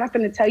 I'm not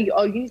going to tell you,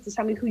 oh, you need to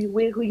tell me who you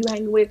with, who you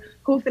hanging with,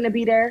 who's going to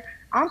be there.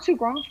 I'm too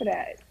grown for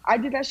that. I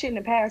did that shit in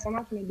the past. I'm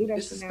not going to do that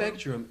it's shit a now.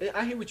 spectrum.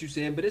 I hear what you're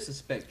saying, but it's a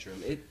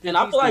spectrum. And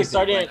I feel like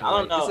certain, I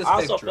don't know. I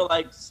also feel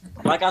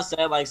like I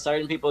said, like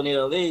certain people need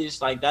a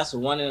leash. Like that's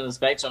one end of the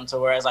spectrum. To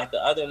whereas like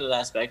the other end of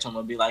that spectrum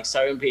would be like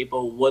certain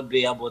people would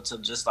be able to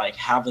just like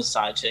have a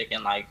side chick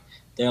and like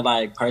their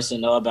like person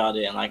know about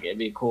it and like it'd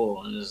be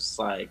cool and it's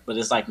like, but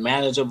it's like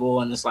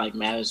manageable and it's like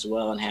managed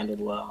well and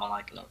handled well in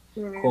like in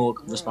a cool,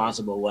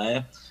 responsible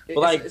way. But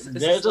like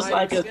there's just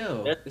like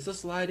it's a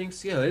sliding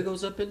scale. It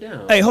goes up and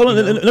down. Hey, hold on.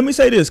 Let me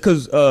say this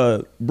because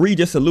Bree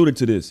just alluded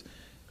to this.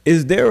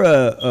 Is there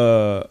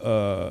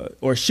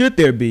or should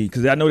there be?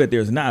 Because I know that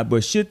there's not,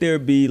 but should there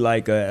be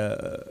like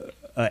a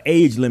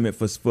age limit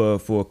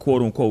for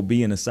quote unquote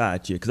being a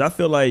side chick? Because I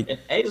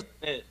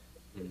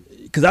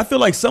feel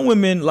like some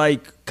women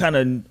like kind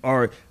of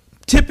are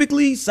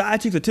typically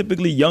side chicks are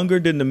typically younger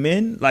than the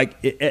men. Like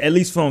at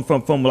least from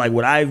like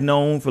what I've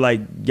known for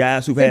like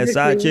guys who've had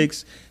side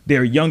chicks,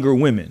 they're younger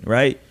women,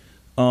 right?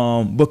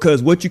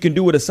 Because what you can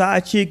do with a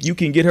side chick, you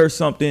can get her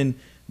something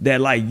that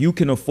like you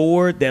can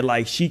afford that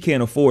like she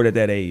can't afford at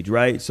that age,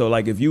 right? So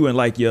like if you in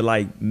like your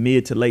like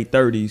mid to late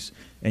 30s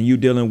and you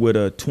dealing with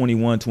a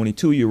 21,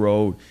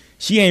 22-year-old,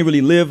 she ain't really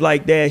lived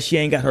like that. She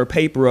ain't got her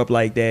paper up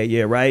like that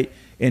yet, right?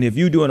 And if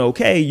you doing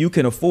okay, you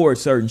can afford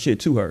certain shit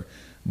to her.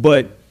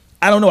 But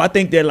I don't know. I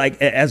think that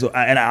like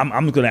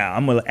I'm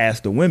gonna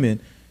ask the women,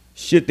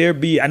 should there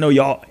be? I know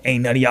y'all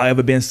ain't none of y'all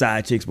ever been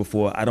side chicks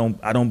before. I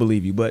don't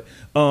believe you. But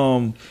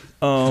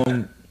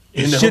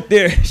should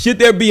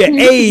there be an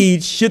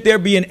age? Should there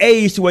be an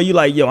age to where you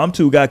like, yo, I'm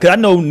too guy? Because I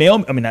know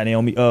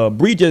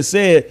Bree just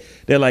said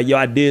that like, yo,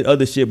 I did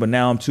other shit, but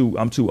now I'm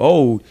too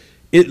old.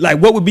 It like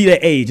what would be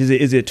the age?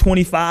 Is it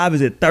 25?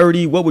 Is it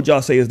 30? What would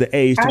y'all say is the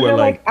age to where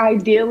like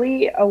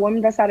ideally a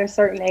woman that's at a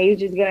certain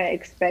age is gonna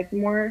expect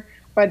more,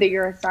 whether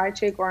you're a side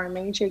chick or a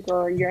main chick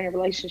or you're in a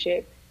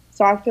relationship.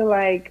 So I feel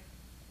like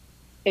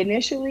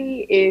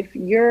initially, if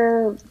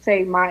you're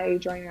say my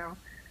age right now,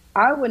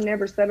 I would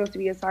never settle to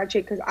be a side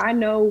chick because I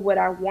know what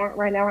I want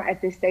right now at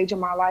this stage of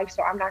my life.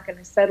 So I'm not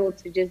gonna settle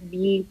to just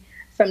be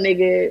some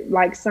nigga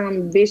like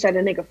some bitch that a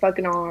nigga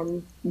fucking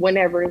on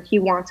whenever he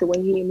wants to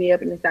when he hit me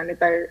up and it's down the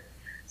third.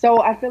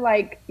 So I feel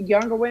like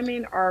younger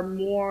women are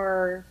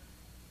more,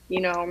 you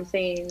know what I'm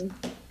saying?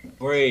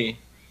 Bree,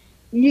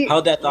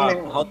 hold that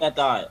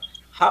thought.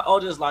 How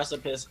old is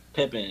Larsa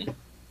Pippen?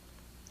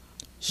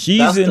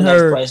 That's in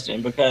her next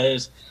question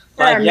because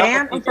like a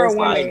man or for a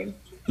woman?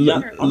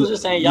 I'm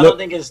just saying, y'all don't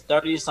think it's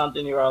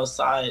 30-something-year-old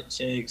side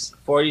chicks,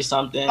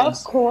 40-something?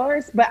 Of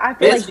course, but I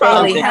feel it's like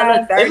probably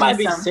it might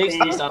be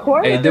 60-something. Of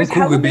course, hey, them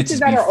cougar bitches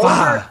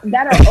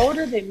that are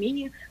older than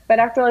me, but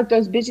I feel like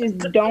those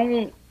bitches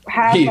don't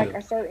have like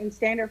a certain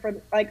standard for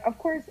like. Of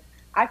course,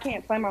 I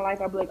can't plan my life.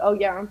 I'll be like, oh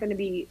yeah, I'm gonna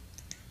be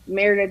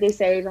married at this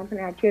age. I'm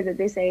gonna have kids at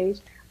this age.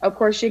 Of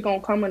course, shit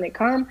gonna come when it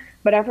come.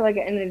 But I feel like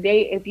at the end of the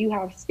day, if you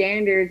have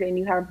standards and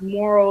you have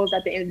morals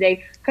at the end of the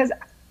day, because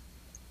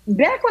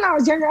back when I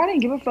was younger, I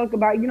didn't give a fuck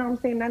about, you know what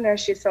I'm saying, none of that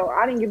shit. So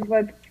I didn't give a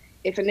fuck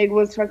if a nigga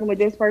was fucking with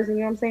this person,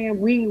 you know what I'm saying?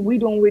 We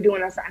doing what we're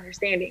doing, that's the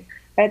understanding.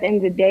 But at the end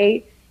of the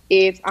day,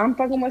 if I'm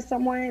fucking with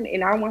someone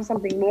and I want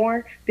something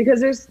more,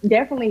 because there's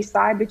definitely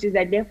side bitches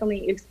that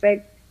definitely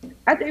expect,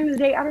 at the end of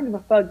the day, I don't give a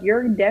fuck.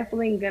 You're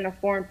definitely gonna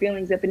form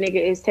feelings if a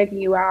nigga is taking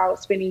you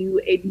out, spending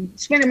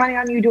money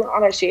on you, doing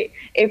all that shit.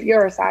 If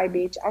you're a side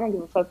bitch, I don't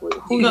give a fuck with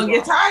who you gonna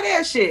get tired of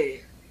that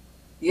shit.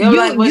 I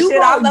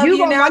love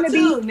you now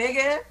too,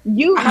 nigga.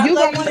 You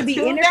gonna want to be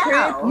in the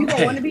crib. You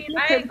gonna want to be in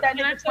the crib with that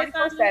nigga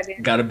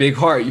 24/7. Got a big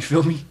heart, you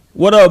feel me?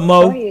 What up,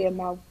 Mo? Go ahead,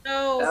 Mo.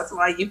 So that's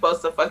why you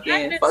supposed to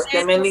fucking fuck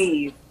them and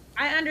leave.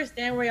 I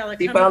understand where y'all are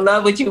coming from. He fell in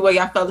love with you where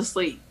y'all fell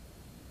asleep.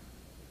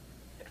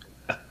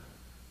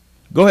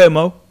 Go ahead,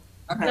 Mo.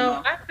 Okay,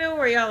 so I feel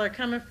where y'all are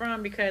coming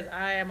from because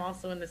I am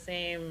also in the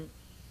same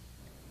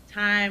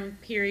time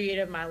period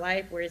of my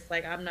life where it's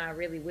like I'm not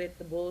really with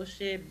the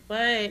bullshit,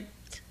 but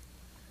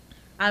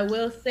I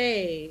will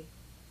say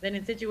that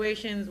in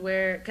situations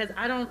where, because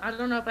I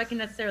don't know if I can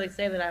necessarily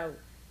say that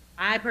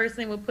I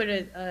personally would put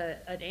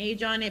an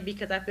age on it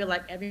because I feel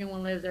like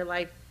everyone lives their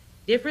life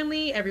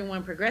differently,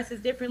 everyone progresses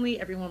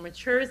differently, everyone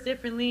matures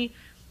differently,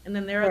 and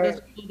then there are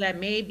those people that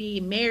may be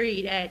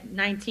married at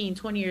 19,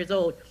 20 years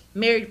old,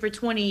 married for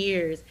 20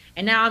 years,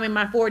 and now I'm in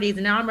my 40s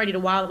and now I'm ready to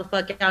wild the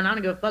fuck out and I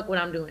don't give a fuck what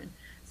I'm doing.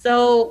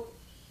 So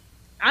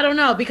I don't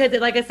know, because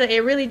like I said,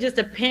 it really just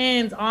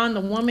depends on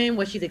the woman,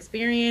 what she's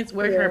experienced,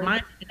 where her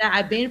mindset is at.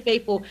 I've been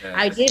faithful. Yes.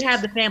 I did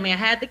have the family. I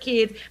had the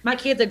kids. My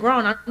kids are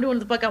grown. I'm doing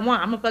the fuck I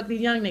want. I'm gonna fuck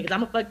these young niggas. I'm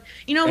gonna fuck,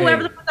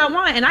 whoever the fuck I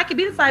want. And I could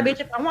be the side bitch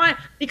if I want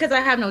because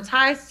I have no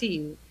ties to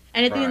you.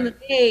 And at the end of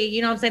the day,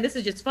 you know what I'm saying? This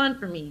is just fun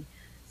for me.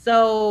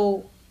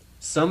 So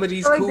some of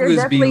these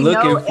cougars be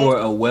looking for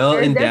a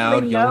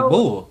well-endowed young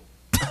bull.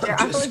 I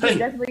feel like there's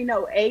definitely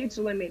no age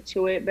limit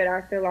to it, but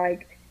I feel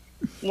like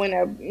when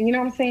you know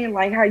what I'm saying,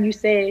 like how you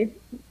said,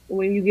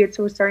 when you get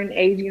to a certain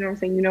age, you know what I'm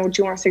saying, you know what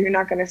you want, so you're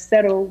not gonna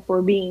settle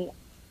for being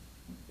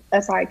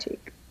a side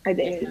chick at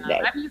the end of the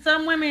day. I mean,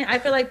 some women, I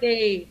feel like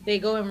they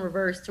go in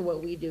reverse to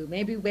what we do.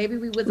 Maybe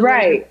we was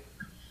right.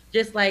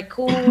 Just like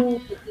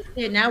cool.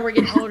 Now we're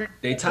getting older.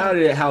 They tired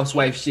of that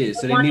housewife shit,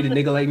 so they need a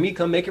nigga like me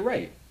come make it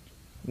right.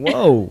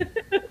 Whoa.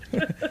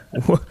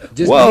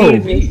 Just Whoa.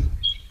 me.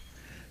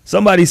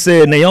 Somebody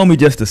said Naomi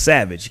just a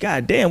savage.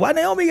 God damn, why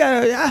Naomi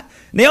got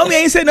Naomi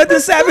ain't said nothing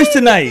savage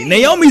tonight.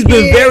 Naomi's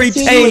been very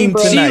tame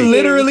She tonight.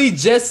 literally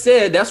just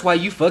said that's why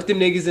you fuck them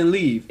niggas and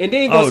leave. And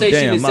then go say she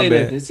didn't say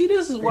nothing. See,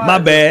 this is why. My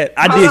bad.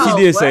 She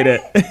did say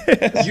that.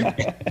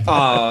 Okay.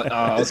 No.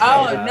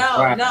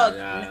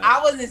 I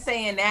wasn't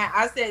saying that.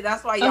 I said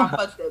that's why y'all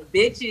fuck the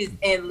bitches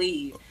and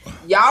leave.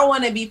 Y'all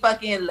want to be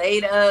fucking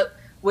laid up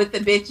with the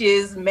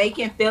bitches,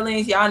 making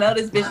feelings. Y'all know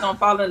this bitch gonna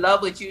fall in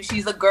love with you.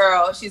 She's a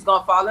girl. She's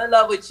gonna fall in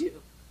love with you.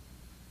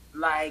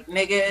 Like,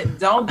 nigga,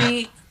 don't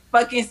be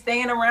fucking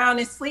staying around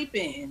and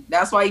sleeping.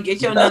 That's why you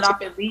get your nut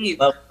off and leave.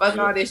 Fuck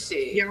all this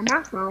shit. Yo,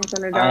 my phone's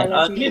gonna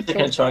die. You need to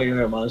control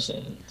your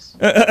emotions.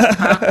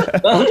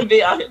 Don't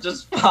be out here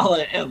just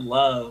falling in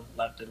love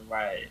left and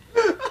right.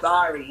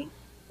 Sorry.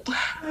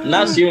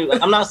 Not you.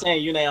 I'm not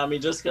saying you, Naomi.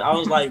 Just I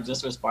was like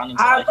just responding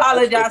to I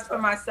apologize for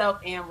myself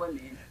and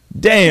women.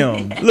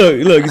 Damn.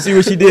 Look, you see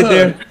what she did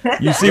there?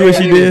 You see what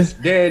she did?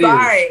 There it is.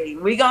 Sorry,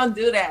 we gonna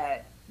do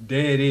that.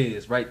 There it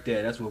is, right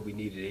there. That's what we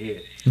needed to hear.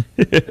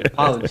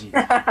 Apology.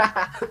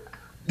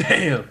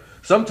 Damn.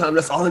 Sometimes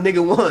that's all a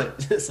nigga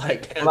want. It's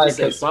like, damn, just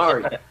say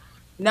sorry.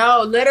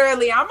 No,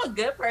 literally, I'm a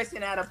good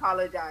person at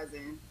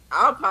apologizing.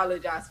 I'll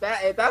apologize.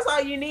 If that's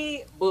all you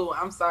need, boo,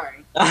 I'm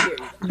sorry.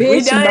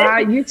 Bitch,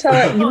 bye. You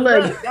tell you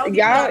look,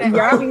 y'all be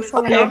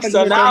telling okay,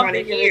 so now I'm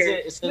thinking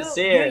it's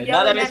sincere.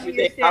 Now that makes me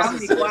think I'm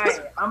be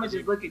quiet. I'm gonna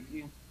just look at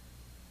you.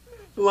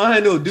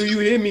 Lionel, do you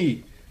hear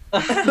me?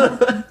 I'm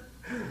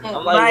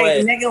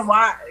like, nigga,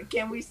 why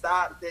can we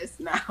stop this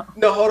now?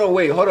 No, hold on,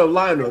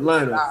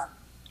 Lionel.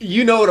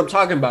 You know what I'm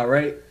talking about,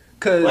 right?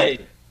 Because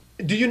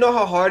do you know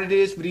how hard it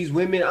is for these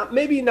women?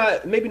 Maybe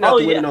not the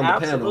women on the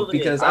panel,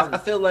 because I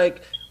feel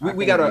like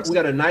we got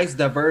a nice,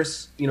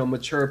 diverse,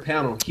 mature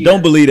panel here.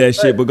 Don't believe that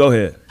shit, but go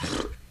ahead.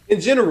 In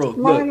general,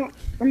 look,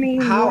 I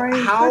mean, how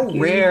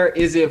rare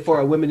is it for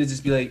a woman to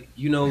just be like,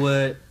 you know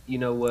what,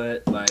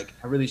 like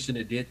I really shouldn't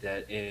have did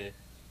that, and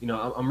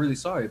I'm really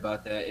sorry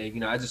about that,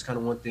 and I just kind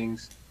of want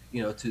things,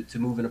 to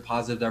move in a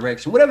positive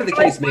direction, whatever the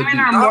case may be. Women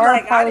are more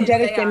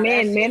apologetic than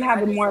men. Men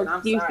have more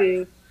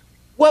excuses.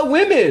 What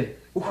women?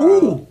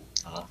 Who?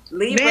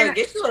 Libra,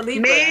 get you a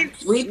Libra. Men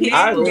definitely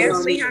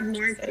have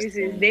more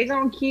excuses. They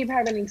gonna keep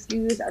having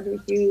excuse after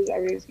excuse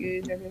after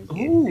excuse after excuse.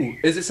 Ooh,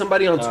 is it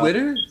somebody on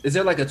Twitter? Is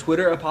there like a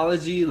Twitter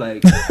apology?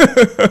 Like,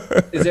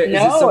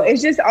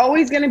 it's just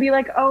always gonna be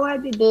like, oh, I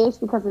did this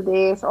because of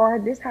this, or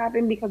this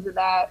happened because of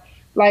that.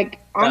 Like,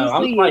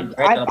 honestly, if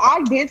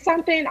I did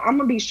something, I'm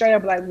gonna be straight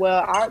up like,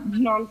 well, you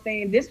know what I'm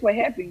saying? This what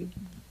happened.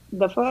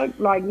 The fuck?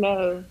 Like,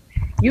 no.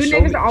 You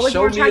niggas are always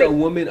gonna try to. Show me a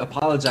woman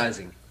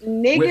apologizing.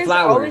 Niggas with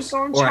flowers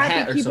or a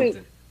hat or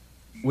something.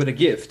 With a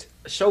gift.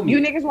 Show me. You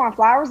niggas want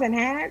flowers and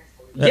hats?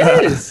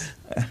 Yes.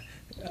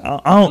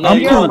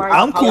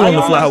 I'm cool on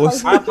the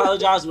flowers. I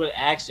apologize with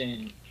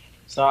action.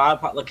 So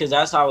because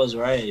that's how I was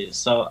raised.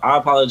 So I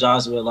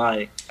apologize with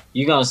like,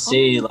 you're gonna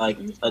see like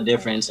a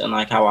difference in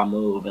like how I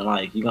move, and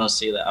like you're gonna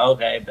see that,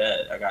 okay,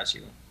 bet I got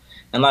you.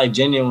 And like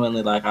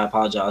genuinely, like I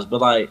apologize.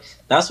 But like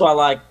that's why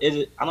like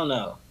I don't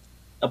know.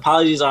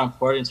 Apologies are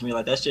important to me.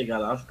 Like that shit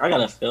I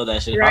gotta feel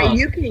that shit. Right,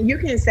 you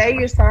can say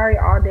you're sorry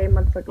all day,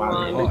 motherfucker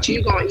long, but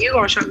you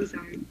gonna show me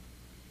something.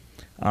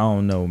 I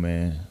don't know,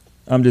 man.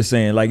 I'm just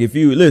saying, like, if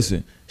you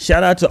listen,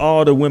 shout out to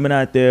all the women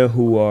out there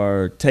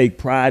who take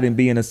pride in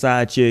being a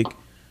side chick.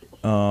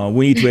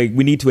 We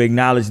need to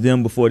acknowledge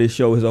them before this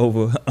show is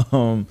over.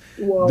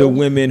 The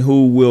women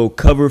who will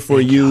cover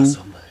for you.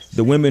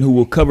 The women who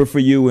will cover for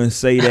you and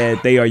say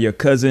that they are your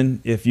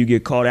cousin if you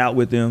get caught out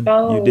with them.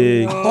 You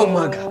dig? Oh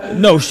my God.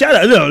 No, shout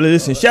out. No,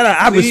 listen, shout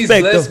out. Please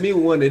bless me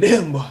one of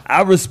them.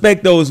 I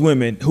respect those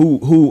women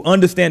who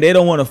understand they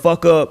don't want to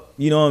fuck up,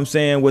 you know what I'm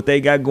saying, what they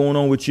got going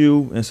on with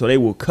you, and so they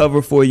will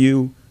cover for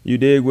you. You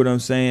dig what I'm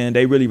saying?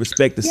 They really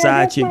respect the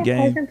side chick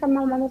game.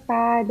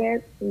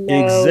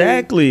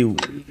 Exactly.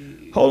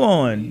 Hold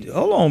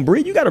on,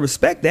 Bree. You gotta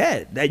respect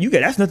that.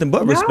 That's nothing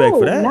but respect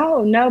for that.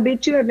 No,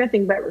 bitch. You have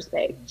nothing but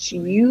respect.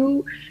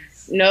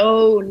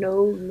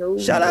 No.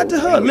 Shout out to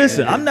her.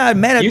 Listen, I'm not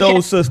mad at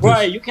those sisters.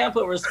 Right, you can't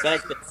put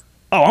respect.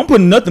 Oh, I'm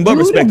putting nothing but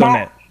respect on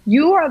that.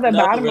 You are the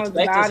bottom of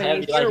the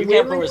bottom.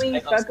 You're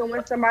willingly fucking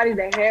with somebody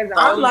that has.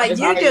 I'm like,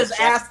 you just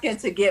asking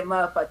to get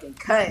motherfucking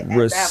cut.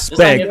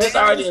 Respect. If it's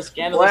already a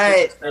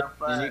scandalous,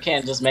 you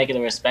can't just make it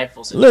a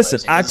respectful situation. Listen,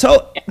 I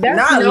told.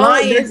 Not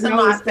lying to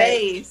my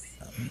face.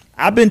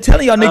 I've been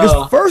telling y'all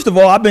niggas, first of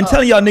all, I've been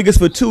telling y'all niggas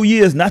for 2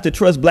 years not to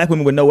trust black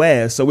women with no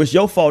ass. So it's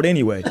your fault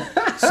anyway.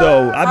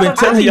 So I've been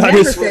telling y'all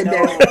this.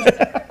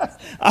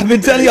 I've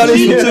been telling y'all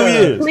this for 2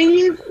 years.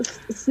 Please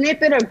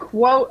snippet a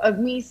quote of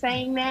me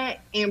saying that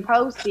and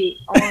post it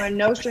on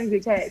No Strings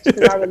Attached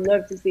because I would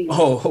love to see it.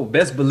 Oh,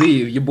 best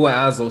believe your boy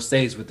Ozzo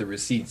stays with the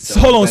receipts. So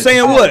Hold on,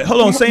 saying what?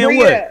 Hold on, saying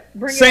what?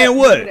 Saying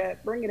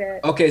what? Bring it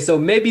up. Okay, so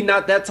maybe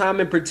not that time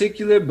in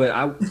particular, but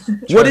I.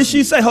 What did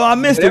she say? Oh, I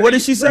missed it. What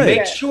did she say?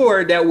 Make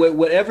sure that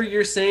whatever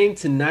you're saying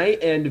tonight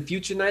and the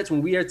future nights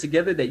when we are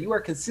together, that you are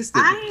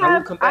consistent. I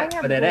will come back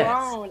for that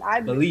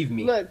ass. Believe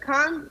me. Look,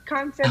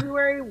 come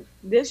February,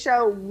 this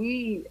show,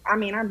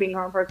 I've been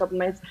gone for a couple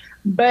months,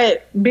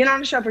 but been on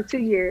the show for 2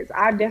 years.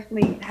 I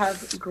definitely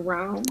have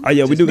grown. Oh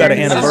yeah, we do got an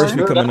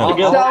anniversary coming up.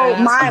 So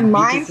my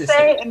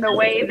mindset and the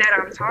way that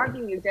I'm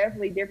talking is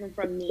definitely different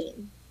from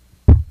men.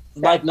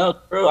 Like, no,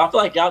 true. I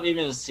feel like y'all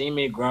even seen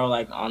me grow,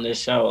 like, on this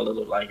show a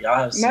little. Like, y'all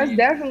have seen. Most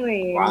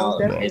definitely. Wow,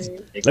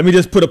 let me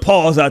just put a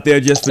pause out there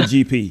just for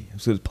GP.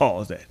 So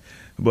pause that.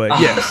 But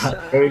yes.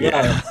 Here we go.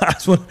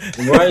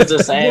 Roy is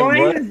the same.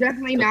 Roy has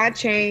definitely not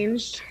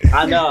changed.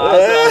 I know.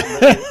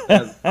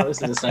 I was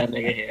the same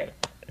nigga here.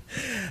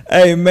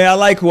 Hey, man, I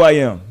like who I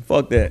am.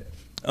 Fuck that.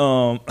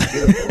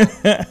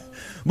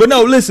 But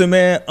no, listen,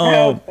 man.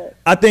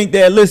 I think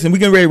that, listen, we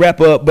can ready to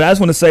wrap up, but I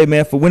just want to say,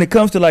 man, for when it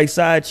comes to like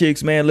side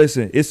chicks, man,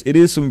 listen, it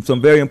is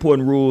some very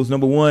important rules.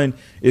 Number one,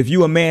 if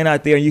you a man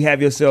out there and you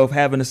have yourself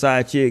having a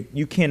side chick,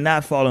 you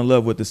cannot fall in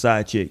love with the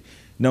side chick.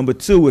 Number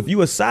two, if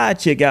you a side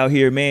chick out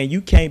here, man,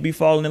 you can't be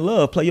falling in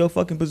love. Play your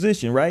fucking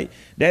position, right?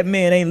 That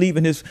man ain't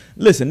leaving his,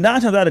 listen,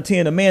 9 times out of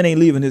 10, a man ain't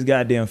leaving his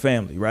goddamn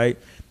family, right?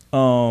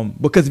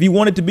 Because if he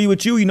wanted to be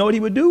with you, you know what he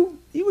would do?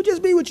 He would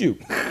just be with you.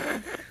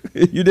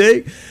 You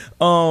dig?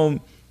 And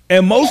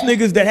most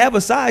niggas that have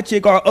a side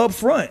chick are up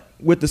front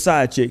with the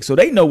side chick. So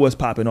they know what's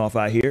popping off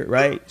out here,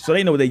 right? So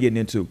they know what they getting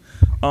into.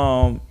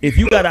 If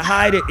you got to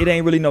hide it, it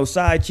ain't really no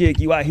side chick.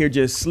 You out here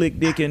just slick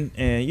dicking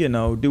and, you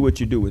know, do what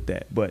you do with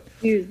that. But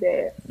use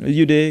that.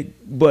 You dig?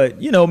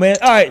 But, you know, man,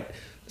 all right.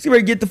 Let's get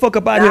ready to get the fuck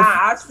up out of here.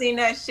 I've seen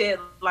that shit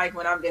like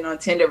when I've been on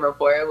Tinder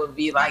before. It would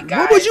be like, guys,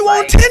 what was you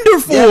like, on Tinder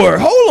for?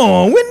 Hold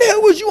on. When the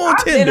hell was you on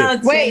Tinder?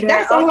 Wait,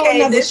 that's a whole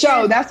nother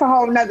show. That's a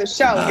whole nother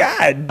show.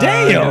 God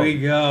damn. Here we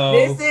go.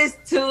 This is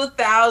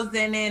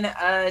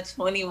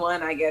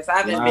 2021, I guess. I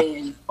haven't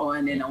been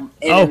on in a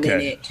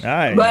minute. All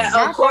right. But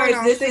of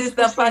course, this is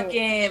the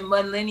fucking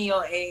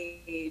millennial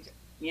age.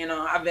 You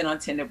know, I've been on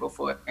Tinder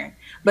before.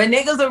 But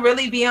niggas will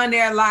really be on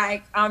there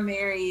like, I'm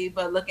married,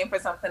 but looking for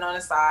something on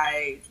the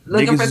side.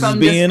 Looking niggas for something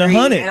being discreet.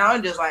 100. And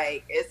I'm just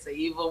like, it's an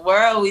evil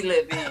world we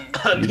live in.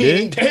 I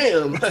mean,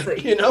 damn.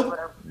 You know?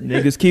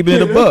 Niggas keeping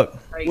it a buck.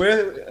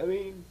 Well, I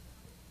mean.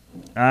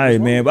 All right,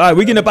 man. All right,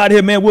 we getting up out of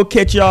here, man. We'll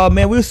catch y'all,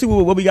 man. We'll see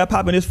what we got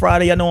popping this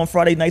Friday. I know on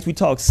Friday nights we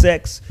talk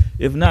sex.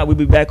 If not, we'll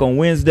be back on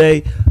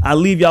Wednesday. I'll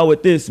leave y'all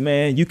with this,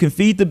 man. You can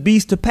feed the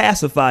beast to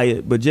pacify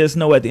it, but just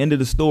know at the end of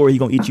the story, he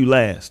gonna eat you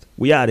last.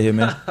 We out of here,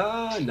 man.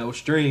 No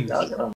strings.